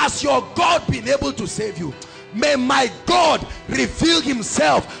 has your God been able to save you? May my God reveal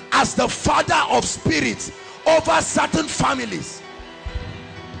himself as the Father of spirits over certain families.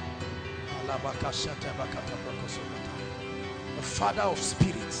 The Father of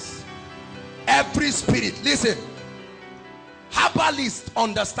spirits. Every spirit. Listen, herbalists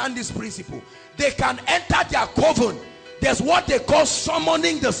understand this principle. They can enter their coven. There's what they call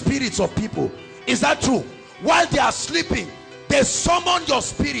summoning the spirits of people. Is that true? While they are sleeping, they summon your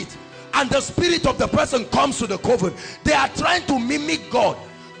spirit, and the spirit of the person comes to the coven. They are trying to mimic God.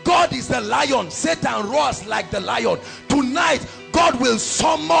 God is the lion. Satan roars like the lion. Tonight, God will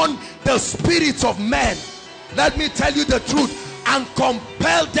summon the spirits of men. Let me tell you the truth, and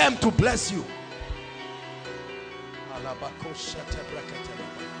compel them to bless you.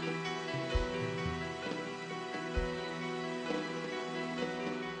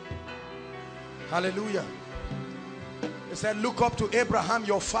 Hallelujah. He said, look up to Abraham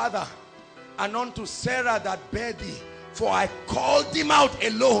your father, and unto Sarah that bare thee, for I called him out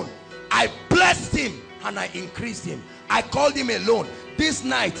alone. I blessed him and I increased him. I called him alone. This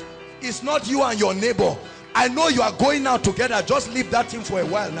night, it's not you and your neighbor. I know you are going out together. Just leave that thing for a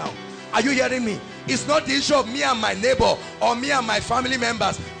while now. Are you hearing me? It's not the issue of me and my neighbor or me and my family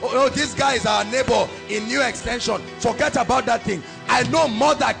members. Oh, this guy is our neighbor in New Extension. Forget about that thing. I know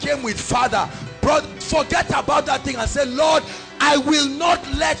mother came with father. Bro, forget about that thing and say, Lord, I will not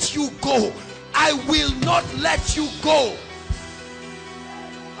let you go. I will not let you go.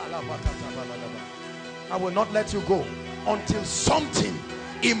 I will not let you go until something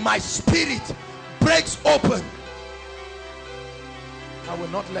in my spirit breaks open. I will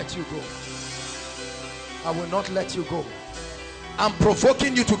not let you go. I will not let you go. I'm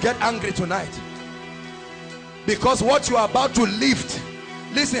provoking you to get angry tonight, because what you are about to lift,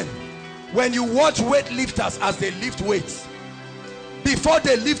 listen, when you watch weightlifters as they lift weights, before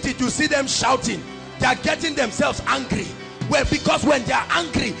they lift it, you see them shouting. They are getting themselves angry. Well, because when they are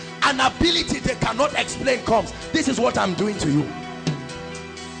angry, an ability they cannot explain comes. This is what I'm doing to you.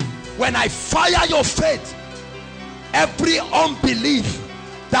 When I fire your faith, every unbelief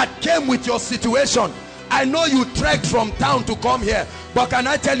that came with your situation, I know you trekked from town to come here, but can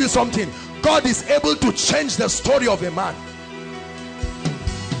I tell you something? God is able to change the story of a man.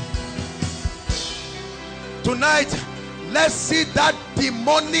 Tonight, let's see that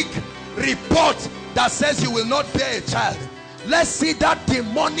demonic report that says you will not bear a child. Let's see that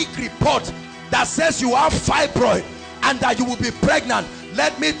demonic report that says you have fibroid and that you will be pregnant.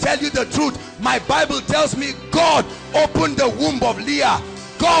 Let me tell you the truth. My Bible tells me God opened the womb of Leah.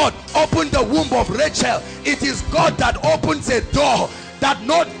 God opened the womb of Rachel. It is God that opens a door that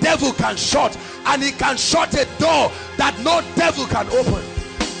no devil can shut, and he can shut a door that no devil can open.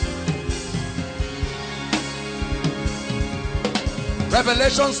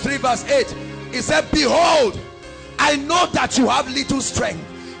 Revelations 3 verse 8, he said, behold, I know that you have little strength,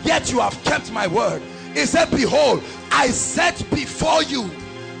 yet you have kept my word. He said, behold, I set before you,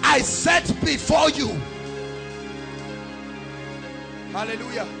 I set before you.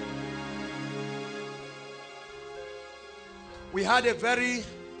 Hallelujah. We had a very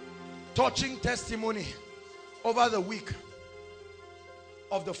touching testimony over the week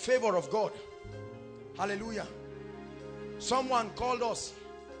of the favor of God. Hallelujah. Someone called us,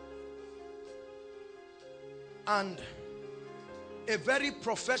 and a very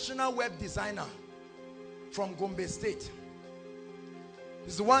professional web designer from Gombe State.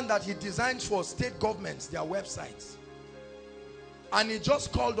 He's the one that he designs for state governments, their websites. And he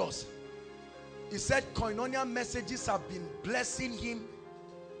just called us. He said Koinonia messages have been blessing him,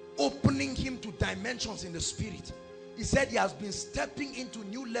 opening him to dimensions in the spirit. He said he has been stepping into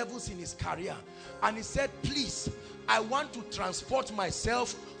new levels in his career. And he said, please, I want to transport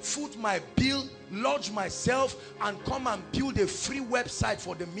myself, foot my bill, lodge myself, and come and build a free website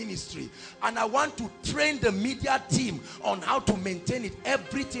for the ministry. And I want to train the media team on how to maintain it,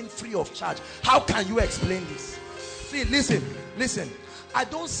 everything free of charge. How can you explain this? See, listen. I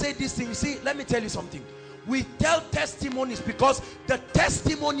don't say these things. See, let me tell you something. We tell testimonies because the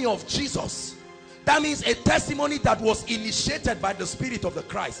testimony of Jesus, that means a testimony that was initiated by the Spirit of the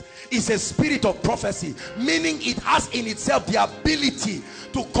Christ, is a spirit of prophecy, meaning it has in itself the ability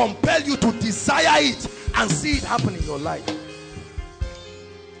to compel you to desire it and see it happen in your life.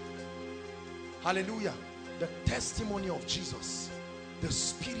 Hallelujah. The testimony of Jesus, the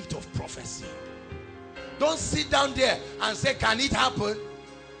spirit of prophecy. Don't sit down there and say, can it happen?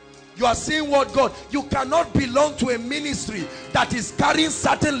 You are saying what God, you cannot belong to a ministry that is carrying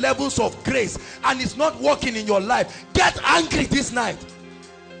certain levels of grace and is not working in your life. Get angry this night.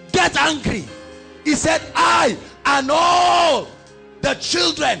 Get angry. He said, I and all the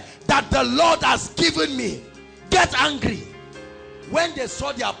children that the Lord has given me. Get angry. When they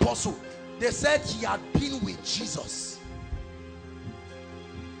saw the apostle, they said he had been with Jesus.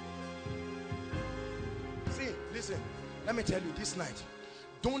 See, listen, let me tell you this night.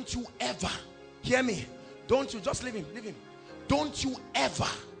 Don't you ever, hear me, don't you, just leave him. Don't you ever,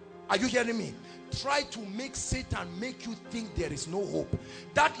 are you hearing me, try to make Satan make you think there is no hope.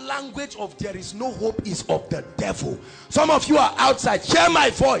 That language of there is no hope is of the devil. Some of you are outside, hear my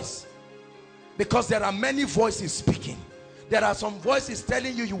voice, because there are many voices speaking. There are some voices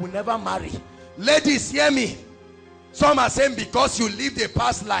telling you you will never marry. Ladies, hear me. Some are saying because you lived a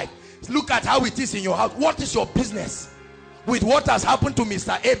past life, look at how it is in your house. What is your business with what has happened to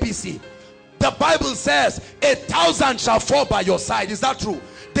Mr. ABC? The Bible says 1,000 shall fall by your side. Is that true?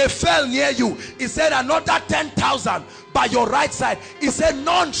 They fell near you. He said another 10,000 by your right side. He said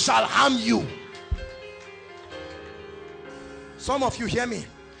none shall harm you. Some of you, hear me,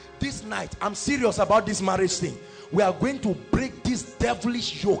 this night I'm serious about this marriage thing. We are going to break this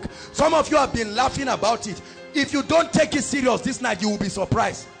devilish yoke. Some of you have been laughing about it. If you don't take it serious this night, you will be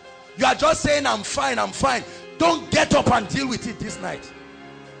surprised. You are just saying I'm fine, I'm fine. Don't get up and deal with it this night.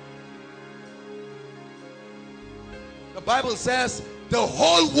 The Bible says the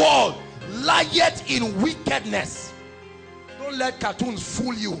whole world lieth in wickedness. Don't let cartoons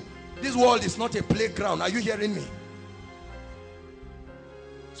fool you. This world is not a playground. Are you hearing me?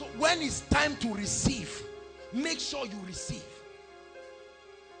 So when it's time to receive, make sure you receive.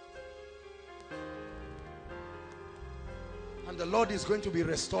 And the Lord is going to be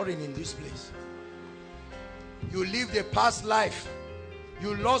restoring in this place. You lived a past life.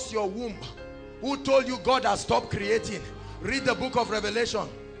 You lost your womb. Who told you God has stopped creating? Read the book of Revelation.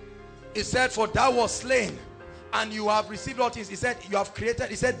 It said, for thou was slain and you have received all things. He said, you have created.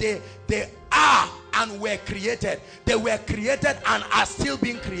 He said, they are and were created. They were created and are still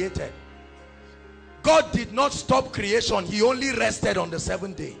being created. God did not stop creation. He only rested on the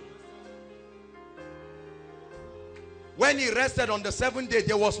seventh day. When he rested on the seventh day,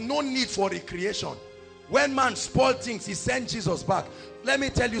 there was no need for recreation. When man spoiled things, he sent Jesus back. Let me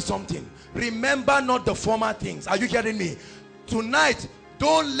tell you something. Remember not the former things. Are you hearing me? Tonight,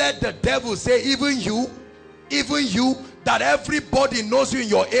 don't let the devil say, even you, that everybody knows you in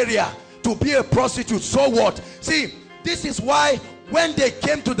your area to be a prostitute. So what? See, this is why when they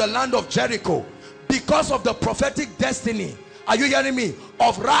came to the land of Jericho, because of the prophetic destiny, are you hearing me,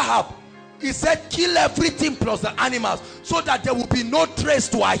 of Rahab, he said kill everything plus the animals, so that there will be no trace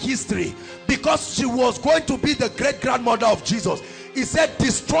to her history, because she was going to be the great grandmother of Jesus. He said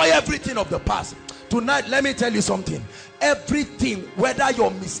destroy everything of the past. Tonight, let me tell you something. Everything, whether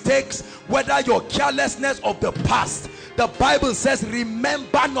your mistakes, whether your carelessness of the past, the Bible says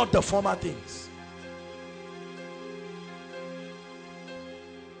remember not the former things.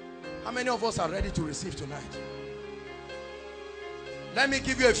 How many of us are ready to receive tonight? Let me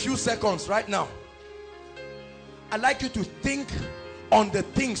give you a few seconds right now. I'd like you to think on the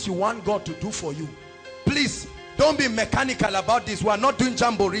things you want God to do for you. Please, don't be mechanical about this. We are not doing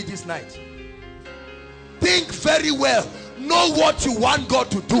jamboree this night. Think very well. know what you want God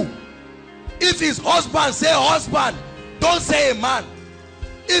to do. If it's husband, say husband. Don't say a man.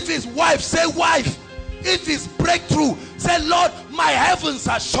 If it's wife, say wife. If it's breakthrough, say Lord, my heavens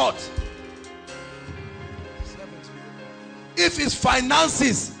are shut. If it's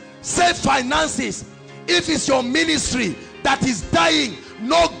finances, say finances. If it's your ministry that is dying,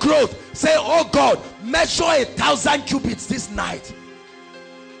 no growth, say, oh God, measure 1,000 cubits this night.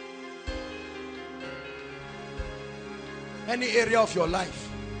 Any area of your life,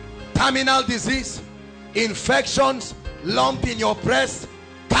 terminal disease, infections, lump in your breast,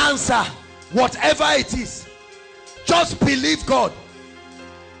 cancer, whatever it is, just believe God.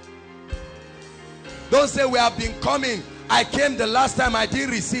 Don't say we have been coming, I came the last time, I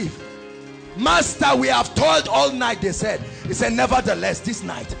didn't receive. Master, we have toiled all night, they said. He said, nevertheless, this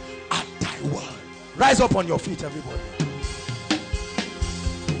night, at thy word. Rise up on your feet, everybody.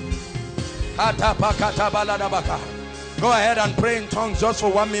 Go ahead and pray in tongues just for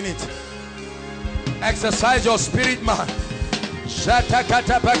 1 minute. Exercise your spirit, man.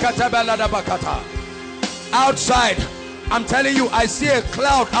 Outside, I'm telling you, I see a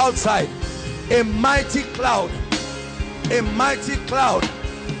cloud outside. A mighty cloud. A mighty cloud.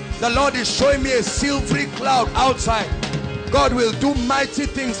 The Lord is showing me a silvery cloud outside. God will do mighty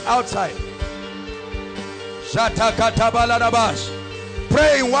things outside.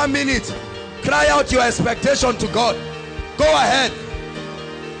 Pray in 1 minute. Cry out your expectation to God. Go ahead.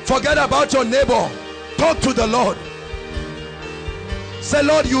 Forget about your neighbor. Talk to the Lord. Say,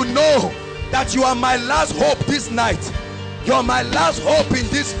 Lord, you know that you are my last hope this night. You are my last hope in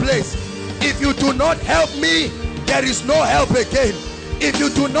this place. If you do not help me, there is no help again. If you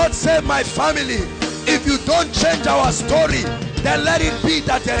do not save my family, if you don't change our story, then let it be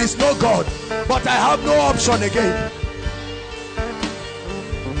that there is no God. But I have no option again.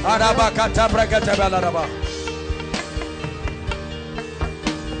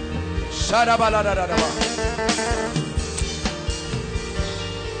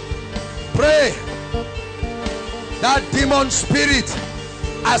 Pray that demon spirit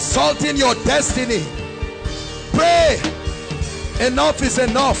assaulting your destiny. Pray. Enough is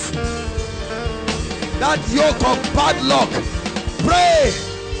enough. That yoke of bad luck. Pray.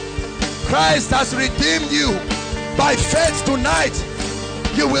 Christ has redeemed you. By faith tonight,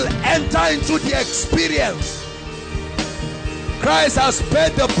 you will enter into the experience. Christ has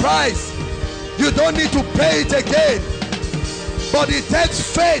paid the price. You don't need to pay it again. But it takes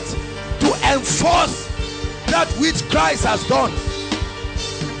faith to enforce that which Christ has done.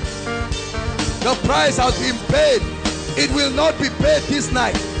 The price has been paid. It will not be paid this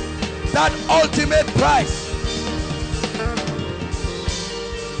night. That ultimate price.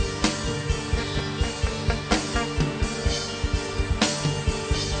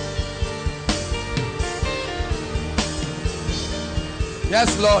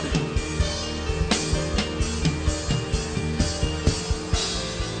 Yes, Lord.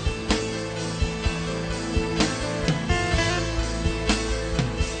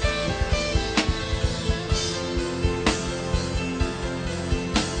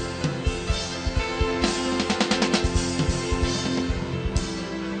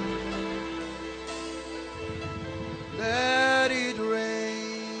 Let it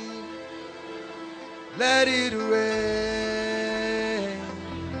rain. Let it rain.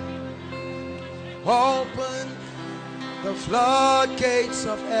 Open the floodgates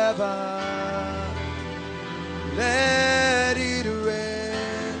of heaven. Let it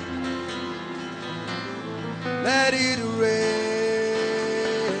rain. Let it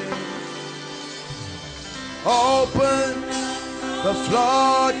rain. Open the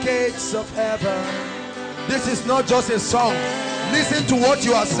floodgates of heaven. This is not just a song. Listen to what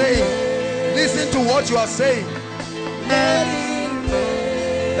you are saying. Listen to what you are saying. Let it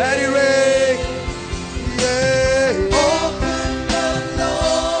rain. Let it rain. Yeah. Open the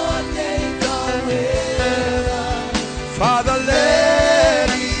floodgates of heaven. Father, let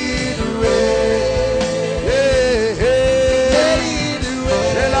it rain. Yeah. Let it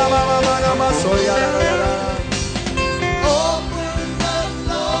rain. Open the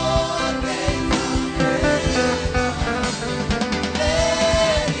floodgates of heaven.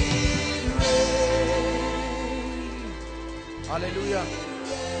 Let it rain. Hallelujah.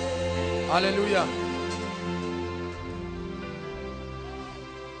 Hallelujah.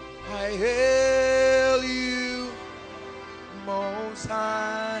 I hail you, Most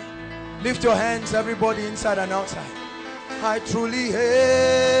High. Lift your hands, everybody, inside and outside. I truly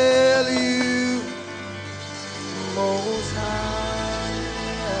hail you, Most High.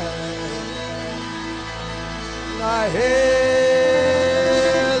 I hail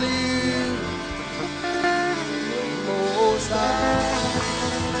you, Most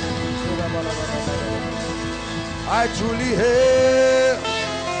I truly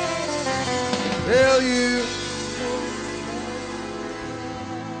hail you.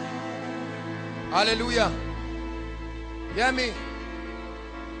 Hallelujah. Hear me.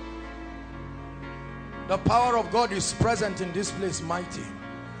 The power of God is present in this place, mighty.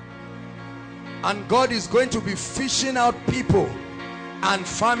 And God is going to be fishing out people and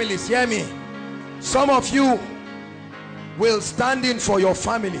families. Hear me. Some of you will stand in for your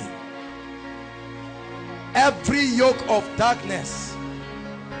family. Every yoke of darkness,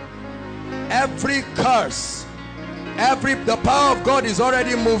 every curse, the power of God is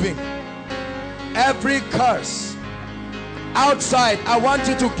already moving. Every curse outside, I want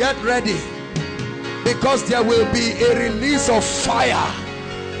you to get ready, because there will be a release of fire.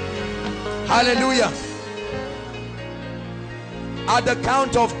 Hallelujah. At the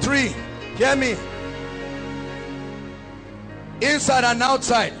count of 3, hear me, inside and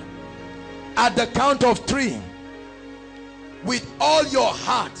outside, at the count of 3, with all your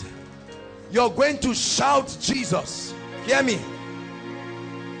heart, you're going to shout Jesus. Hear me.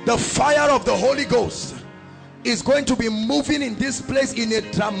 The fire of the Holy Ghost is going to be moving in this place in a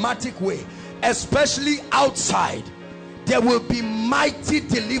dramatic way, especially outside. There will be mighty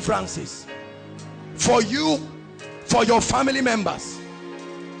deliverances for you, for your family members.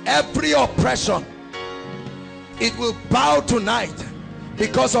 Every oppression, it will bow tonight,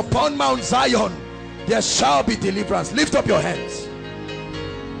 because upon Mount Zion there shall be deliverance. Lift up your hands.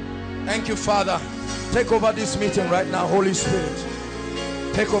 Thank you, Father. Take over this meeting right now, Holy Spirit.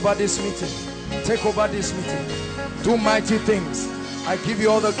 Take over this meeting. Take over this meeting. Do mighty things. I give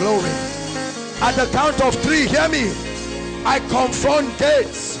you all the glory. At the count of 3, hear me, I confront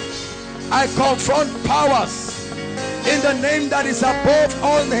gates, I confront powers in the name that is above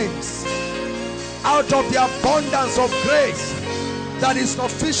all names. Out of the abundance of grace that is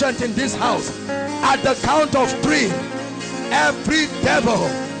sufficient in this house, at the count of 3, every devil,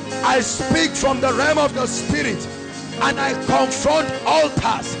 I speak from the realm of the Spirit, and I confront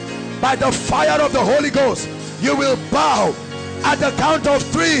altars by the fire of the Holy Ghost. You will bow at the count of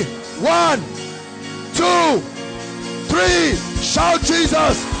 3. 1, 2, 3. Shout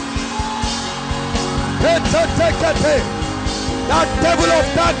Jesus. That devil of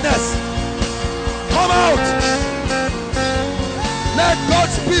darkness, come out. Let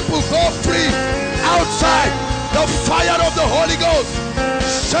God's people go free outside. The fire of the Holy Ghost.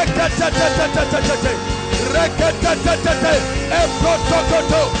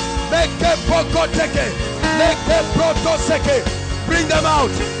 Bring them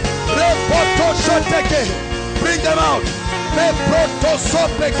out. Bring them out.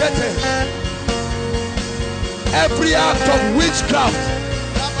 Every act of witchcraft,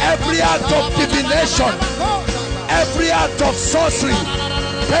 every act of divination, every act of sorcery,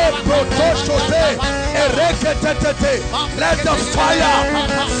 let the fire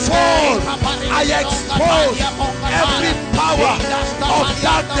fall. I expose every power of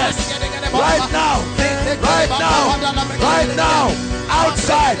darkness right now, right now, right now.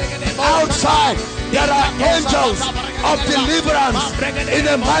 Outside, outside, there are angels of deliverance in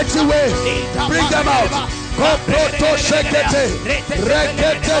a mighty way. Bring them out.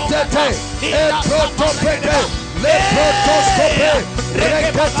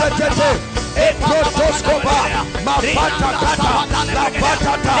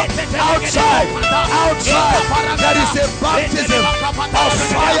 Outside, outside, there is a baptism of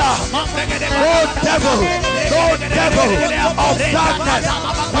fire. No devil of darkness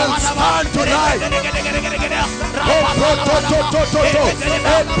will stand tonight.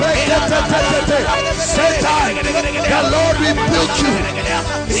 Satan, the Lord rebuke you.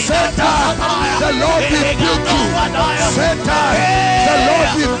 Satan, the Lord rebuke you. Satan, the Lord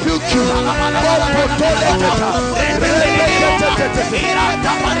rebuke you.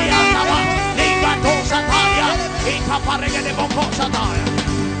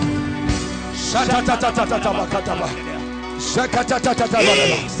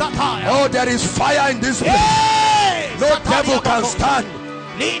 Oh, there is fire in this place. No devil can stand.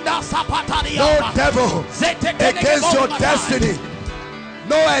 No devil against your destiny.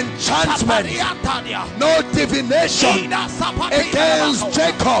 No enchantment, no divination against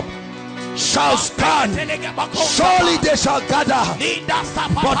Jacob shall stand. Surely they shall gather,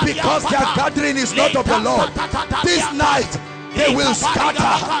 but because their gathering is not of the Lord, this night they will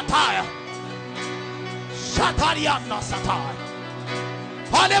scatter.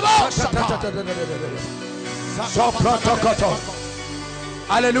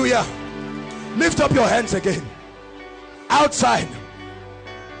 Hallelujah. Lift up your hands again. Outside.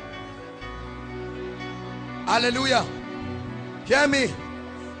 Hallelujah. Hear me.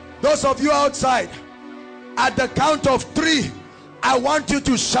 Those of you outside, At the count of 3, I want you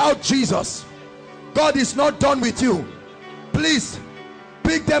to shout Jesus. God is not done with you. Please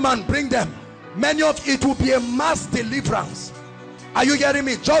pick them and bring them. Many of it will be a mass deliverance. Are you hearing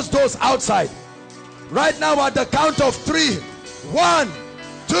me? Just those outside. Right now at the count of 3. 1,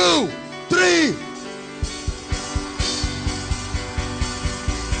 2, 3.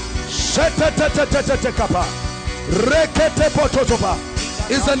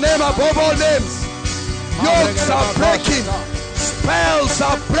 Is the name above all names. Yokes are breaking. Spells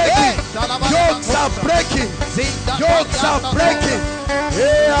are breaking. Yokes are breaking. Yokes are breaking.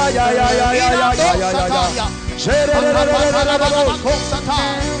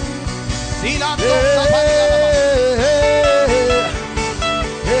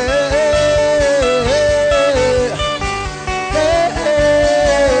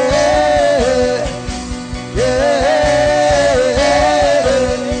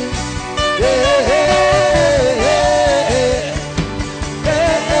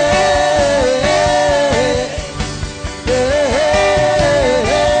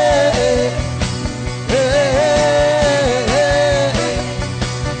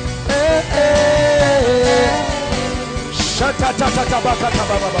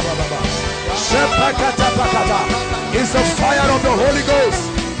 It's the fire of the Holy Ghost.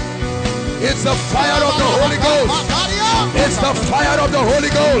 It's the fire of the Holy Ghost. It's the fire of the Holy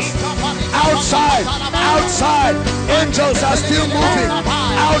Ghost. Outside, outside, angels are still moving.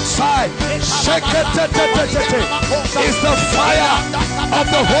 Outside, it's the fire of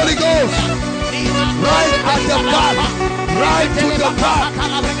the Holy Ghost. Right at the back, right to the back.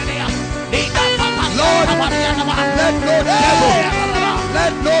 Lord,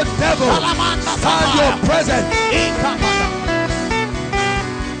 let no devil stand your presence.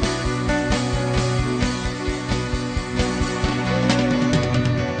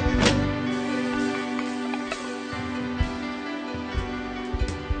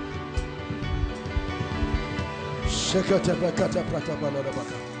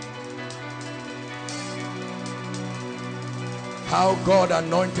 How God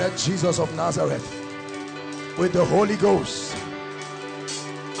anointed Jesus of Nazareth with the Holy Ghost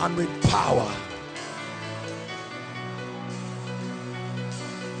and with power.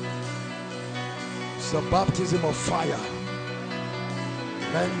 It's the baptism of fire.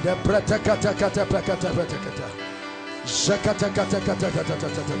 And the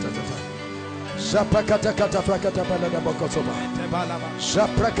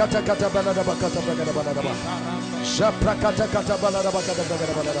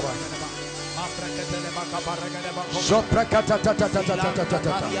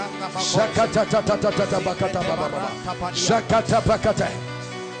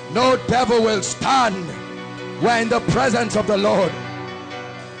no devil will stand. We're in the presence of the Lord.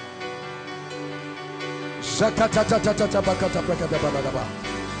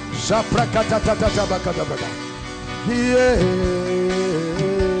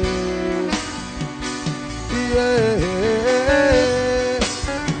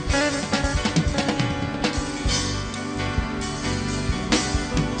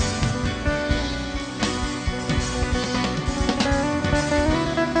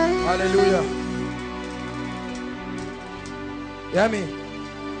 Hallelujah. Hear me.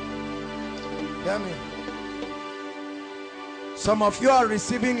 Hear me. Some of you are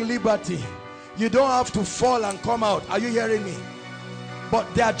receiving liberty. You don't have to fall and come out. Are you hearing me?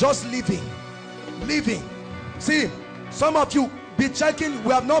 But they are just living. Living. See, some of you be checking.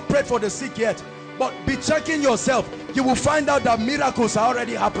 We have not prayed for the sick yet, but be checking yourself. You will find out that miracles are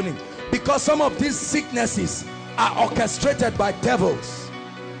already happening, because some of these sicknesses are orchestrated by devils.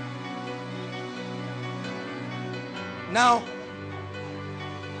 Now,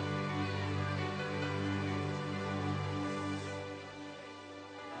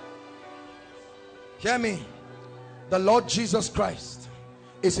 hear me. The Lord Jesus Christ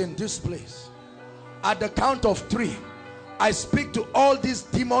is in this place. At the count of 3, I speak to all these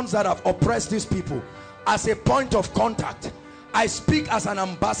demons that have oppressed these people as a point of contact. I speak as an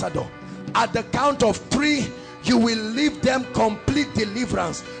ambassador. At the count of 3, you will leave them complete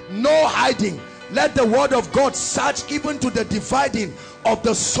deliverance. No hiding. Let the word of God search even to the dividing of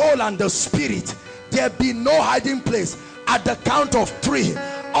the soul and the spirit. There be no hiding place. At the count of 3,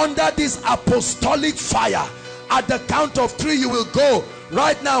 under this apostolic fire, at the count of 3, you will go.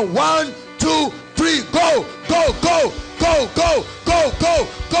 Right now, 1, 2, 3, go, go, go, go, go, go,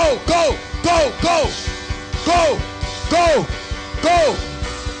 go, go, go, go, go, go, go, go,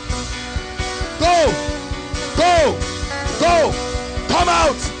 go, go, go, come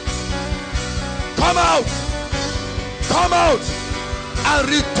out, come out, come out, and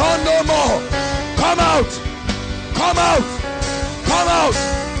return no more. Come out, Come out. Come out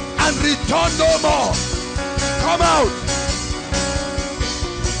and return no more. Come out.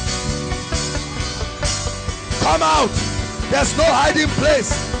 Come out. There's no hiding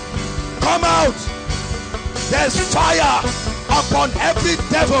place. Come out. There's fire upon every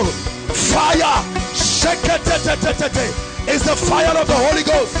devil. Fire. It's the fire of the Holy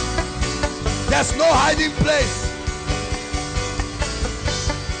Ghost. There's no hiding place.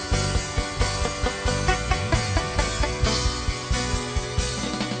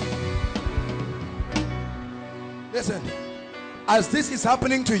 Listen, as this is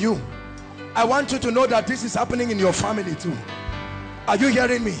happening to you, I want you to know that this is happening in your family too. Are you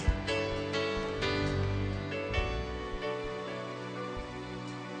hearing me?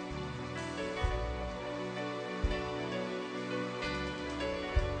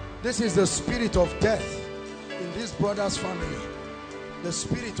 This is the spirit of death in this brother's family. The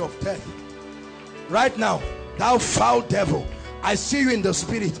spirit of death. Right now, thou foul devil, I see you in the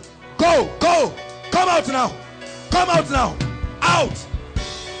spirit. Go, go, come out now. Come out now. Out.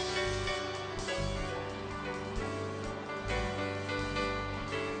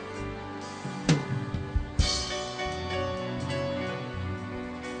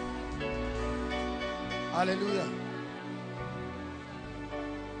 Hallelujah.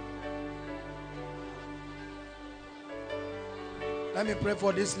 Let me pray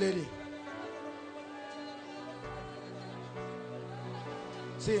for this lady.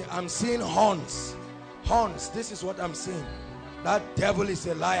 See, I'm seeing horns. Horns. This is what I'm seeing. That devil is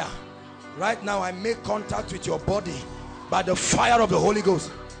a liar. Right now, I make contact with your body by the fire of the Holy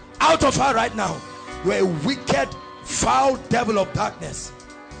Ghost. Out of her right now. You're a wicked, foul devil of darkness.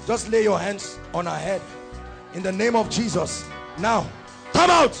 Just lay your hands on her head. In the name of Jesus. Now,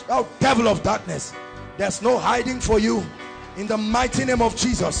 come out, thou devil of darkness. There's no hiding for you. In the mighty name of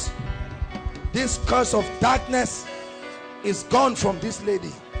Jesus. This curse of darkness is gone from this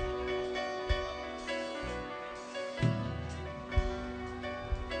lady.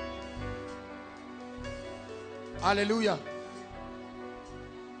 Hallelujah.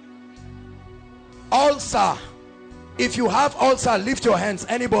 Ulcer. If you have ulcer, lift your hands.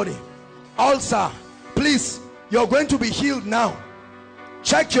 Anybody? Ulcer. Please, you're going to be healed now.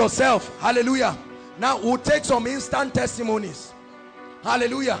 Check yourself. Hallelujah. Now we'll take some instant testimonies.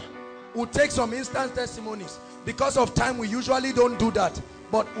 Hallelujah. We'll take some instant testimonies. Because of time, we usually don't do that.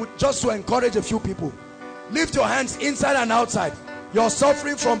 But just to encourage a few people. Lift your hands inside and outside. You're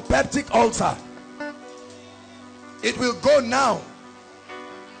suffering from peptic ulcer. It will go now.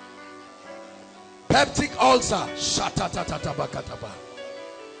 Peptic ulcer.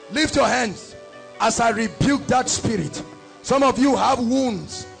 Lift your hands as I rebuke that spirit. Some of you have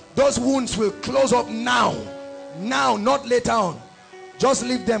wounds. Those wounds will close up now. Now, not later on. Just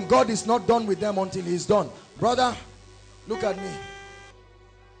leave them. God is not done with them until He's done. Brother, look at me.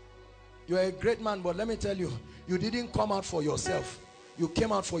 You're a great man, but let me tell you, you didn't come out for yourself. You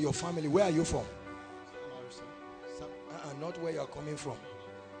came out for your family. Where are you from? Not where you're coming from.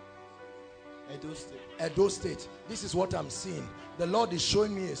 Edo State. Edo State. This is what I'm seeing. The Lord is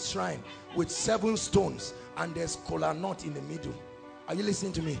showing me a shrine with 7 stones and there's kola nut in the middle. Are you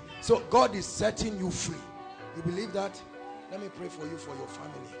listening to me? So God is setting you free. You believe that? Let me pray for you, for your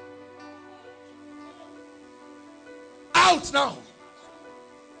family. Out now.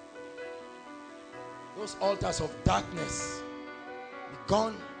 Those altars of darkness be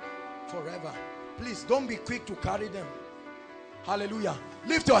gone forever. Please don't be quick to carry them. Hallelujah.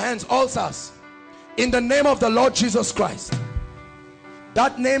 Lift your hands, ulcers. In the name of the Lord Jesus Christ.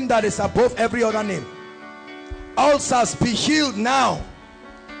 That name that is above every other name. Ulcers, be healed now.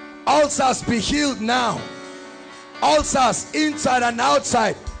 Ulcers, be healed now. Ulcers, inside and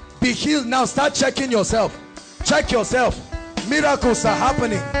outside, be healed now. Start checking yourself. Check yourself. Miracles are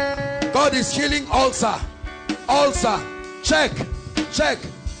happening. God is healing ulcer. Ulcer. Check. Check.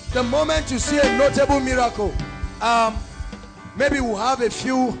 The moment you see a notable miracle, maybe we'll have a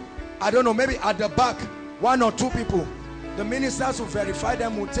few, I don't know, maybe at the back, 1 or 2 people. The ministers will verify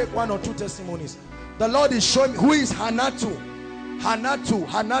them, will take 1 or 2 testimonies. The Lord is showing me, who is Hanatu? Hanatu,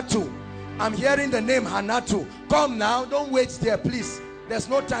 Hanatu. I'm hearing the name Hanatu. Come now, don't wait there, please. There's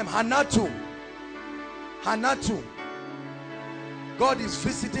no time. Hanatu. Hanatu. God is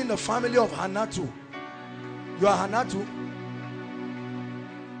visiting the family of Hanatu. You are Hanatu.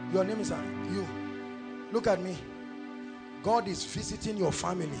 Your name is you. Look at me. God is visiting your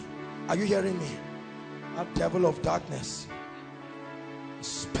family. Are you hearing me? That devil of darkness,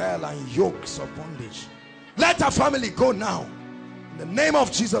 spell and yokes of bondage, let our family go now in the name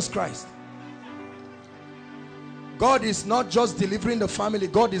of Jesus Christ. God is not just delivering the family.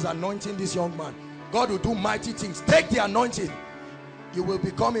 God is anointing this young man. God will do mighty things. Take the anointing. You will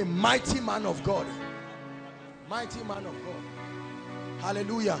become a mighty man of God. Mighty man of God.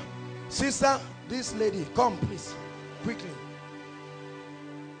 Hallelujah. Sister, this lady, come please, quickly.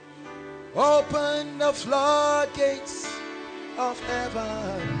 Open the floodgates of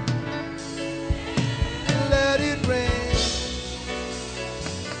heaven. Let it rain.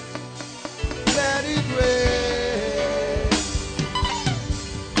 Let it rain.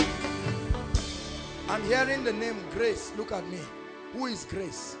 I'm hearing the name Grace. Look at me. Who is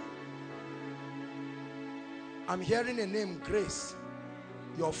Grace? I'm hearing the name Grace.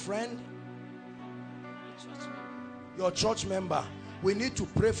 Your friend? Your church member. We need to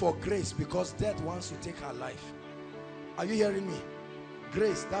pray for Grace because death wants to take her life. Are you hearing me?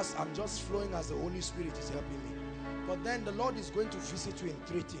 Grace, I'm just flowing as the Holy Spirit is helping me. But then the Lord is going to visit you in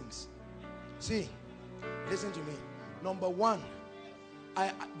 3 things. See, listen to me. Number 1,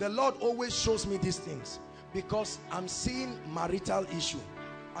 the Lord always shows me these things because I'm seeing marital issue.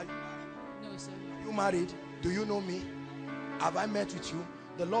 Are No, sir. you married? Do you know me? Have I met with you?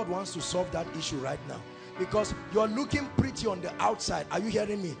 The Lord wants to solve that issue right now because you're looking pretty on the outside. Are you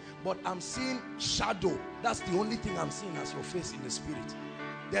hearing me? But I'm seeing shadow. That's the only thing I'm seeing as your face in the spirit.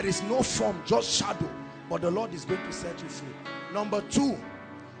 There is no form, just shadow. But the Lord is going to set you free. Number 2,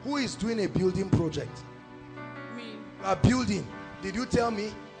 who is doing a building project? Me. You are building. Did you tell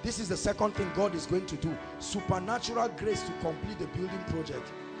me? This is the second thing God is going to do. Supernatural grace to complete the building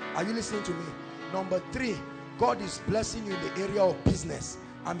project. Are you listening to me? Number 3, God is blessing you in the area of business.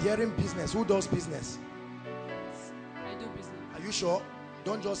 I'm hearing business. Who does business? I do business. Are you sure?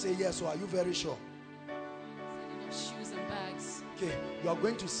 Don't just say yes. Or are you very sure? Shoes and bags. Okay, you are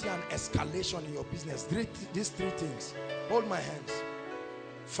going to see an escalation in your business. These 3 things. Hold my hands.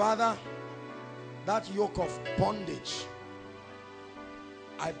 Father, that yoke of bondage,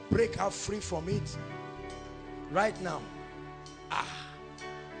 I break her free from it right now.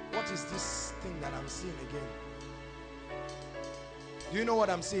 What is this thing that I'm seeing again? Do you know what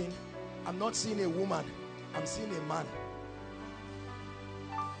I'm seeing? I'm not seeing a woman. I'm seeing a man.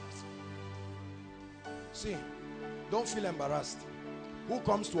 See, don't feel embarrassed. Who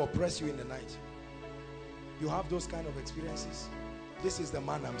comes to oppress you in the night? You have those kind of experiences? This is the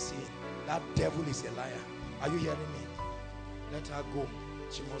man I'm seeing. That devil is a liar. Are you hearing me? Let her go.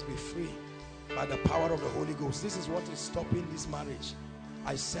 She must be free by the power of the Holy Ghost. This is what is stopping this marriage.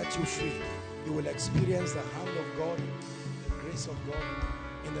 I set you free. You will experience the hand of God, the grace of God,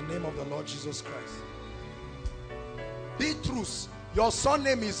 in the name of the Lord Jesus Christ. Beatrice. Your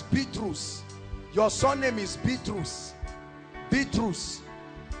surname is Beatrice. Your surname is Beatrice. Beatrice.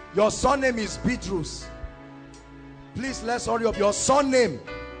 Your surname is Beatrice. Please, let's hurry up. Your surname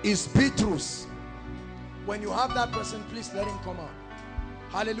is Beatrice. When you have that person, please let him come out.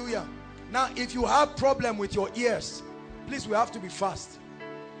 Hallelujah. Now, if you have problem with your ears, please, we have to be fast.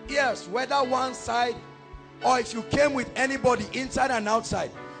 Ears, whether one side or if you came with anybody inside and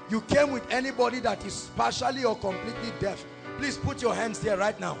outside, you came with anybody that is partially or completely deaf, please put your hands there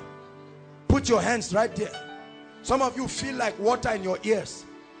right now. Put your hands right there. Some of you feel like water in your ears.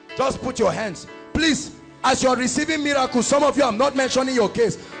 Just put your hands. Please, as you're receiving miracles, some of you, I'm not mentioning your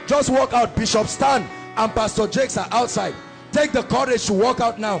case, just walk out. Bishop Stan and Pastor Jakes are outside. Take the courage to walk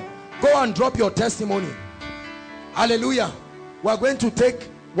out now. Go and drop your testimony. Hallelujah. We're going to take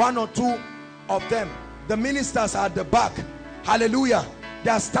 1 or 2 of them. The ministers are at the back. Hallelujah. They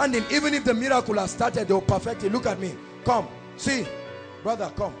are standing. Even if the miracle has started, they will perfect it. Look at me. Come. See.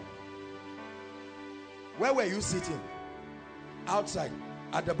 Brother, come. Where were you sitting? Outside.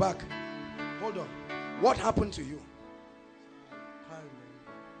 At the back. Hold on. What happened to you? I can't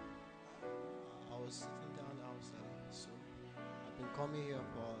remember. I was sitting down outside, so I've been coming here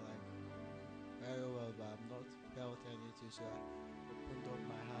for like very well, but I've not felt anything, so I opened up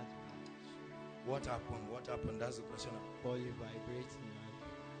my heart. What happened? What happened? That's the question. Body vibrating.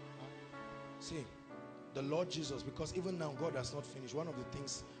 See, the Lord Jesus, because even now God has not finished. One of the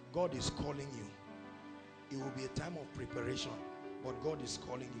things, God is calling you. It will be a time of preparation, but God is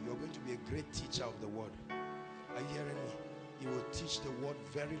calling you. You're going to be a great teacher of the word. Are you hearing me? You will teach the word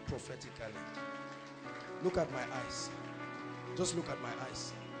very prophetically. Look at my eyes. Just look at my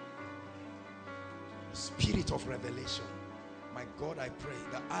eyes. The spirit of revelation. My God, I pray.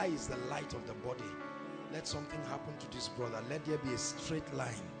 The eye is the light of the body. Let something happen to this brother. Let there be a straight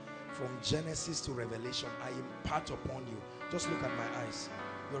line from Genesis to Revelation. I impart upon you. Just look at my eyes.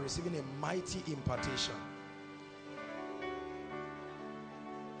 You're receiving a mighty impartation.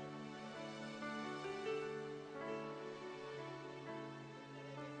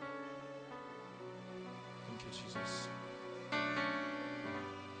 Thank you, Jesus.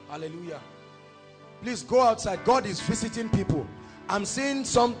 Hallelujah. Please go outside. God is visiting people. I'm seeing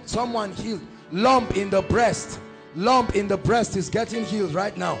someone healed. Lump in the breast. Lump in the breast is getting healed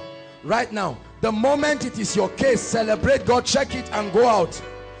right now. Right now. The moment it is your case, celebrate God, check it and go out.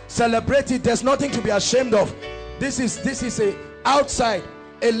 Celebrate it. There's nothing to be ashamed of. This is a outside.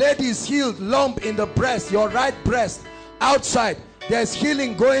 A lady is healed. Lump in the breast, your right breast. Outside. There's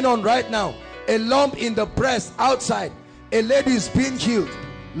healing going on right now. A lump in the breast outside. A lady is being healed.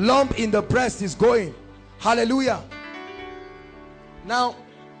 Lump in the breast is going. Hallelujah. Now,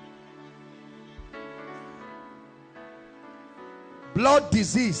 blood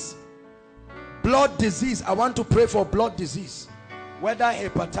disease. Blood disease. I want to pray for blood disease. Whether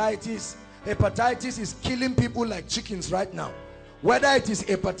hepatitis. Hepatitis is killing people like chickens right now. Whether it is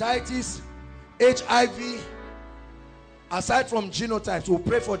hepatitis, HIV. Aside from genotypes, we'll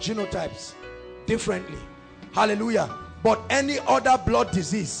pray for genotypes differently. Hallelujah. But any other blood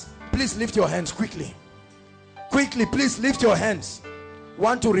disease, please lift your hands quickly. Quickly, please lift your hands.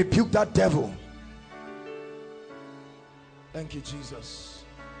 Want to rebuke that devil. Thank you, Jesus.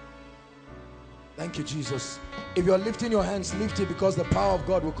 Thank you, Jesus. If you're lifting your hands, lift it, because the power of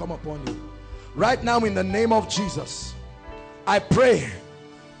God will come upon you. Right now, in the name of Jesus, I pray,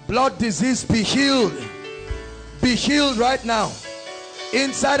 blood disease be healed. Be healed right now.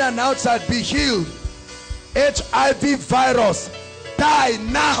 Inside and outside, be healed. HIV virus, die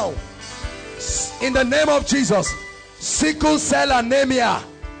now. In the name of Jesus. Sickle cell anemia.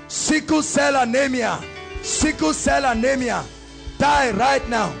 Sickle cell anemia. Sickle cell anemia. Die right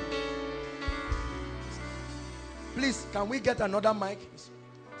now. Please, can we get another mic?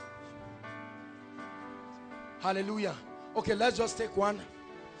 Hallelujah. Okay, let's just take one.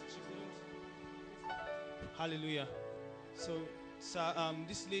 Hallelujah. So,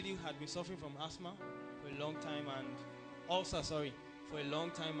 this lady had been suffering from asthma for a long time, and for a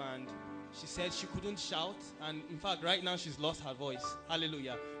long time, and she said she couldn't shout, and in fact right now she's lost her voice.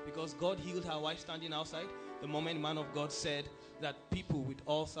 Hallelujah. Because God healed her wife standing outside. The moment man of God said that people with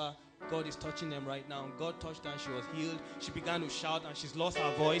ulcer, God is touching them right now. God touched her and she was healed. She began to shout and she's lost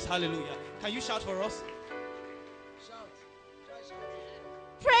her voice. Hallelujah. Can you shout for us? Shout. Try shout.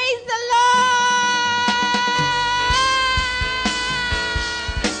 Praise the Lord!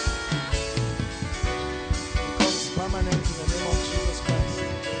 Becomes permanent in the name of Jesus Christ.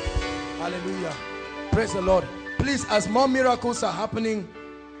 Hallelujah. Praise the Lord. Please, as more miracles are happening,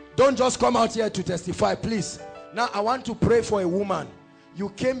 don't just come out here to testify, please. Now I want to pray for a woman. You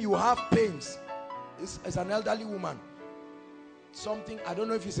came, you have pains. It's an elderly woman. Something, I don't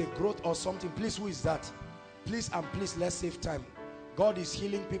know if it's a growth or something. Please, who is that? Please and please, let's save time. God is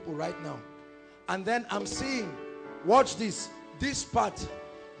healing people right now. And then I'm seeing, watch this part.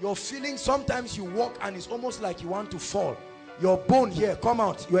 You're feeling, sometimes you walk and it's almost like you want to fall. Your bone here, come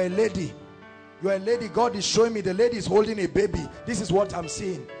out. You're a lady. You're a lady. God is showing me the lady is holding a baby. This is what I'm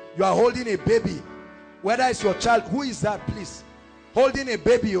seeing. You are holding a baby. Whether it's your child, who is that, please? Holding a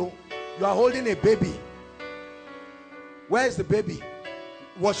baby. Oh, you are holding a baby. Where is the baby?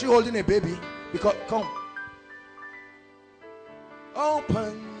 Was she holding a baby? Because, come.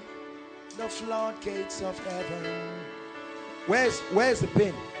 Open the floodgates of heaven. Where's the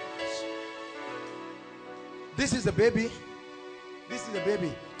pain? This is the baby. This is the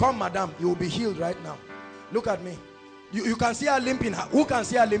baby. Come, madam, you will be healed right now. Look at me. You can see her limping. Who can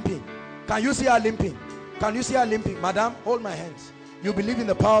see her limping? Can you see her limping? Can you see her limping? Madam, hold my hands. You believe in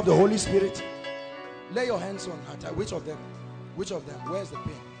the power of the Holy Spirit? Lay your hands on her. Which of them? Which of them? Where's the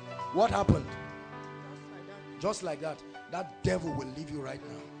pain? What happened? Just like that. That devil will leave you right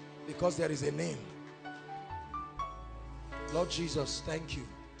now, because there is a name. Lord Jesus, thank you.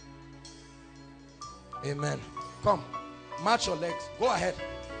 Amen. Come, march your legs. Go ahead.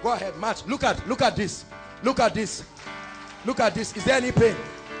 Go ahead, march. Look at this. Look at this. Look at this. Is there any pain?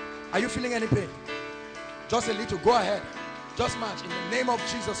 Are you feeling any pain? Just a little. Go ahead. Just march in the name of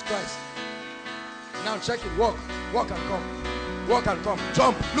Jesus Christ. Now check it. Walk. Walk and come. Walk and come.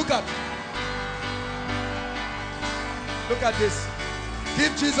 Jump. Look at this.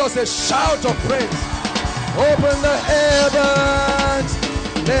 Give Jesus a shout of praise. Open the heavens.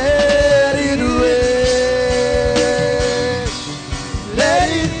 Let it rain. Let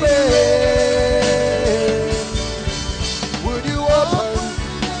it rain. Would you open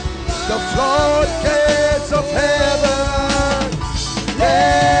the floodgates of heaven?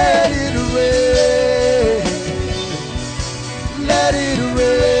 Let it rain. Let it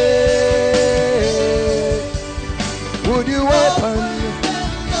rain. Would you open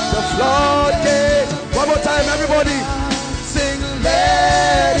the floodgates? One more time, everybody. Sing.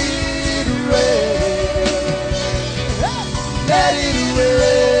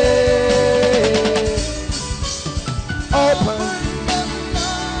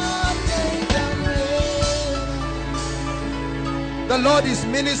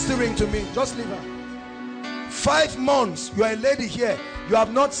 ministering to me. Just leave her. 5 months. You are a lady here. You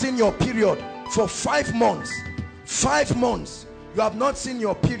have not seen your period for 5 months. 5 months. You have not seen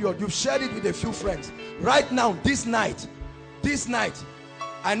your period. You've shared it with a few friends. Right now, this night,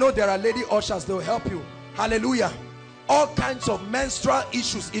 I know there are lady ushers. They will help you. Hallelujah. All kinds of menstrual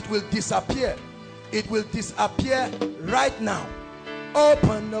issues, it will disappear. It will disappear right now.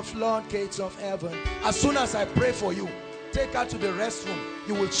 Open the floodgates of heaven. As soon as I pray for you, take her to the restroom.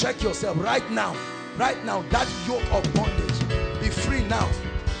 You will check yourself right now. Right now, that yoke of bondage, be free now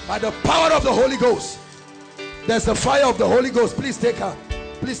by the power of the Holy Ghost. There's the fire of the Holy Ghost. Please take her.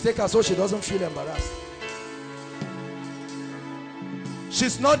 Please take her so she doesn't feel embarrassed.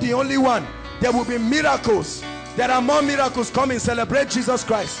 She's not the only one. There will be miracles. There are more miracles coming. Celebrate Jesus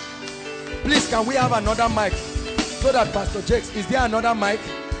Christ. Please, can we have another mic so that Pastor Jakes, is there another mic?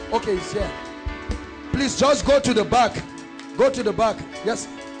 Okay, it's here. Please just go to the back. Go to the back. Yes.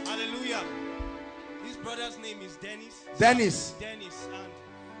 Hallelujah. This brother's name is Dennis. Dennis. Dennis. And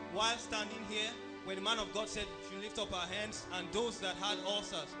while standing here, when the man of God said, you lift up our hands, and those that had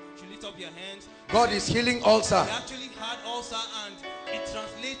ulcers, you lift up your hands. God is healing ulcer. He actually had ulcer, and it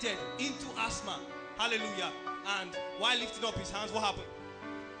translated into asthma. Hallelujah. And while lifting up his hands, what happened?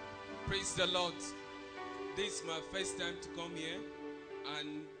 Praise the Lord. This is my first time to come here,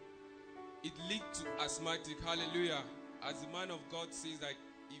 and it linked to asthmatic. Hallelujah. As the man of God says, like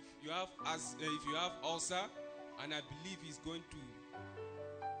if you have ulcer, and I believe he's going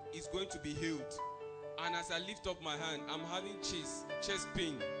to be healed. And as I lift up my hand, I'm having chest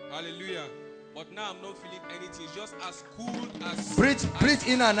pain. Hallelujah. But now I'm not feeling anything. It's just as cool as... Breathe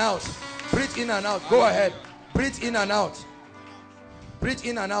in and out. Breathe in and out. Go ahead. Breathe in and out. Breathe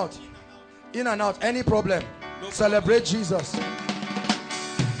in and out. In and out. Any problem? No Celebrate problem. Jesus.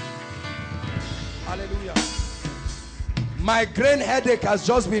 Hallelujah. Migraine headache has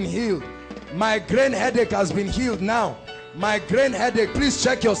just been healed. Migraine headache has been healed now. Migraine headache. Please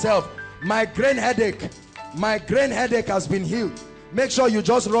check yourself. Migraine headache. Migraine headache has been healed. Make sure you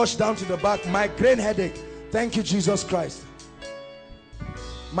just rush down to the back. Migraine headache. Thank you, Jesus Christ.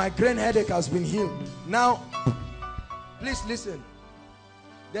 Migraine headache has been healed. Now, please listen.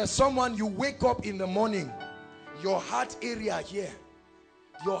 There's someone, you wake up in the morning, your heart area here,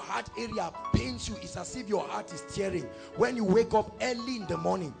 your heart area pains you. It's as if your heart is tearing. When you wake up early in the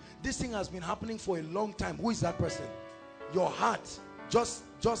morning, this thing has been happening for a long time. Who is that person? Your heart, just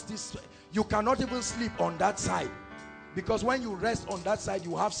this. You cannot even sleep on that side, because when you rest on that side,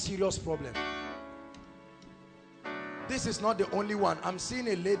 you have serious problem. This is not the only one. I'm seeing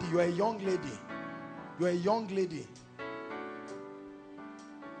a lady. You're a young lady. You're a young lady.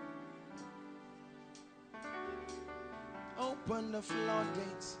 Open the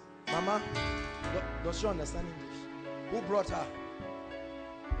floodgates. Mama, does she understand English? Who brought her?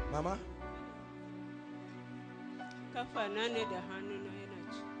 Mama?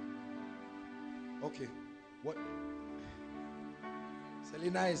 Okay. What?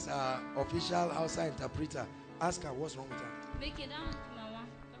 Selena is our official Hausa interpreter. Ask her what's wrong with her. Make it down, Mama.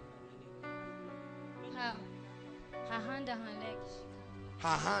 Her hand and her legs. Her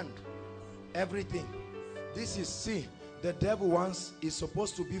hand. Everything. This is, see, the devil is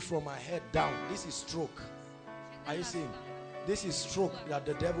supposed to be from her head down. This is stroke. Are you seeing? This is stroke that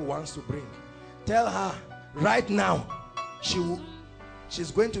the devil wants to bring. Tell her right now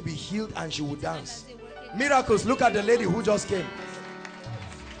she's going to be healed and she will dance. Miracles. Look at the lady who just came.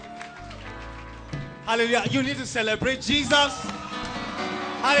 Hallelujah. You need to celebrate Jesus.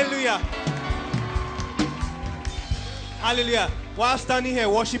 Hallelujah. Hallelujah. While standing here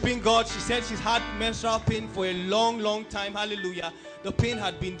worshiping God, she said she's had menstrual pain for a long time. Hallelujah. The pain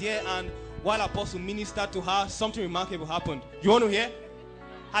had been there, and while Apostle ministered to her, something remarkable happened. You want to hear?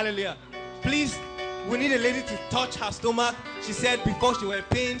 Hallelujah. Please, we need a lady to touch her stomach. She said before she had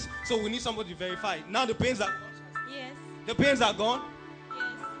pains, so we need somebody to verify. Now the pains are... Yes. The pains are gone?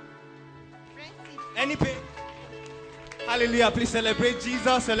 Yes. Any pain? Hallelujah. Please celebrate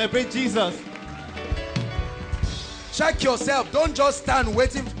Jesus. Celebrate Jesus. Check yourself. Don't just stand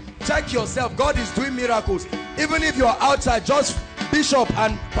waiting. Check yourself. God is doing miracles. Even if you're outside, just Bishop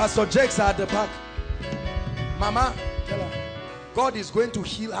and Pastor Jakes are at the back. Mama, tell her. God is going to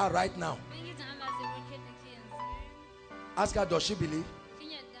heal her right now. Ask her, does she believe?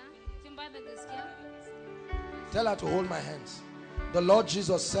 Tell her to hold my hands. The Lord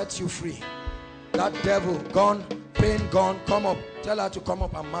Jesus sets you free. That devil gone, pain gone. Come up. Tell her to come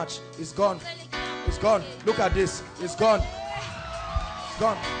up and march. It's gone. It's gone. Look at this. It's gone. It's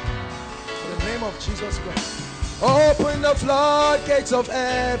gone. In the name of Jesus Christ. Open the floodgates of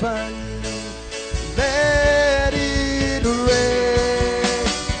heaven. Let it rain.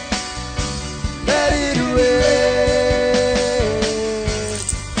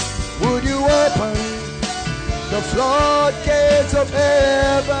 of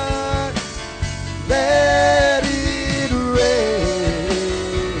heaven, let it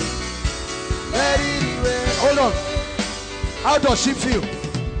rain. Let it rain. Hold on. How does she feel?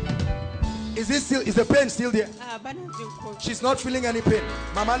 Is the pain still there? She's not feeling any pain.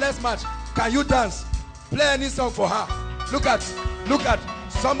 Mama, let's march. Can you dance? Play any song for her. Look at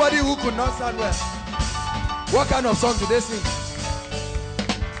somebody who could not stand well. What kind of song do they sing?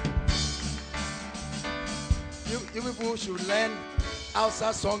 You people should learn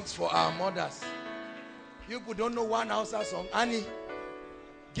Hausa songs for our mothers. You people don't know one Hausa song. Annie,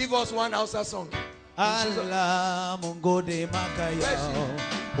 give us one Hausa song. Allah mungo de makaya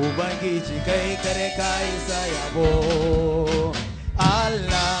ubangiji kai kare kai sayabo.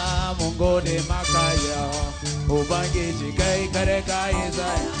 Allah mungo de makaya ubangiji kai kare kai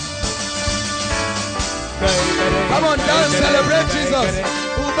sayabo. Come on, dance, celebrate Jesus.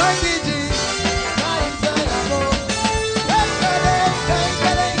 Ubangiji kai sayabo.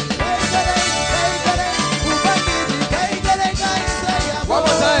 One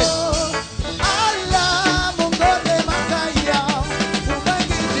more time.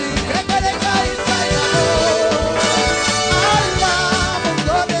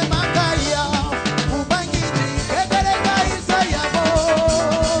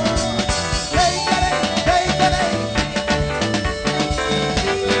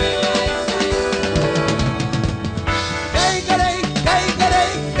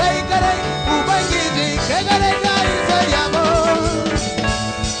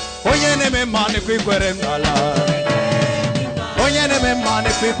 Kwikwere mnala onye neme mane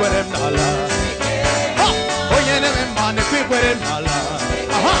kwikwere mnala onye neme mane kwikwere mnala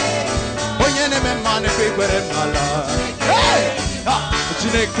onye neme mane kwikwere mnala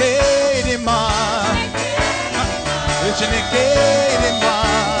Chineke di ma Chineke di ma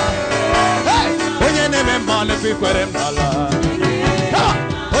onye neme mane kwikwere mnala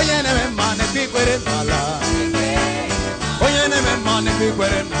onye neme mane kwikwere mnala onye neme mane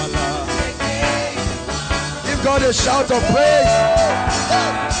kwikwere mnala. God a shout of praise.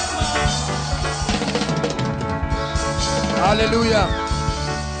 Hallelujah.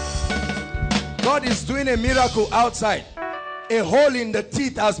 God is doing a miracle outside. A hole in the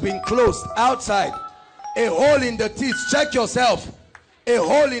teeth has been closed outside. A hole in the teeth. Check yourself. A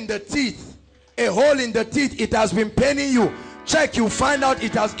hole in the teeth. A hole in the teeth. It has been paining you. Check, you find out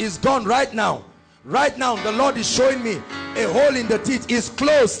it's gone right now. Right now, the Lord is showing me a hole in the teeth is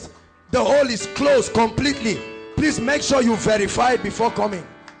closed. The hole is closed completely. Please make sure you verify it before coming.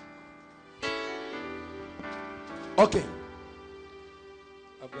 Okay.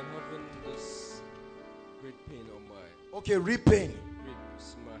 I've been having this great pain on my... Okay, rib pain.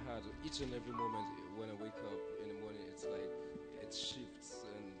 Ribs, my heart. Each and every moment when I wake up in the morning, it's like it shifts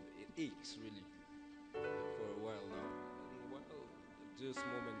and it aches really for a while now. And while this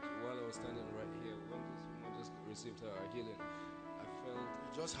moment, while I was standing right here, when this woman just received her healing, I felt...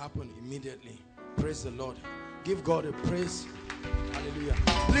 It just happened immediately. Praise the Lord. Give God a praise. Hallelujah.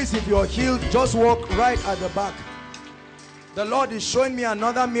 Please, if you're healed, just walk right at the back. The Lord is showing me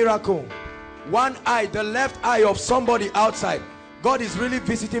another miracle. One eye, the left eye of somebody outside. God is really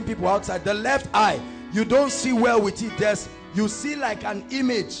visiting people outside. The left eye, you don't see well with it. You see like an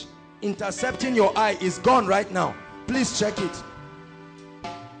image intercepting your eye. Is gone right now. Please check it.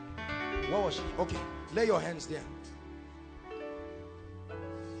 What was she? Okay, lay your hands there.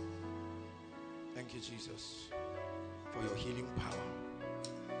 Thank you, Jesus, for your healing power.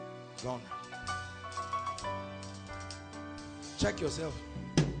 Gone. Check yourself.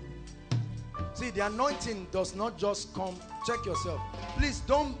 See, the anointing does not just come. Check yourself. Please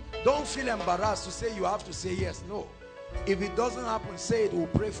don't feel embarrassed to say you have to say yes. No. If it doesn't happen, say it. We'll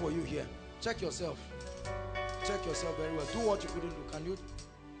pray for you here. Check yourself. Check yourself very well. Do what you couldn't do. Can you?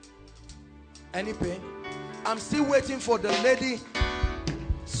 Any pain? I'm still waiting for the lady.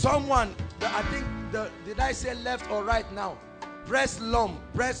 Someone, I think, did I say left or right now? Breast lump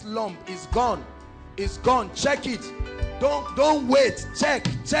is gone. It's gone. Check it. Don't wait. Check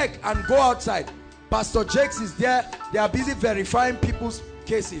and go outside. Pastor Jakes is there. They are busy verifying people's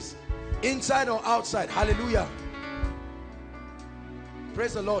cases, inside or outside. Hallelujah.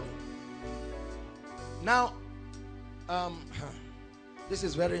 Praise the Lord. Now, this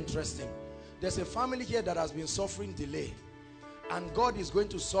is very interesting. There's a family here that has been suffering delay, and God is going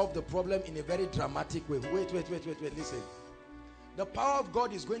to solve the problem in a very dramatic way. Wait, listen. The power of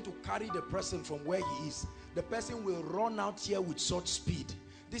God is going to carry the person from where he is. The person will run out here with such speed.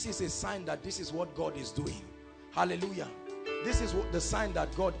 This is a sign that this is what God is doing. Hallelujah. This is the sign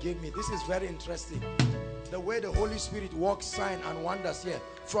that God gave me. This is very interesting. The way the Holy Spirit works sign and wonders here.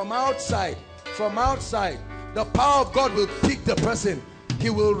 From outside, The power of God will pick the person. He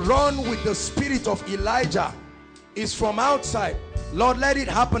will run with the spirit of Elijah. It's from outside. Lord, let it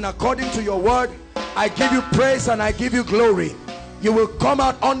happen according to your word. I give you praise and I give you glory. You will come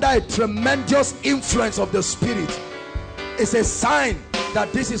out under a tremendous influence of the spirit. It's a sign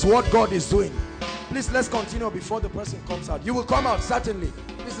that this is what God is doing. Please, let's continue before the person comes out. You will come out, certainly.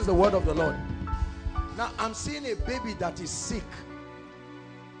 This is the word of the Lord. Now, I'm seeing a baby that is sick.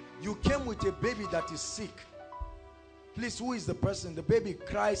 You came with a baby that is sick. Please, who is the person? The baby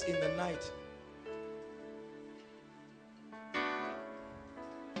cries in the night.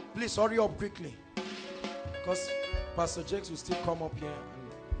 Please hurry up quickly, because Pastor Jakes will still come up here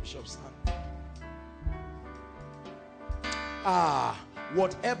and Bishop stand.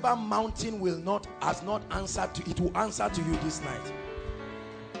 Whatever mountain has not answered to, it will answer to you this night.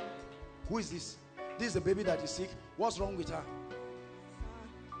 Who is this? This is the baby that is sick. What's wrong with her?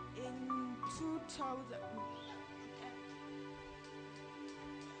 In 2000.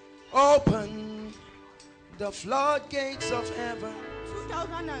 Open the floodgates of heaven.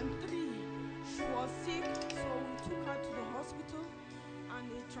 2003, she was sick, so we took her to the hospital and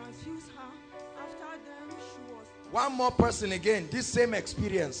they transfused her. After then, she was... One more person again, this same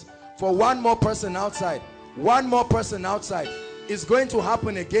experience. For one more person outside. One more person outside. It's going to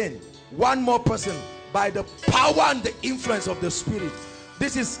happen again. One more person, by the power and the influence of the Spirit.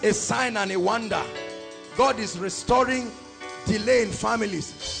 This is a sign and a wonder. God is restoring delay in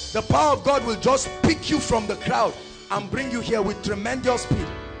families. The power of God will just pick you from the crowd and bring you here with tremendous speed.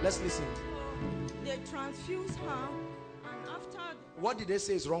 Let's listen. They transfused her, and after... What did they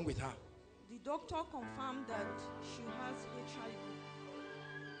say is wrong with her? The doctor confirmed that she has HIV.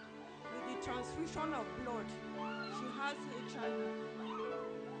 With the transfusion of blood, she has HIV.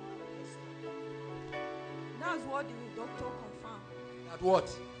 That's what the doctor confirmed. That what?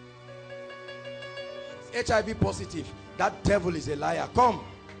 HIV positive. That devil is a liar. Come,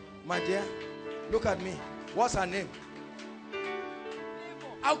 my dear. Look at me. What's her name?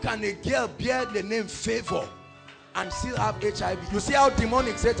 How can a girl bear the name Favor and still have HIV? You see how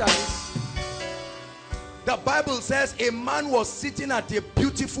demonic Satan is? The Bible says a man was sitting at a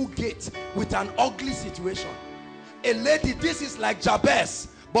beautiful gate with an ugly situation. A lady, this is like Jabez,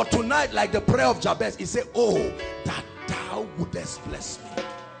 but tonight, like the prayer of Jabez, he said, oh, that thou wouldest bless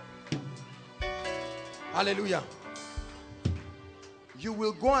me. Hallelujah. You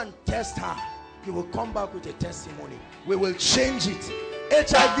will go and test her. You will come back with a testimony. We will change it.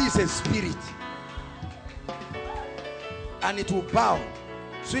 HIV is a spirit, and it will bow.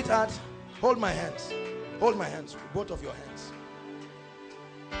 Sweetheart, hold my hands. Hold my hands, both of your hands.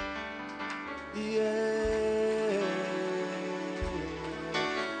 Yeah.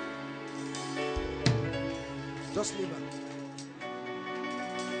 Just leave her.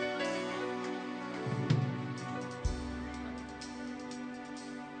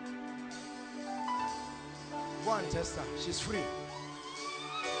 Go and test her. She's free.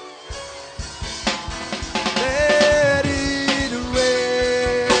 Let it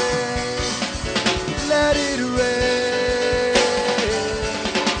rain. Let it rain.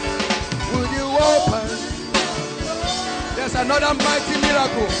 Will you open? There's another mighty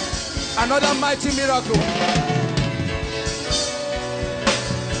miracle. Another mighty miracle.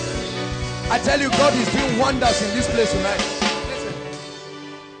 I tell you, God is doing wonders in this place tonight. Listen.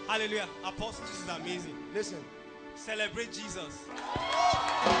 Hallelujah. Apostle, this is amazing. Listen. Celebrate Jesus.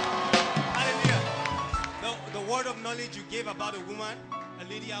 Hallelujah. The word of knowledge you gave about a woman, a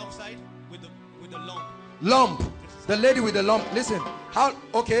lady outside with the lump. Lump. The lady with the lump. Listen. How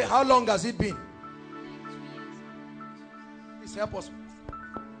long has it been? Please help us.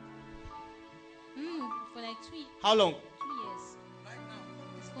 For like 2 years. How long? 2 years. Right now.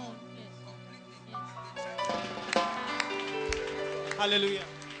 It's gone. Yes. Hallelujah.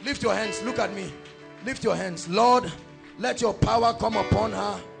 Lift your hands. Look at me. Lift your hands. Lord, let your power come upon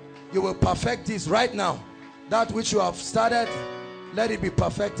her. You will perfect this right now. That which you have started, let it be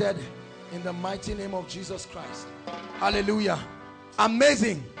perfected in the mighty name of Jesus Christ. Hallelujah.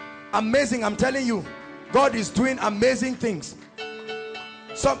 Amazing. Amazing. I'm telling you, God is doing amazing things.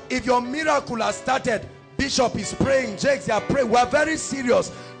 So if your miracle has started, Bishop is praying, Jakes, they are praying. We are very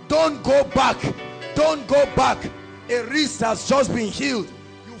serious. Don't go back. Don't go back. A wrist has just been healed.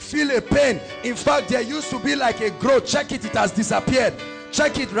 You feel a pain. In fact, there used to be like a growth. Check it, it has disappeared.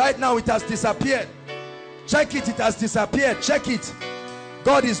 Check it right now, it has disappeared. Check it, it has disappeared. Check it.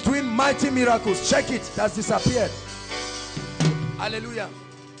 God is doing mighty miracles. Check it, it has disappeared. Hallelujah.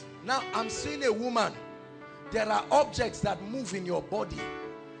 Now I'm seeing a woman. There are objects that move in your body.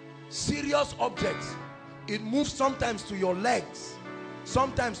 Serious objects. It moves sometimes to your legs,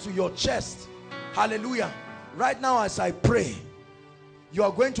 sometimes to your chest. Hallelujah. Right now as I pray, you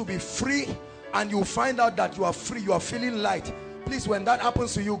are going to be free, and you'll find out that you are free. You are feeling light. Please, when that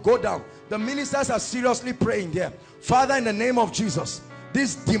happens to you, go down. The ministers are seriously praying there. Father, in the name of Jesus,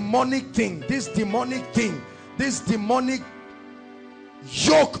 this demonic thing, this demonic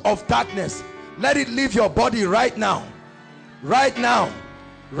yoke of darkness, let it leave your body right now. Right now.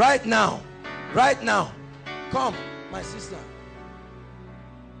 Right now. Right now. Come, my sister.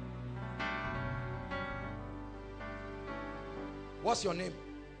 What's your name?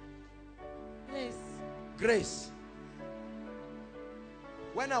 Grace. Grace.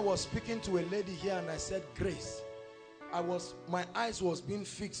 When I was speaking to a lady here and I said Grace, my eyes was being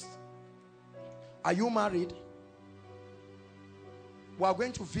fixed. Are you married? We are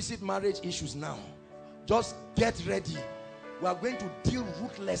going to visit marriage issues now. Just get ready. We are going to deal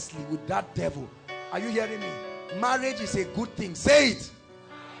ruthlessly with that devil. Are you hearing me? Marriage is a good thing. Say it.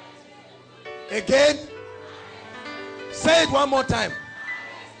 Again. Say it one more time.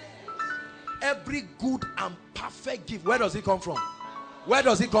 Every good and perfect gift, where does it come from? Where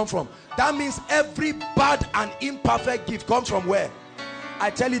does it come from? That means every bad and imperfect gift comes from where? I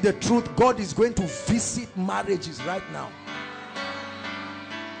tell you the truth, God is going to visit marriages right now.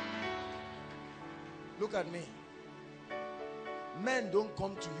 Look at me. Men don't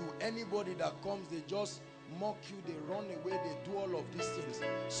come to you. Anybody that comes, they just mock you, they run away, they do all of these things.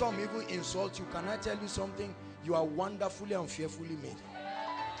 Some even insult you. Can I tell you something? You are wonderfully and fearfully made.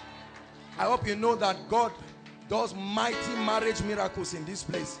 I hope you know that God does mighty marriage miracles in this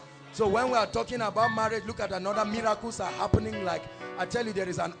place. So when we are talking about marriage, look at another. Miracles are happening. Like I tell you, there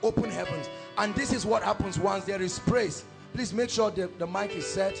is an open heavens. And this is what happens once there is praise. Please make sure the mic is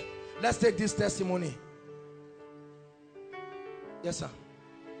set. Let's take this testimony. Yes, sir.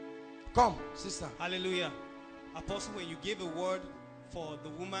 Come, sister. Hallelujah. Apostle, when you gave a word for the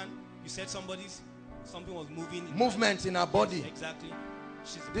woman, you said something was moving. Movement in her body. Exactly.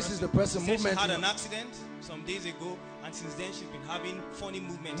 This is the person. She Movement. had an accident some days ago, and since then she's been having funny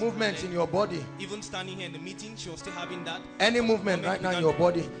movements. Movement in your body. Even standing here in the meeting, she was still having that. Any movement right now in your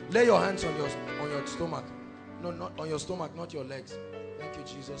body. Lay your hands on your stomach. No, not on your stomach, not your legs. Thank you,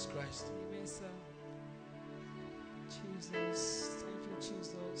 Jesus Christ. Amen, sir. Jesus. Thank you,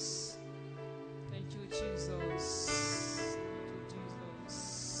 Jesus. Thank you, Jesus.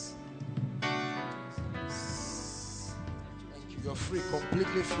 Thank you, You're free,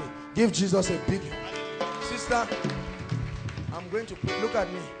 completely free. Give Jesus a big sister. I'm going to pray. Look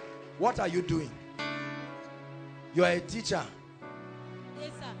at me. What are you doing? You are a teacher.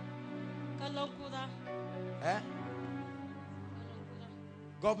 Yes, sir. Kalokura. Eh?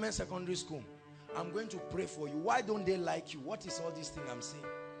 Government secondary school. I'm going to pray for you. Why don't they like you? What is all this thing I'm saying?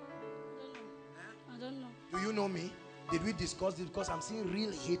 I don't know. Do you know me? Did we discuss this? Because I'm seeing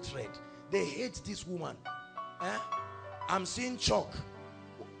real hatred. They hate this woman. Eh? I'm seeing Chalk.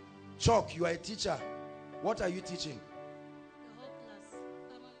 Chalk, you are a teacher. What are you teaching? The whole class.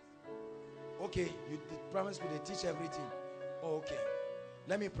 Okay, you primary school, they teach everything. Oh, okay.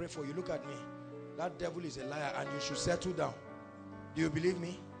 Let me pray for you. Look at me. That devil is a liar and you should settle down. Do you believe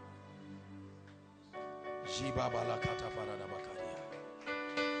me?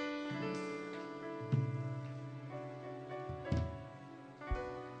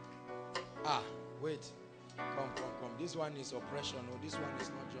 Wait. Come. This one is oppression. No, this one is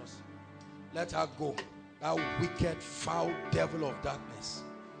not just. Let her go. That wicked, foul devil of darkness.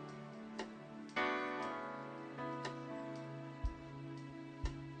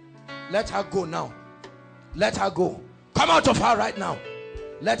 Let her go now. Let her go. Come out of her right now.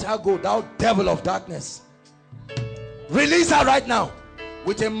 Let her go, thou devil of darkness. Release her right now.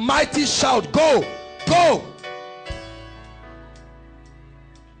 With a mighty shout. Go. Go.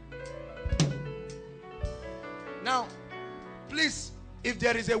 Now, please, if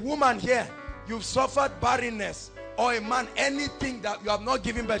there is a woman here, you've suffered barrenness, or a man, anything that you have not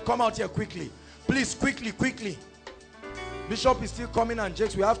given birth, come out here quickly. Please, quickly. Bishop is still coming and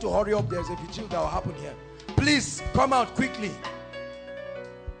Jakes, we have to hurry up. There's a vigil that will happen here. Please, come out quickly.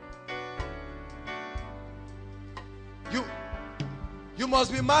 You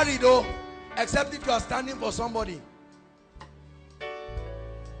must be married though, except if you are standing for somebody.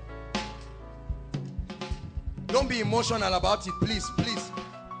 Don't be emotional about it, please.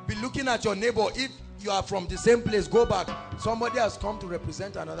 Be looking at your neighbor. If you are from the same place, go back. Somebody has come to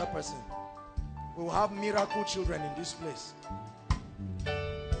represent another person. We will have miracle children in this place.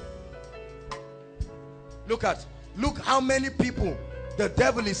 Look how many people the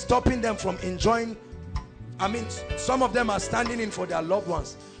devil is stopping them from enjoying. I mean, some of them are standing in for their loved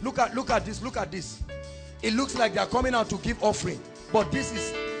ones. Look at this. It looks like they are coming out to give offering, but this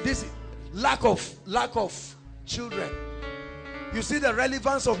is lack of children. You see the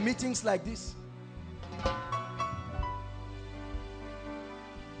relevance of meetings like this?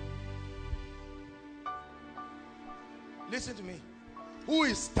 Listen to me. Who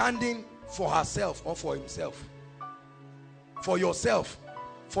is standing for herself or for himself? For yourself.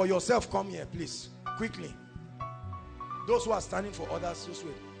 For yourself, come here, please. Quickly. Those who are standing for others, just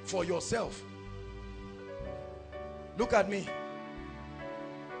wait. For yourself. Look at me.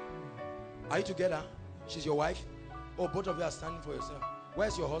 Are you together? She's your wife? Oh, both of you are standing for yourself.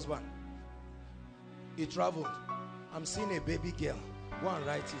 Where's your husband? He traveled. I'm seeing a baby girl. Go and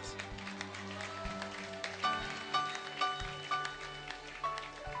write it.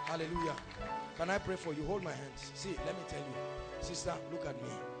 Hallelujah. Can I pray for you? Hold my hands. See, let me tell you. Sister, look at me.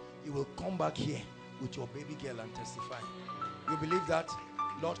 You will come back here with your baby girl and testify. You believe that?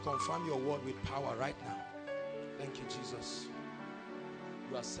 Lord, confirm your word with power right now. Thank you, Jesus.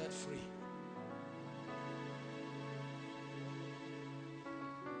 You are set free.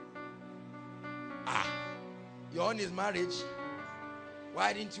 You're on his marriage.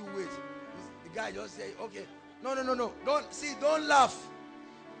 Why didn't you wait? The guy just say, okay. No. Don't laugh.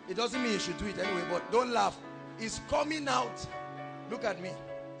 It doesn't mean you should do it anyway, but don't laugh. It's coming out. Look at me.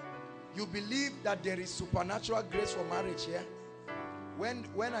 You believe that there is supernatural grace for marriage here? When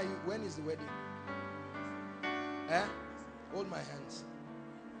is the wedding? Hold my hands.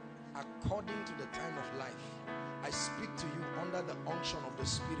 According to the time of life, I speak to you under the unction of the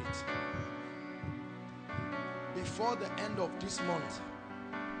Spirit. Before the end of this month,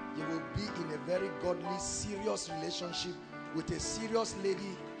 you will be in a very godly, serious relationship with a serious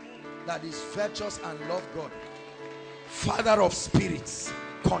lady that is virtuous and love God. Father of spirits,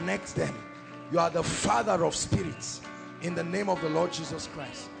 connect them. You are the Father of spirits in the name of the Lord Jesus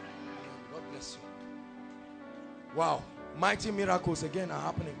Christ. God bless you. Wow, mighty miracles again are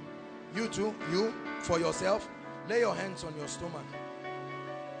happening. You too, you for yourself, lay your hands on your stomach.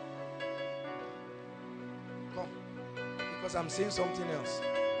 Come, because I'm saying something else.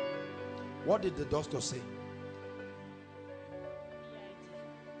 What did the doctor say?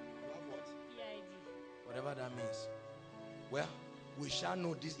 Whatever that means. Well, we shall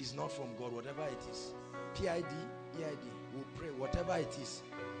know this is not from God, whatever it is. PID, EID, we'll pray, whatever it is.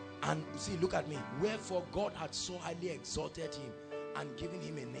 And see, look at me. Wherefore God had so highly exalted him and given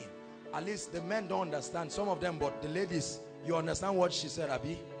him a name. At least the men don't understand, some of them, but the ladies, you understand what she said,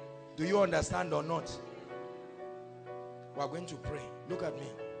 Abi? Do you understand or not? We are going to pray. Look at me.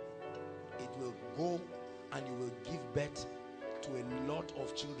 It will go and you will give birth to a lot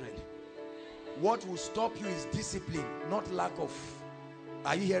of children. What will stop you is discipline, not lack of.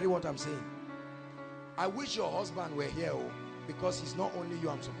 Are you hearing what I'm saying? I wish your husband were here, because he's not only you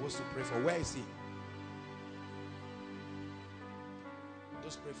I'm supposed to pray for. Where is he?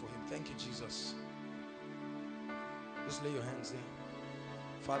 Just pray for him. Thank you, Jesus. Just lay your hands there.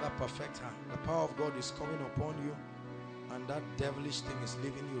 Father, perfect her. The power of God is coming upon you, and that devilish thing is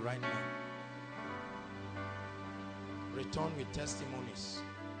leaving you right now. Return with testimonies.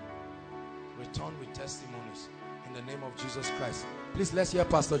 Return with testimonies in the name of Jesus Christ. Please, let's hear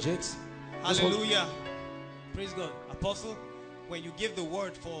Pastor Jakes. Hallelujah. Praise God. Apostle, when you give the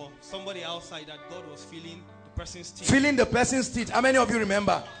word for somebody outside that God was feeling the person's teeth. Feeling the person's teeth. How many of you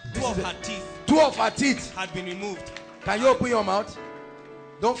remember? Two of her teeth. Two of her teeth had been removed. Can you open your mouth?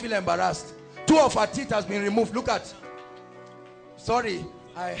 Don't feel embarrassed. Two of her teeth has been removed. Look at. Sorry.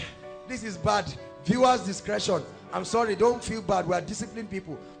 This is bad. Viewers' discretion. I'm sorry, don't feel bad. We are disciplined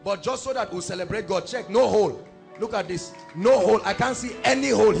people. But just so that we'll celebrate God, check, no hole. Look at this. No hole. I can't see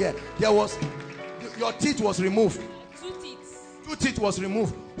any hole here. There was, your teeth was removed. Two teeth. Two teeth was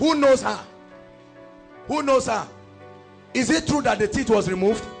removed. Who knows her? Who knows her? Is it true that the teeth was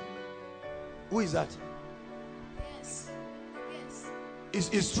removed? Who is that? Yes. Yes.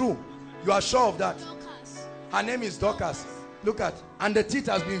 It's true. You are sure of that? Dorcas. Her name is Dorcas. Look at. And the teeth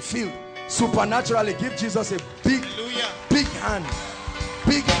has been filled. Supernaturally, give Jesus a big, Hallelujah. Big hand.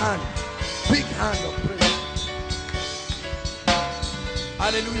 Big hand. Big hand of praise.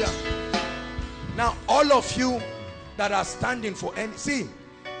 Hallelujah. Now, all of you that are standing for any, see,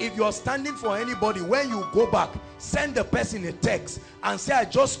 if you are standing for anybody, when you go back, send the person a text and say, I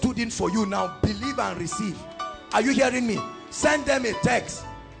just stood in for you, now believe and receive. Are you hearing me? Send them a text.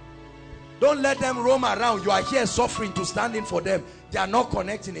 Don't let them roam around. You are here suffering to stand in for them. They are not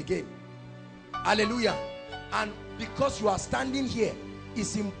connecting again. Hallelujah. And because you are standing here,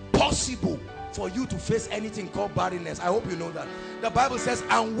 it's impossible for you to face anything called barrenness. I hope you know that. The Bible says,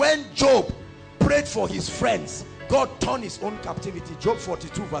 and when Job prayed for his friends, God turned his own captivity. Job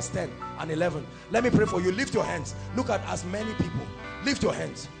 42 verse 10 and 11. Let me pray for you. Lift your hands. Look at as many people. Lift your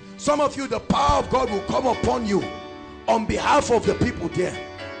hands. Some of you, the power of God will come upon you on behalf of the people there.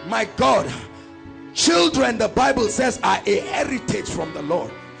 My God, children, the Bible says, are a heritage from the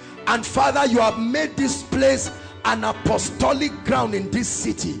Lord. And Father, you have made this place an apostolic ground in this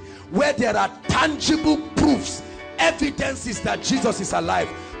city where there are tangible proofs, evidences that Jesus is alive.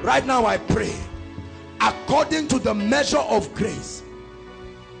 Right now I pray, according to the measure of grace,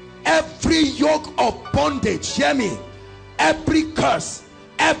 every yoke of bondage, hear me, every curse,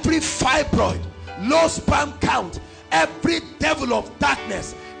 every fibroid, low sperm count, every devil of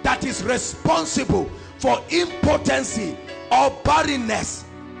darkness that is responsible for impotency or barrenness,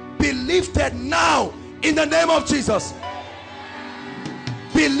 be lifted now in the name of Jesus.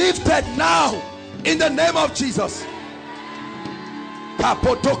 Be lifted now in the name of Jesus. The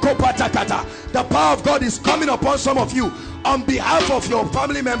power of God is coming upon some of you on behalf of your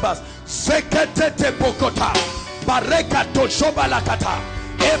family members.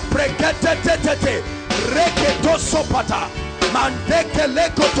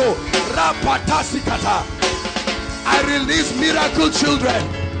 I release miracle children.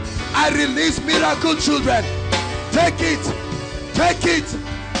 I release miracle children. Take it, take it,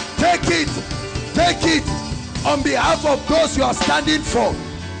 take it, take it. On behalf of those you are standing for,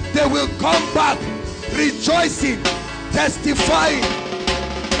 they will come back rejoicing, testifying.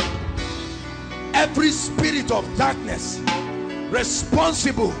 Every spirit of darkness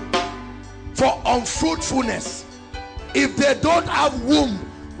responsible for unfruitfulness, if they don't have womb,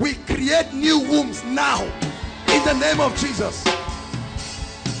 we create new wombs now in the name of Jesus.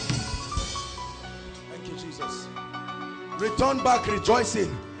 Thank you, Jesus. Return back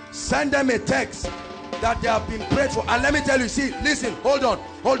rejoicing. Send them a text that they have been prayed for. And let me tell you, see, listen, hold on,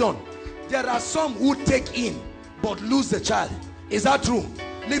 hold on. There are some who take in but lose the child. Is that true?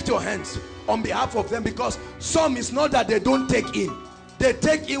 Lift your hands on behalf of them, because some, is not that they don't take in. They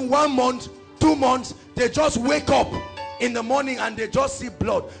take in 1 month, 2 months, they just wake up in the morning and they just see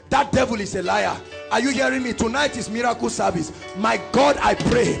blood. That devil is a liar. Are you hearing me? Tonight is miracle service. My God, I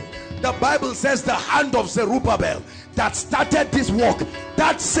pray. The Bible says the hand of Zerubbabel that started this work,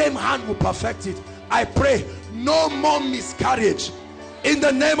 that same hand will perfect it. I pray no more miscarriage in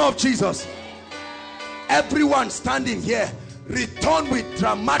the name of Jesus. Everyone standing here, return with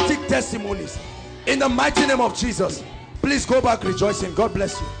dramatic testimonies in the mighty name of Jesus. Please go back rejoicing. God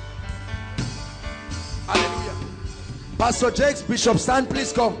bless you. Hallelujah. Pastor Jakes, Bishop Stan,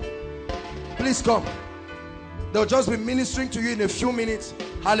 please come. Please come. They'll just be ministering to you in a few minutes.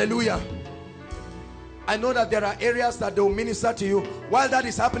 Hallelujah. I know that there are areas that they will minister to you. While that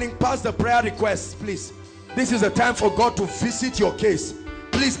is happening, pass the prayer requests, please. This is a time for God to visit your case.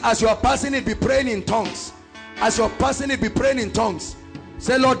 Please, as you are passing it, be praying in tongues. As you are passing it, be praying in tongues.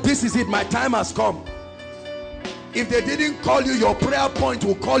 Say, Lord, this is it. My time has come. If they didn't call you, your prayer point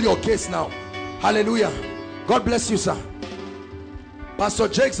will call your case now. Hallelujah. God bless you, sir. Pastor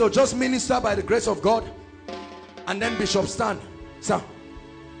Jakes will just minister by the grace of God. And then Bishop Stan. Sir,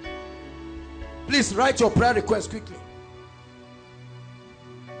 please write your prayer request quickly.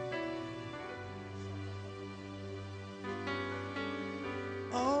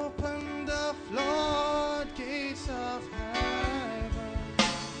 Open the floodgates of heaven.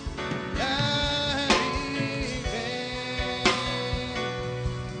 Let it rain.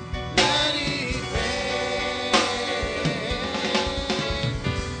 Let it rain.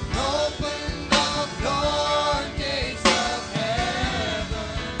 Open the floodgates of heaven.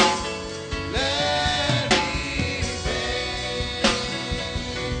 Let it rain.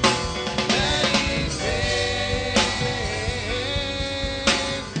 Let it rain.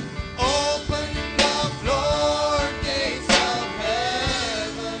 Open the floodgates of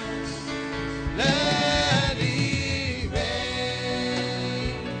heaven. Let it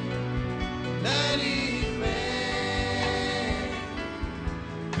rain. Let it rain.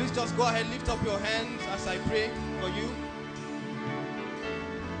 Please just go ahead, lift up your hands as I pray for you.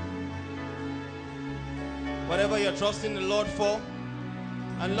 Whatever you're trusting the Lord for,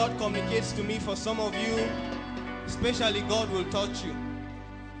 and Lord communicates to me for some of you, especially God will touch you.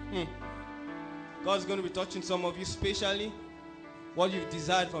 God's going to be touching some of you, especially what you've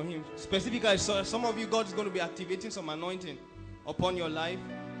desired from Him. Specifically, some of you, God's going to be activating some anointing upon your life.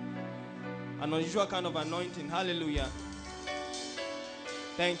 An unusual kind of anointing. Hallelujah.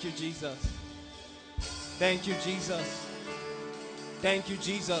 Thank you, Jesus. Thank you, Jesus. Thank you,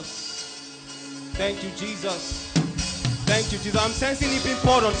 Jesus. Thank you, Jesus. Thank you, Jesus. I'm sensing it being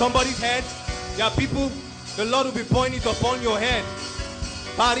poured on somebody's head. There are people, the Lord will be pouring it upon your head.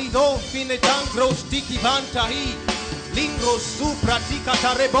 Parido fine tangro sticky vantahi. Lingro su pratica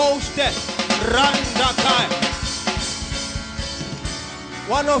tareboste. Randakai.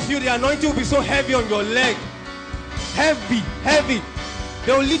 One of you, the anointing will be so heavy on your leg. Heavy, heavy.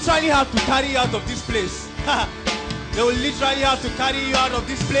 They will literally have to carry you out of this place. They will literally have to carry you out of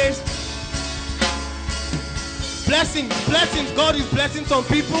this place. Blessings, blessings. God is blessing some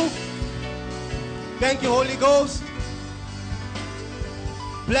people. Thank you, Holy Ghost.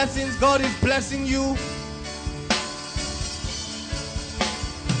 Blessings, God is blessing you.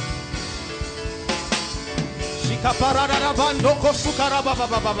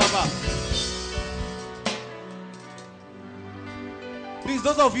 Please,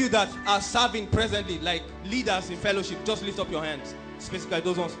 those of you that are serving presently, like leaders in fellowship, just lift up your hands. Specifically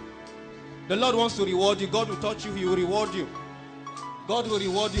those ones. The Lord wants to reward you. God will touch you. He will reward you. God will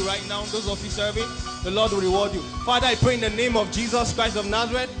reward you right now. Those of you serving, the Lord will reward you. Father, I pray in the name of Jesus Christ of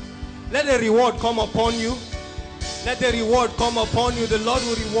Nazareth, let the reward come upon you. Let the reward come upon you. The Lord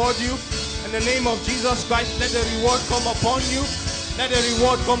will reward you. In the name of Jesus Christ, let the reward come upon you. Let the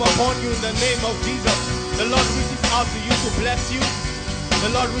reward come upon you in the name of Jesus. The Lord reaches out to you to bless you. The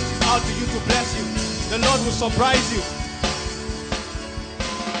Lord reaches out to you to bless you. The Lord will surprise you.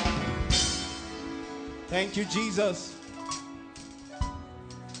 Thank you, Jesus.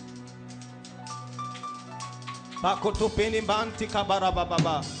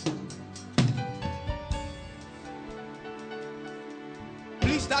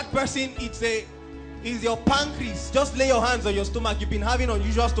 Please, that person, is your pancreas. Just lay your hands on your stomach. You've been having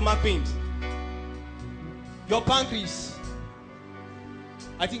unusual stomach pains. Your pancreas.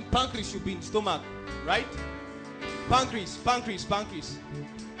 I think pancreas should be in stomach, right? Pancreas.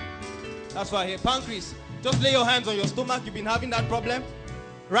 That's why I hear pancreas. Just lay your hands on your stomach. You've been having that problem.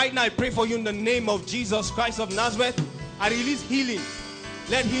 Right now, I pray for you in the name of Jesus Christ of Nazareth. I release healing.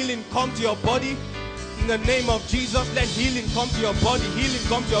 Let healing come to your body. In the name of Jesus, let healing come to your body. Healing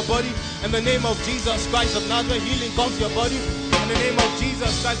come to your body. In the name of Jesus Christ of Nazareth, healing come to your body. In the name of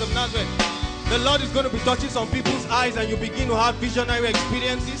Jesus Christ of Nazareth. The Lord is going to be touching some people's eyes and you begin to have visionary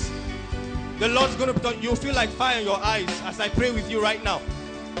experiences. The Lord is going to be touching. You'll feel like fire in your eyes as I pray with you right now.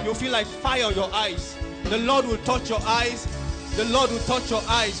 You'll feel like fire in your eyes. The Lord will touch your eyes. The Lord will touch your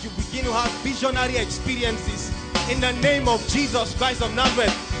eyes. You begin to have visionary experiences. In the name of Jesus Christ of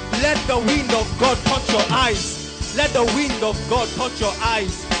Nazareth, let the wind of God touch your eyes. Let the wind of God touch your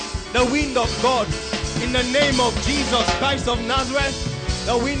eyes. The wind of God. In the name of Jesus Christ of Nazareth,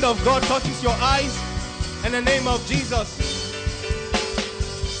 the wind of God touches your eyes. In the name of Jesus.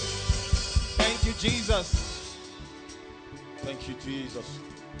 Thank you, Jesus. Thank you, Jesus.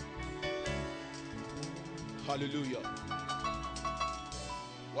 Hallelujah.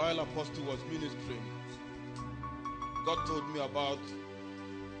 While Apostle was ministering, God told me about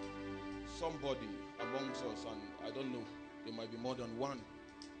somebody amongst us, and I don't know, there might be more than one.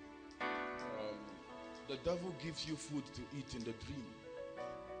 The devil gives you food to eat in the dream.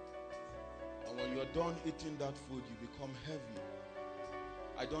 And when you're done eating that food, you become heavy.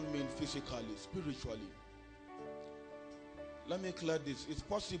 I don't mean physically, spiritually. Let me clear this. It's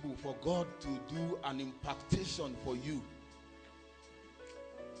possible for God to do an impactation for you.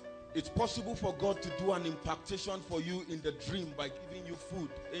 It's possible for God to do an impactation for you in the dream by giving you food,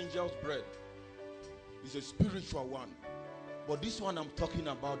 angel's bread. It's a spiritual one. But this one I'm talking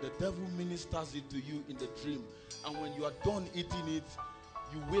about, the devil ministers it to you in the dream. And when you are done eating it,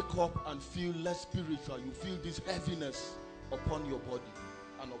 you wake up and feel less spiritual. You feel this heaviness upon your body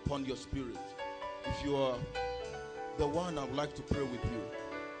and upon your spirit. If you are the one, I would like to pray with you.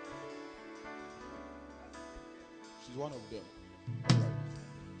 She's one of them. All right.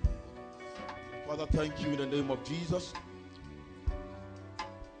 Father, thank you in the name of Jesus.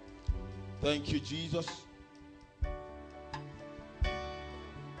 Thank you, Jesus.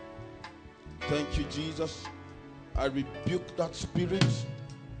 Thank you, Jesus. I rebuke that spirit.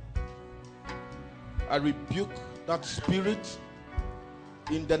 I rebuke that spirit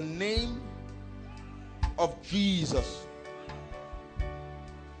in the name of Jesus.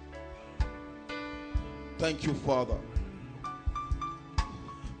 Thank you, Father.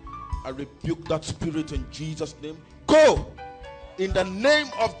 I rebuke that spirit in Jesus' name. Go! In the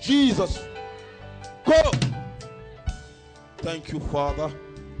name of Jesus. Go! Thank you, Father.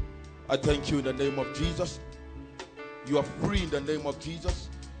 I thank you in the name of Jesus. You are free in the name of Jesus.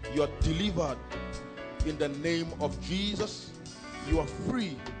 You are delivered in the name of Jesus. You are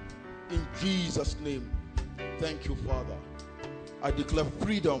free in Jesus' name. Thank you, Father. I declare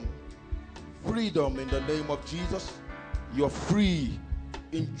freedom. Freedom in the name of Jesus. You are free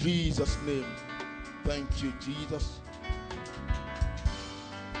in Jesus' name. Thank you, Jesus.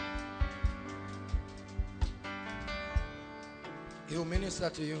 He will minister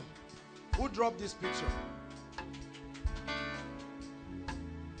to you. Who dropped this picture?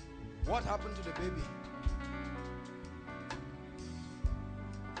 What happened to the baby?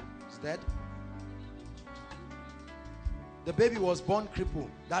 It's dead. The baby was born crippled.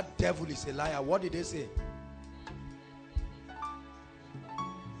 That devil is a liar. What did they say?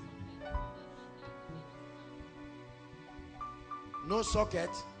 No socket.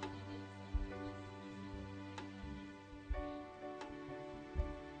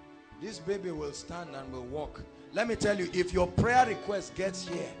 This baby will stand and will walk. Let me tell you, if your prayer request gets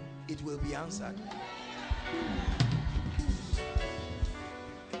here, it will be answered.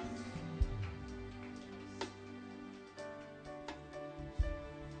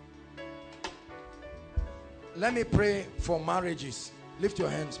 Let me pray for marriages. Lift your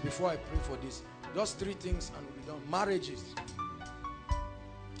hands before I pray for this. Just 3 things and we'll be done. Marriages.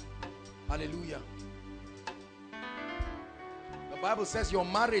 Hallelujah. The Bible says your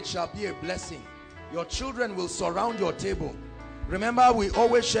marriage shall be a blessing. Your children will surround your table. Remember, we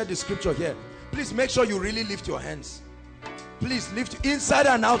always share the scripture here. Please make sure you really lift your hands. Please lift inside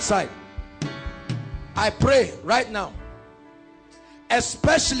and outside. I pray right now,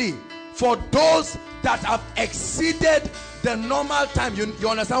 especially for those that have exceeded the normal time. You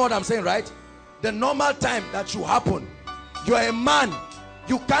understand what I'm saying, right? The normal time that should happen. You're a man.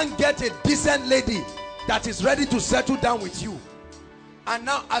 You can't get a decent lady that is ready to settle down with you. And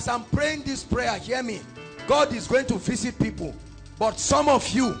now as I'm praying this prayer, hear me. God is going to visit people. But some of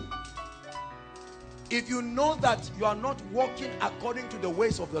you, if you know that you are not walking according to the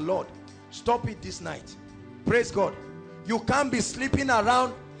ways of the Lord, stop it this night. Praise God. You can't be sleeping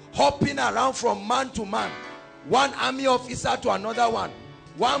around, hopping around from man to man. One army officer to another one.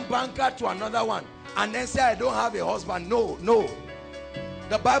 One banker to another one. And then say, I don't have a husband. No, no.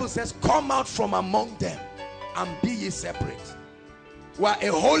 The Bible says, come out from among them and be ye separate. We are a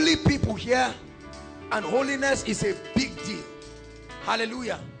holy people here, and holiness is a big deal.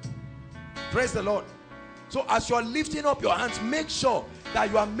 Hallelujah. Praise the Lord. So as you are lifting up your hands, make sure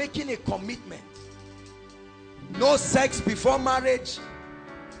that you are making a commitment. No sex before marriage.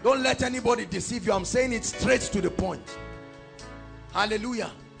 Don't let anybody deceive you. I'm saying it straight to the point.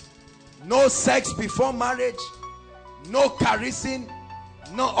 Hallelujah. No sex before marriage. No caressing.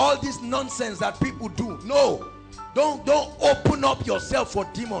 No, all this nonsense that people do. No. Don't open up yourself for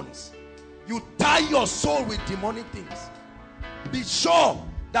demons. You tie your soul with demonic things. Be sure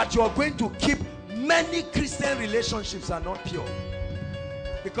that you are going to keep. Many Christian relationships are not pure.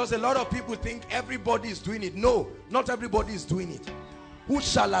 Because a lot of people think everybody is doing it. No, not everybody is doing it. Who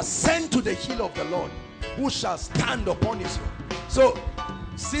shall ascend to the hill of the Lord? Who shall stand upon his rock? So,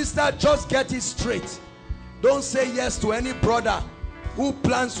 sister, just get it straight. Don't say yes to any brother who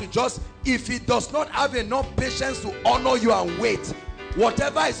plans to just, if he does not have enough patience to honor you and wait,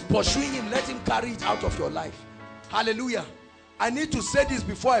 whatever is pursuing him, let him carry it out of your life. Hallelujah. I need to say this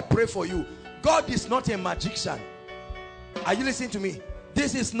before I pray for you. God is not a magician. Are you listening to me?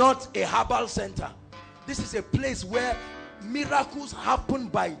 This is not a herbal center. This is a place where miracles happen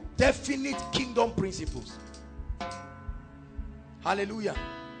by definite kingdom principles. Hallelujah.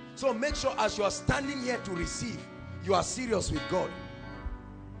 So make sure as you are standing here to receive, you are serious with God.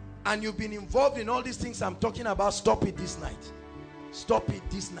 And you've been involved in all these things I'm talking about. Stop it this night. Stop it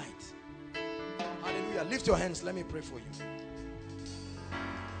this night. Hallelujah. Lift your hands. Let me pray for you.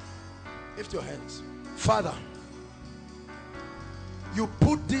 Lift your hands. Father, you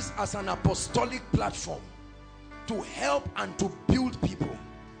put this as an apostolic platform to help and to build people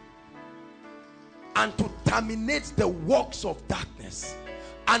and to terminate the works of darkness.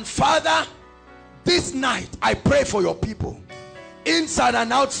 And Father, this night I pray for your people inside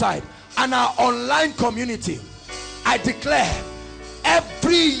and outside and our online community. I declare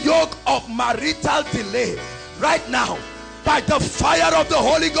every yoke of marital delay right now, by the fire of the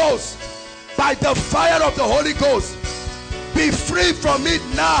Holy Ghost, by the fire of the Holy Ghost, be free from it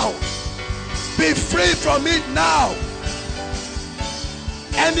now. Be free from it now.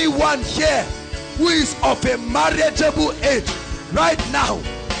 Anyone here who is of a marriageable age, right now,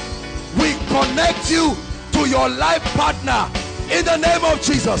 we connect you to your life partner in the name of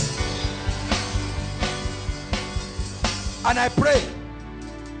Jesus. And I pray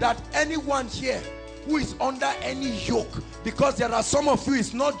that anyone here who is under any yoke, because there are some of you,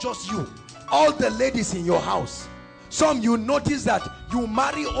 it's not just you, all the ladies in your house, some you notice that you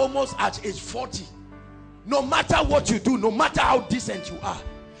marry almost at age 40. No matter what you do, no matter how decent you are,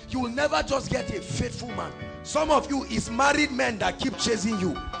 you will never just get a faithful man. Some of you is married men that keep chasing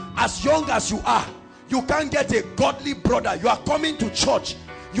you. As young as you are, you can't get a godly brother. You are coming to church,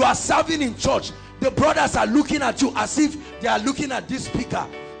 you are serving in church, the brothers are looking at you as if they are looking at this speaker,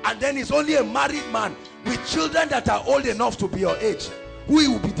 and then it's only a married man with children that are old enough to be your age.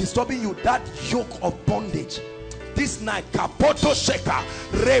 who will be disturbing you, that yoke of bondage. This night, kapoto sheka,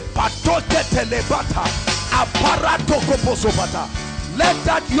 repatote telebata, aparato koposovata. Let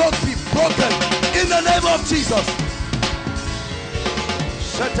that yoke be broken in the name of Jesus.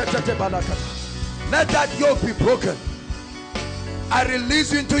 Let that yoke be broken. I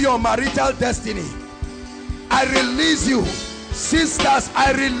release you into your marital destiny. I release you. Sisters,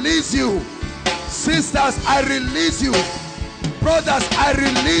 I release you. Sisters, I release you. Brothers, I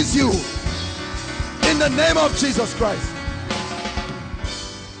release you. In the name of Jesus Christ.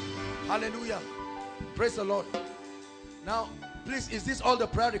 Hallelujah. Praise the Lord. Now, please, is this all the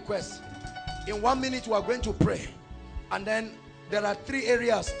prayer requests? In 1 minute, we are going to pray. And then there are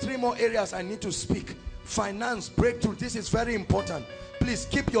three more areas I need to speak. Finance, breakthrough. This is very important. Please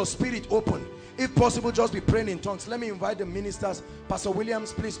keep your spirit open. If possible, just be praying in tongues. Let me invite the ministers. Pastor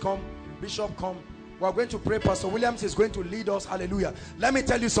Williams, please come. Bishop, come. We are going to pray. Pastor Williams is going to lead us. Hallelujah. Let me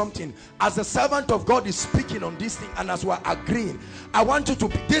tell you something. As the servant of God is speaking on this thing, and as we are agreeing, I want you to,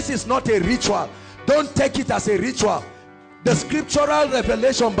 this is not a ritual. Don't take it as a ritual. The scriptural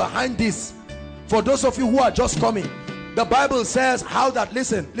revelation behind this, for those of you who are just coming, the Bible says how that,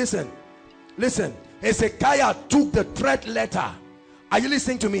 listen, Hezekiah took the threat letter. Are you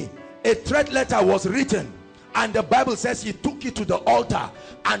listening to me? A threat letter was written, and the Bible says he took it to the altar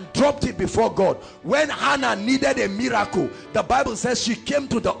and dropped it before God. When Hannah needed a miracle, the Bible says she came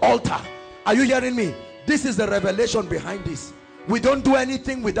to the altar. Are you hearing me? This is the revelation behind this. We don't do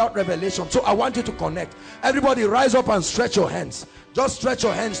anything without revelation. So I want you to connect. Everybody rise up and stretch your hands. Just stretch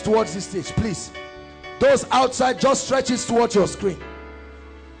your hands towards this stage, please. Those outside, just stretch it towards your screen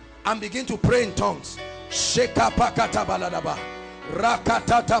and begin to pray in tongues. Sheka pakata baladaba,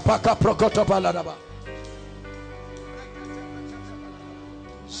 rakatata paka prokota baladaba.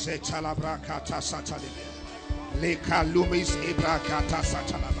 Setalabrakata satalebe, leka lumis ebrakata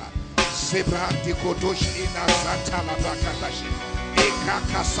satalaba, zebra dikodosh ina satalabrakatashi,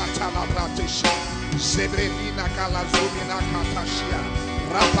 ekaka satalabratishi, zebrelina kalazumina katashia.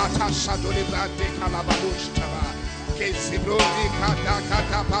 Rapata shadole brade kalabalush taba, kezibroni kata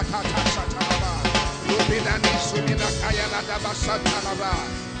kata pakata shatalaba, rubilani sumina kaya la daba shatalaba,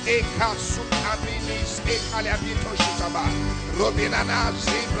 eka sukabinis ekaliabito shitaba, rubinana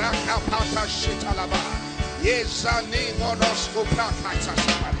zibra kapata shitalaba, yezani monos uprakata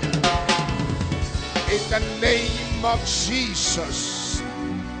shatalaba. In the name of Jesus,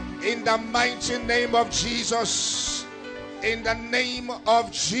 in the mighty name of Jesus. In the name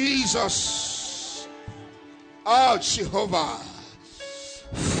of Jesus, oh Jehovah,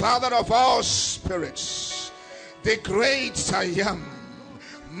 Father of all spirits, the great I am,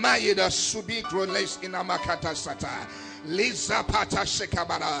 Mayida Subikroles in Amakata Sata, Liza Pata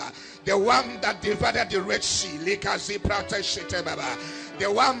Shekabara, the one that divided the Red Sea, Likazi Prata Shetebaba, the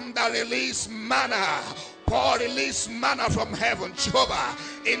one that released manna. Pour release manna from heaven, Jehovah.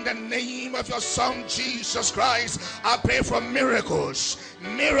 In the name of your Son Jesus Christ, I pray for miracles,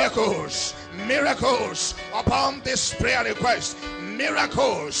 miracles, miracles upon this prayer request.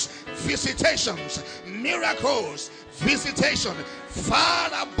 Miracles, visitations, miracles, visitation, far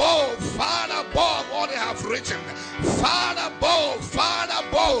above what they have written, far above,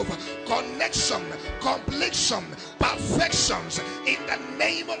 connection, completion, perfections in the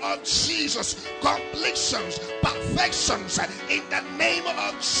name of Jesus, completions, perfections in the name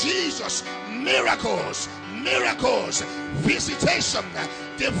of Jesus, miracles, miracles, visitation,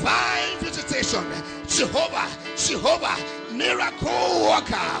 divine visitation, Jehovah, miracle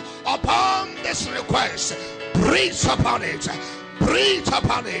worker upon this request. Breathe upon it, breathe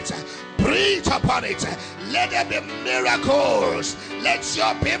upon it, breathe upon it. Let there be miracles. Let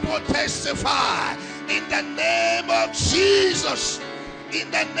your people testify in the name of Jesus.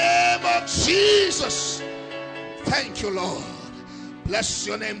 In the name of Jesus. Thank you, Lord. Bless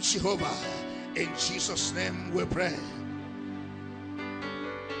your name, Jehovah. In Jesus' name we pray.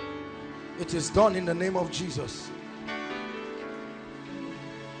 It is done in the name of Jesus.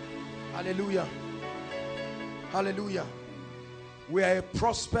 Hallelujah. Hallelujah. We are a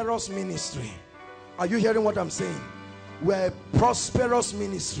prosperous ministry. Are you hearing what I'm saying? We are a prosperous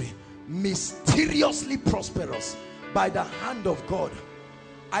ministry, mysteriously prosperous by the hand of God.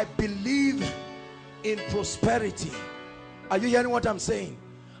 I believe in prosperity. Are you hearing what I'm saying?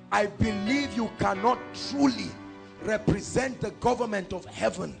 I believe you cannot truly represent the government of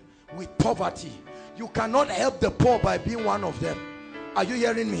heaven with poverty. You cannot help the poor by being one of them. Are you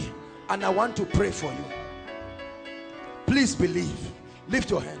hearing me? And I want to pray for you. Please believe. Lift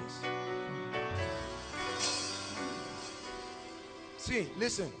your hands. See,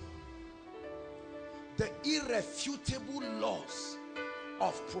 listen. The irrefutable laws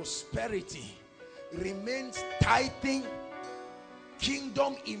of prosperity remains tithing,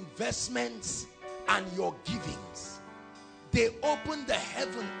 kingdom investments, and your givings. They open the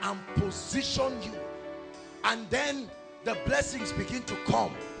heaven and position you, and then the blessings begin to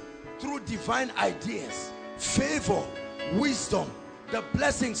come through divine ideas, favor, wisdom, the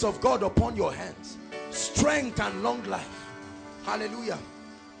blessings of God upon your hands, strength and long life. Hallelujah.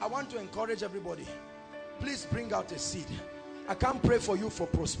 I want to encourage everybody, please bring out a seed. I can't pray for you for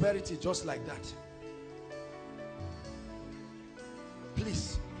prosperity just like that.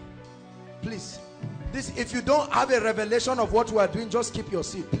 Please, please. This, if you don't have a revelation of what we are doing, just keep your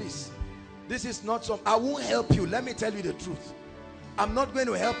seat, please. This is not some, I won't help you. Let me tell you the truth. I'm not going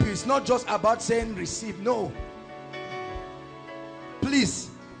to help you. It's not just about saying receive. No. Please,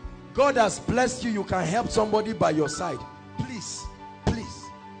 God has blessed you. You can help somebody by your side. Please, please.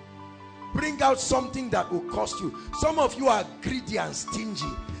 Bring out something that will cost you. Some of you are greedy and stingy.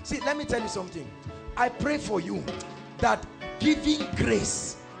 See, let me tell you something. I pray for you that giving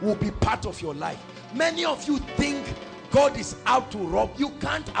grace will be part of your life. Many of you think God is out to rob. You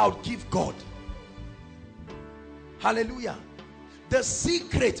can't outgive God. Hallelujah. The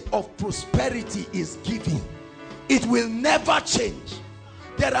secret of prosperity is giving. It will never change.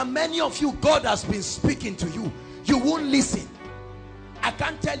 There are many of you, God has been speaking to you. You won't listen. I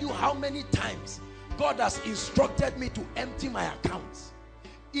can't tell you how many times God has instructed me to empty my accounts.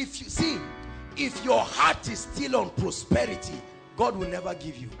 If you see, if your heart is still on prosperity, God will never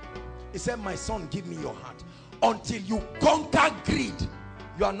give you. He said, my son, give me your heart. Until you conquer greed,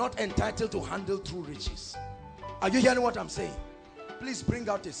 you are not entitled to handle true riches. Are you hearing what I'm saying? Please bring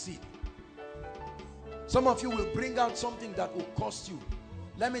out a seed. Some of you will bring out something that will cost you.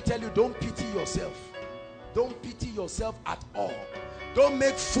 Let me tell you, don't pity yourself. Don't pity yourself at all. Don't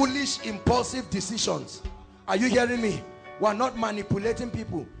make foolish, impulsive decisions. Are you hearing me? We are not manipulating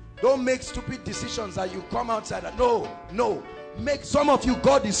people. Don't make stupid decisions that you come outside. No, no. Make, some of you,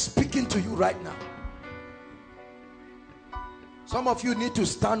 God is speaking to you right now. Some of you need to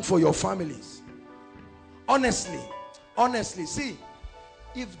stand for your families. Honestly, honestly, see,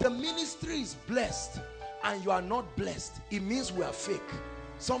 if the ministry is blessed and you are not blessed, it means we are fake.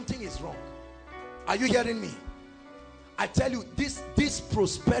 Something is wrong. Are you hearing me? I tell you, this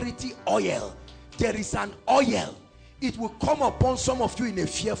prosperity oil, there is an oil. It will come upon some of you in a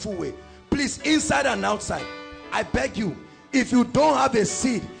fearful way. Please, inside and outside, I beg you, if you don't have a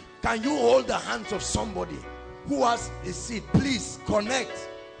seed, can you hold the hands of somebody who has a seed? Please connect.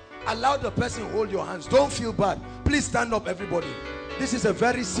 Allow the person hold your hands. Don't feel bad. Please stand up, everybody. This is a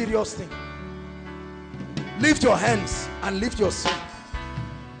very serious thing. Lift your hands and lift your seed.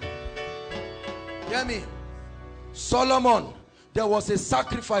 Hear me. Solomon, there was a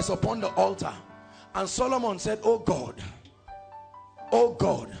sacrifice upon the altar, and Solomon said, oh God,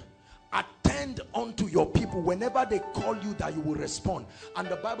 attend unto your people. Whenever they call you, that you will respond. And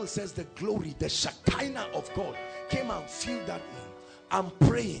the Bible says the glory, the Shekinah of God came and filled that room. I'm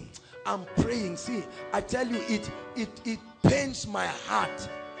praying. See, I tell you, it pains my heart.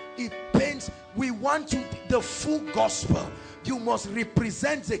 It pains. We want you, the full gospel. You must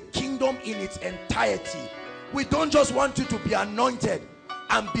represent the kingdom in its entirety. We don't just want you to be anointed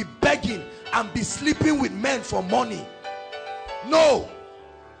and be begging and be sleeping with men for money. No.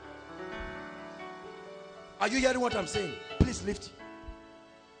 Are you hearing what I'm saying? Please lift.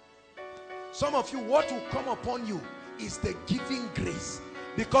 Some of you, what will come upon you is the giving grace.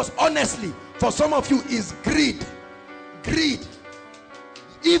 Because honestly, for some of you is greed. Greed.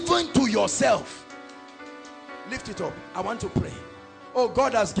 Even to yourself. Lift it up. I want to pray. Oh,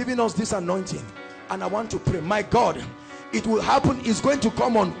 God has given us this anointing, and I want to pray. My God, it will happen. It's going to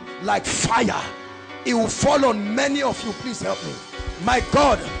come on like fire. It will fall on many of you. Please help me. My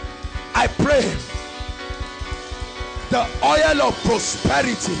God, I pray the oil of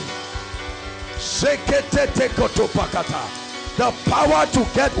prosperity, the power to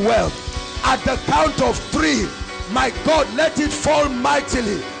get wealth, at the count of 3, my God, let it fall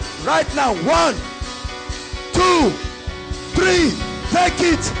mightily right now. 1, 2, 3. Take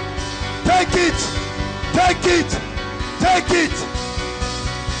it, take it, take it, take it,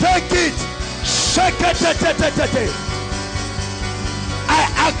 take it. Shake it. I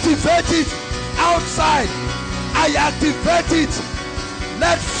activate it outside. I activate it.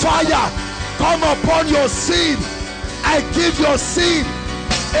 Let fire come upon your seed. I give your seed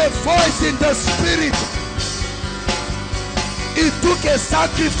a voice in the spirit. It took a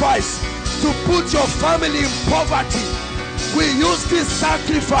sacrifice to put your family in poverty. We use this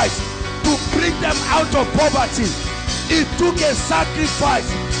sacrifice to bring them out of poverty. It took a sacrifice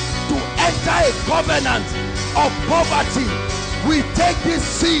to enter a covenant of poverty we take this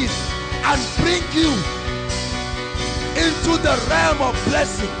seed and bring you into the realm of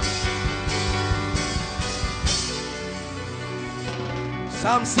blessing.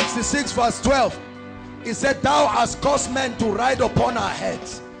 Psalm 66 verse 12, it said, thou hast caused men to ride upon our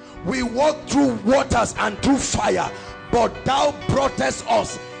heads. We walk through waters and through fire, but thou broughtest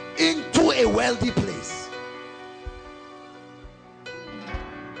us into a wealthy place.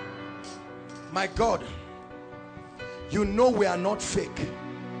 My God, you know we are not fake.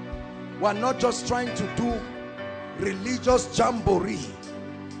 We are not just trying to do religious jamboree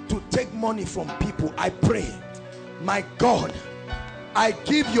to take money from people. I pray, my God, I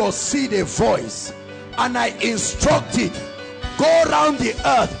give your seed a voice and I instruct it, go around the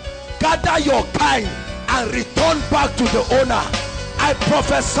earth, gather your kind and return back to the owner. I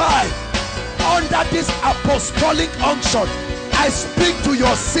prophesy under this apostolic unction, I speak to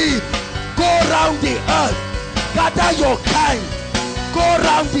your seed, go around the earth, gather your kind, go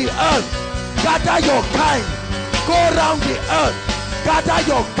around the earth, gather your kind, go around the earth, gather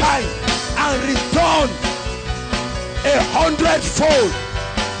your kind and return 100-fold.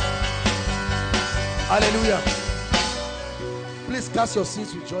 Hallelujah. Please cast your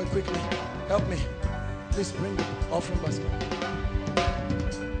seeds with joy quickly. Help me. Please bring the offering basket.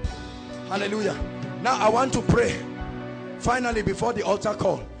 Hallelujah. Now I want to pray. Finally, before the altar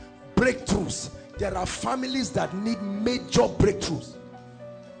call, breakthroughs. There are families that need major breakthroughs.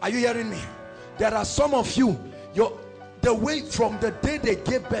 Are you hearing me? There are some of you, the way from the day they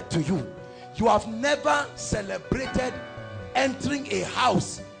gave birth to you, you have never celebrated entering a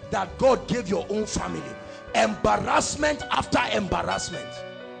house that God gave your own family. Embarrassment after embarrassment.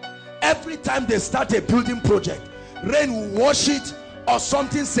 Every time they start a building project, rain will wash it or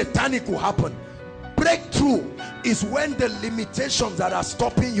something satanic will happen. Breakthrough is when the limitations that are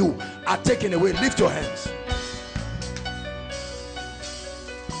stopping you are taken away. Lift your hands.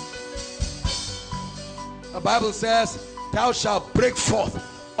 The Bible says, thou shalt break forth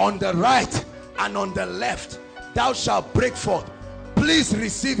on the right and on the left. Thou shalt break forth. Please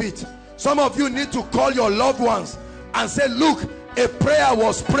receive it. Some of you need to call your loved ones and say, look, a prayer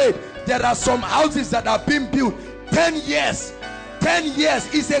was prayed. There are some houses that are being built 10 years. 10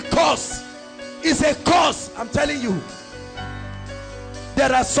 years is a curse. It's a curse. I'm telling you.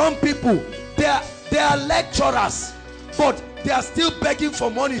 There are some people, they are lecturers, but they are still begging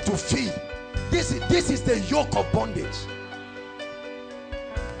for money to feed. This is the yoke of bondage.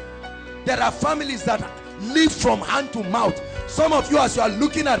 There are families that live from hand to mouth. Some of you, as you are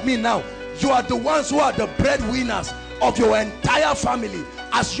looking at me now, you are the ones who are the breadwinners of your entire family,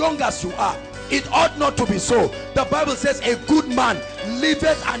 as young as you are. It ought not to be so. The Bible says a good man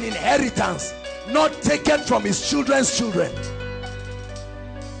leaveth an inheritance not taken from his children's children.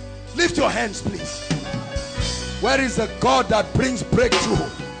 Lift your hands, please. Where is the God that brings breakthrough?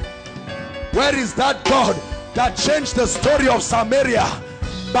 Where is that God that changed the story of Samaria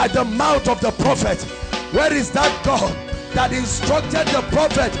by the mouth of the prophet? Where is that God that instructed the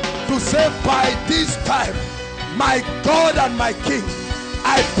prophet to say, by this time, my God and my King,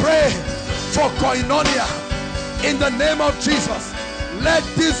 I pray for koinonia in the name of Jesus. Let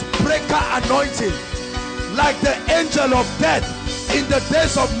this breaker anointing, like the angel of death in the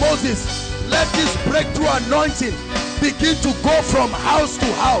days of Moses, let this breakthrough anointing begin to go from house to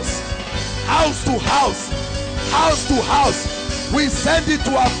house, house to house, house to house. We send it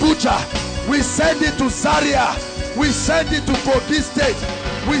to Abuja, we send it to Zaria, we send it to Kogi State,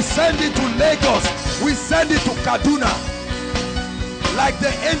 we send it to Lagos, we send it to Kaduna. Like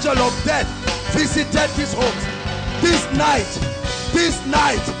the angel of death visited these homes. This night,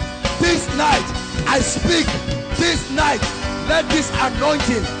 I speak, this night, let this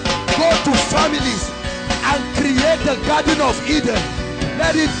anointing go to families and create the Garden of Eden.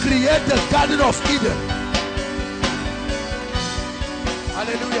 Let it create the Garden of Eden.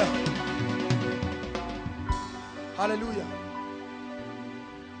 Hallelujah. Hallelujah.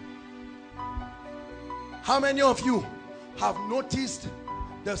 How many of you have noticed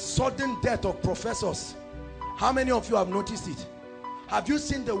the sudden death of professors? How many of you have noticed it? Have you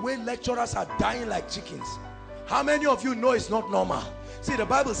seen the way lecturers are dying like chickens? How many of you know it's not normal? See, the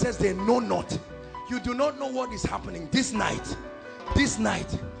Bible says they know not. You do not know what is happening. This night,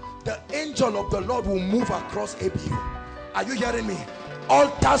 the angel of the Lord will move across ABU. Are you hearing me?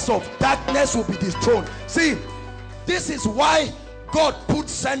 Altars of darkness will be dethroned. See, this is why God put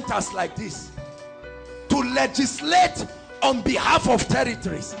centers like this, to legislate on behalf of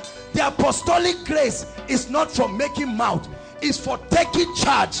territories. The apostolic grace is not for making mouth, it's for taking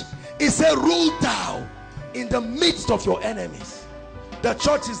charge. It's a rule down in the midst of your enemies. The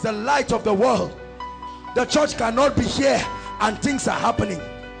church is the light of the world. The church cannot be here and things are happening.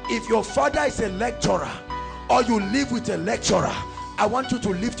 If your father is a lecturer or you live with a lecturer, I want you to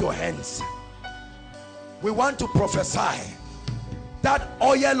lift your hands. We want to prophesy that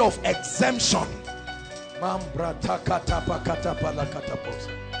oil of exemption.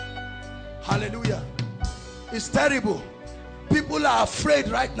 Hallelujah. It's terrible. People are afraid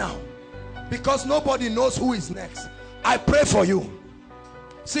right now because nobody knows who is next. I pray for you.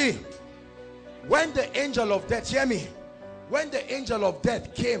 See, when the angel of death, hear me, when the angel of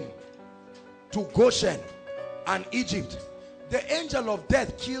death came to Goshen and Egypt, the angel of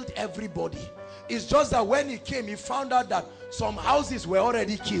death killed everybody. It's just that when he came, he found out that some houses were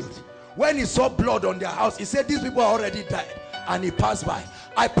already killed. When he saw blood on their house, he said these people are already died, and he passed by.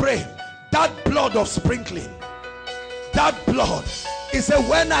 I pray that blood of sprinkling, that blood, he said,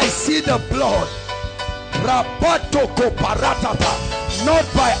 when I see the blood, not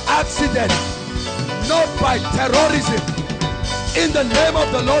by accident, not by terrorism, in the name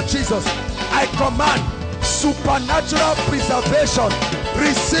of the Lord Jesus, I command supernatural preservation.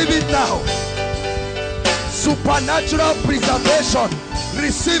 Receive it now. Supernatural preservation,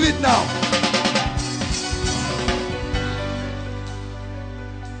 receive it now.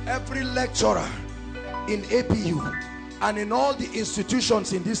 Every lecturer in APU and in all the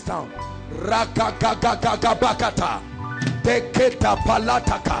institutions in this town,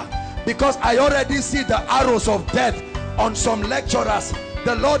 because I already see the arrows of death on some lecturers.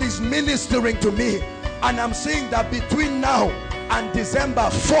 The Lord is ministering to me, and I'm seeing that between now and December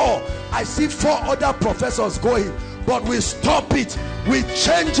 4, I see 4 other professors going, but we stop it, we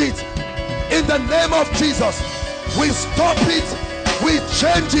change it in the name of Jesus. We stop it, we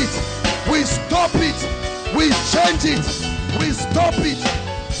change it, we stop it, we change it, we stop it.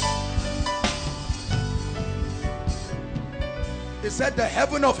 He said the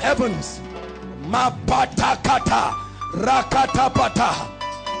heaven of heavens, mapatakata rakatapata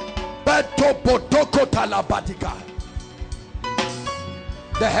betopotokota labatika.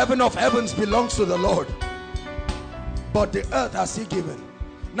 The heaven of heavens belongs to the Lord, but the earth has he given.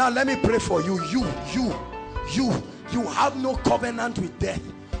 Now let me pray for you. You have no covenant with death.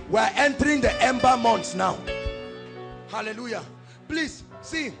 We are entering the ember months now. Hallelujah. Please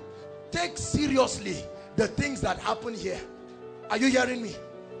see, take seriously the things that happen here. Are you hearing me?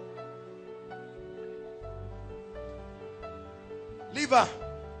 Liver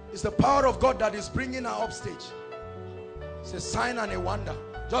is the power of God that is bringing her upstage. It's a sign and a wonder.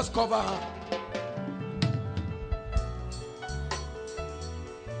 Just cover her.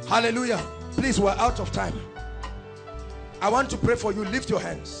 Hallelujah. Please, we're out of time. I want to pray for you. Lift your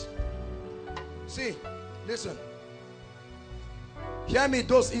hands. See, listen. Hear me,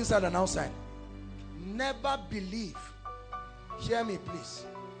 those inside and outside. Never believe. Hear me, please.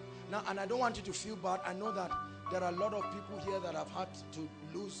 Now, and I don't want you to feel bad. I know that there are a lot of people here that have had to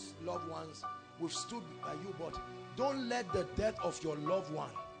lose loved ones. We've stood by you, but don't let the death of your loved one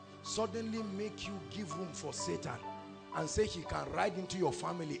suddenly make you give room for Satan and say he can ride into your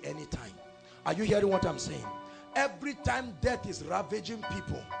family anytime. Are you hearing what I'm saying? Every time death is ravaging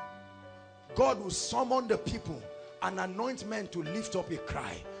people, God will summon the people and anoint men to lift up a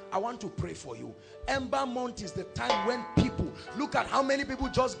cry. I want to pray for you. Ember month is the time when people, look at how many people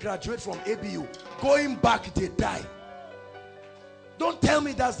just graduate from ABU. Going back, they die. Don't tell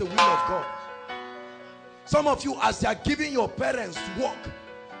me that's the will of God. Some of you, as they are giving your parents work,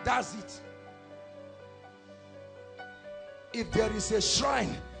 that's it. If there is a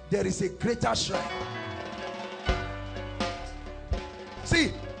shrine, there is a greater shrine.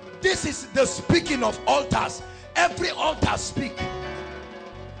 See, this is the speaking of altars. Every altar speak. The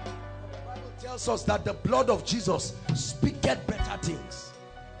Bible tells us that the blood of Jesus speaketh better things.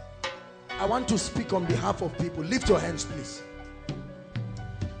 I want to speak on behalf of people. Lift your hands, please.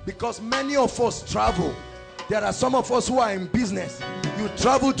 Because many of us travel. There are some of us who are in business. You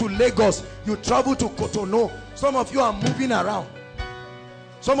travel to Lagos, you travel to Cotonou. Some of you are moving around.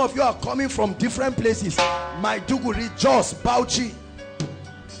 Some of you are coming from different places. Maiduguri, Jos, Bauchi.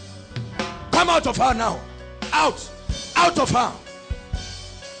 Come out of her now. Out of her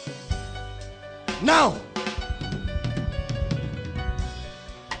now.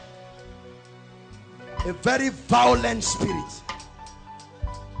 A very violent spirit.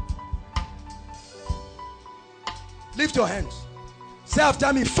 Lift your hands. Say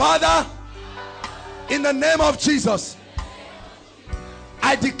after me, Father, in the name of Jesus,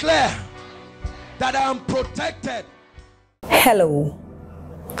 I declare that I am protected. Hello.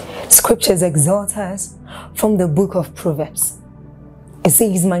 Scriptures exhort us from the book of Proverbs. It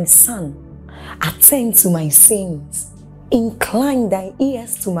says, my son, attend to my sayings, incline thy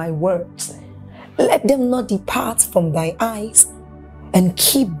ears to my words, Let them not depart from thy eyes, and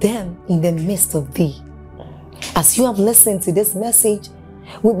keep them in the midst of thee. As you have listened to this message,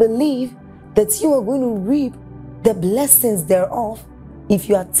 we believe that you are going to reap the blessings thereof if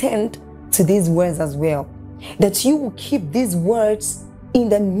you attend to these words as well. That you will keep these words in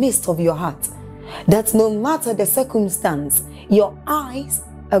the midst of your heart. That no matter the circumstance, your eyes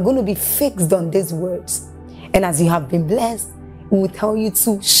are going to be fixed on these words. And as you have been blessed, we will tell you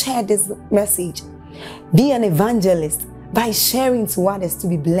to share this message. Be an evangelist by sharing to others to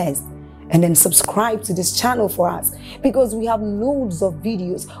be blessed. And then subscribe to this channel for us, because we have loads of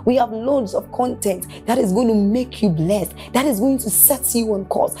videos, we have loads of content that is going to make you blessed, that is going to set you on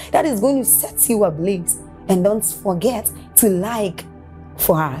course, that is going to set you ablaze. And don't forget to like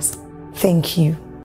for us. Thank you.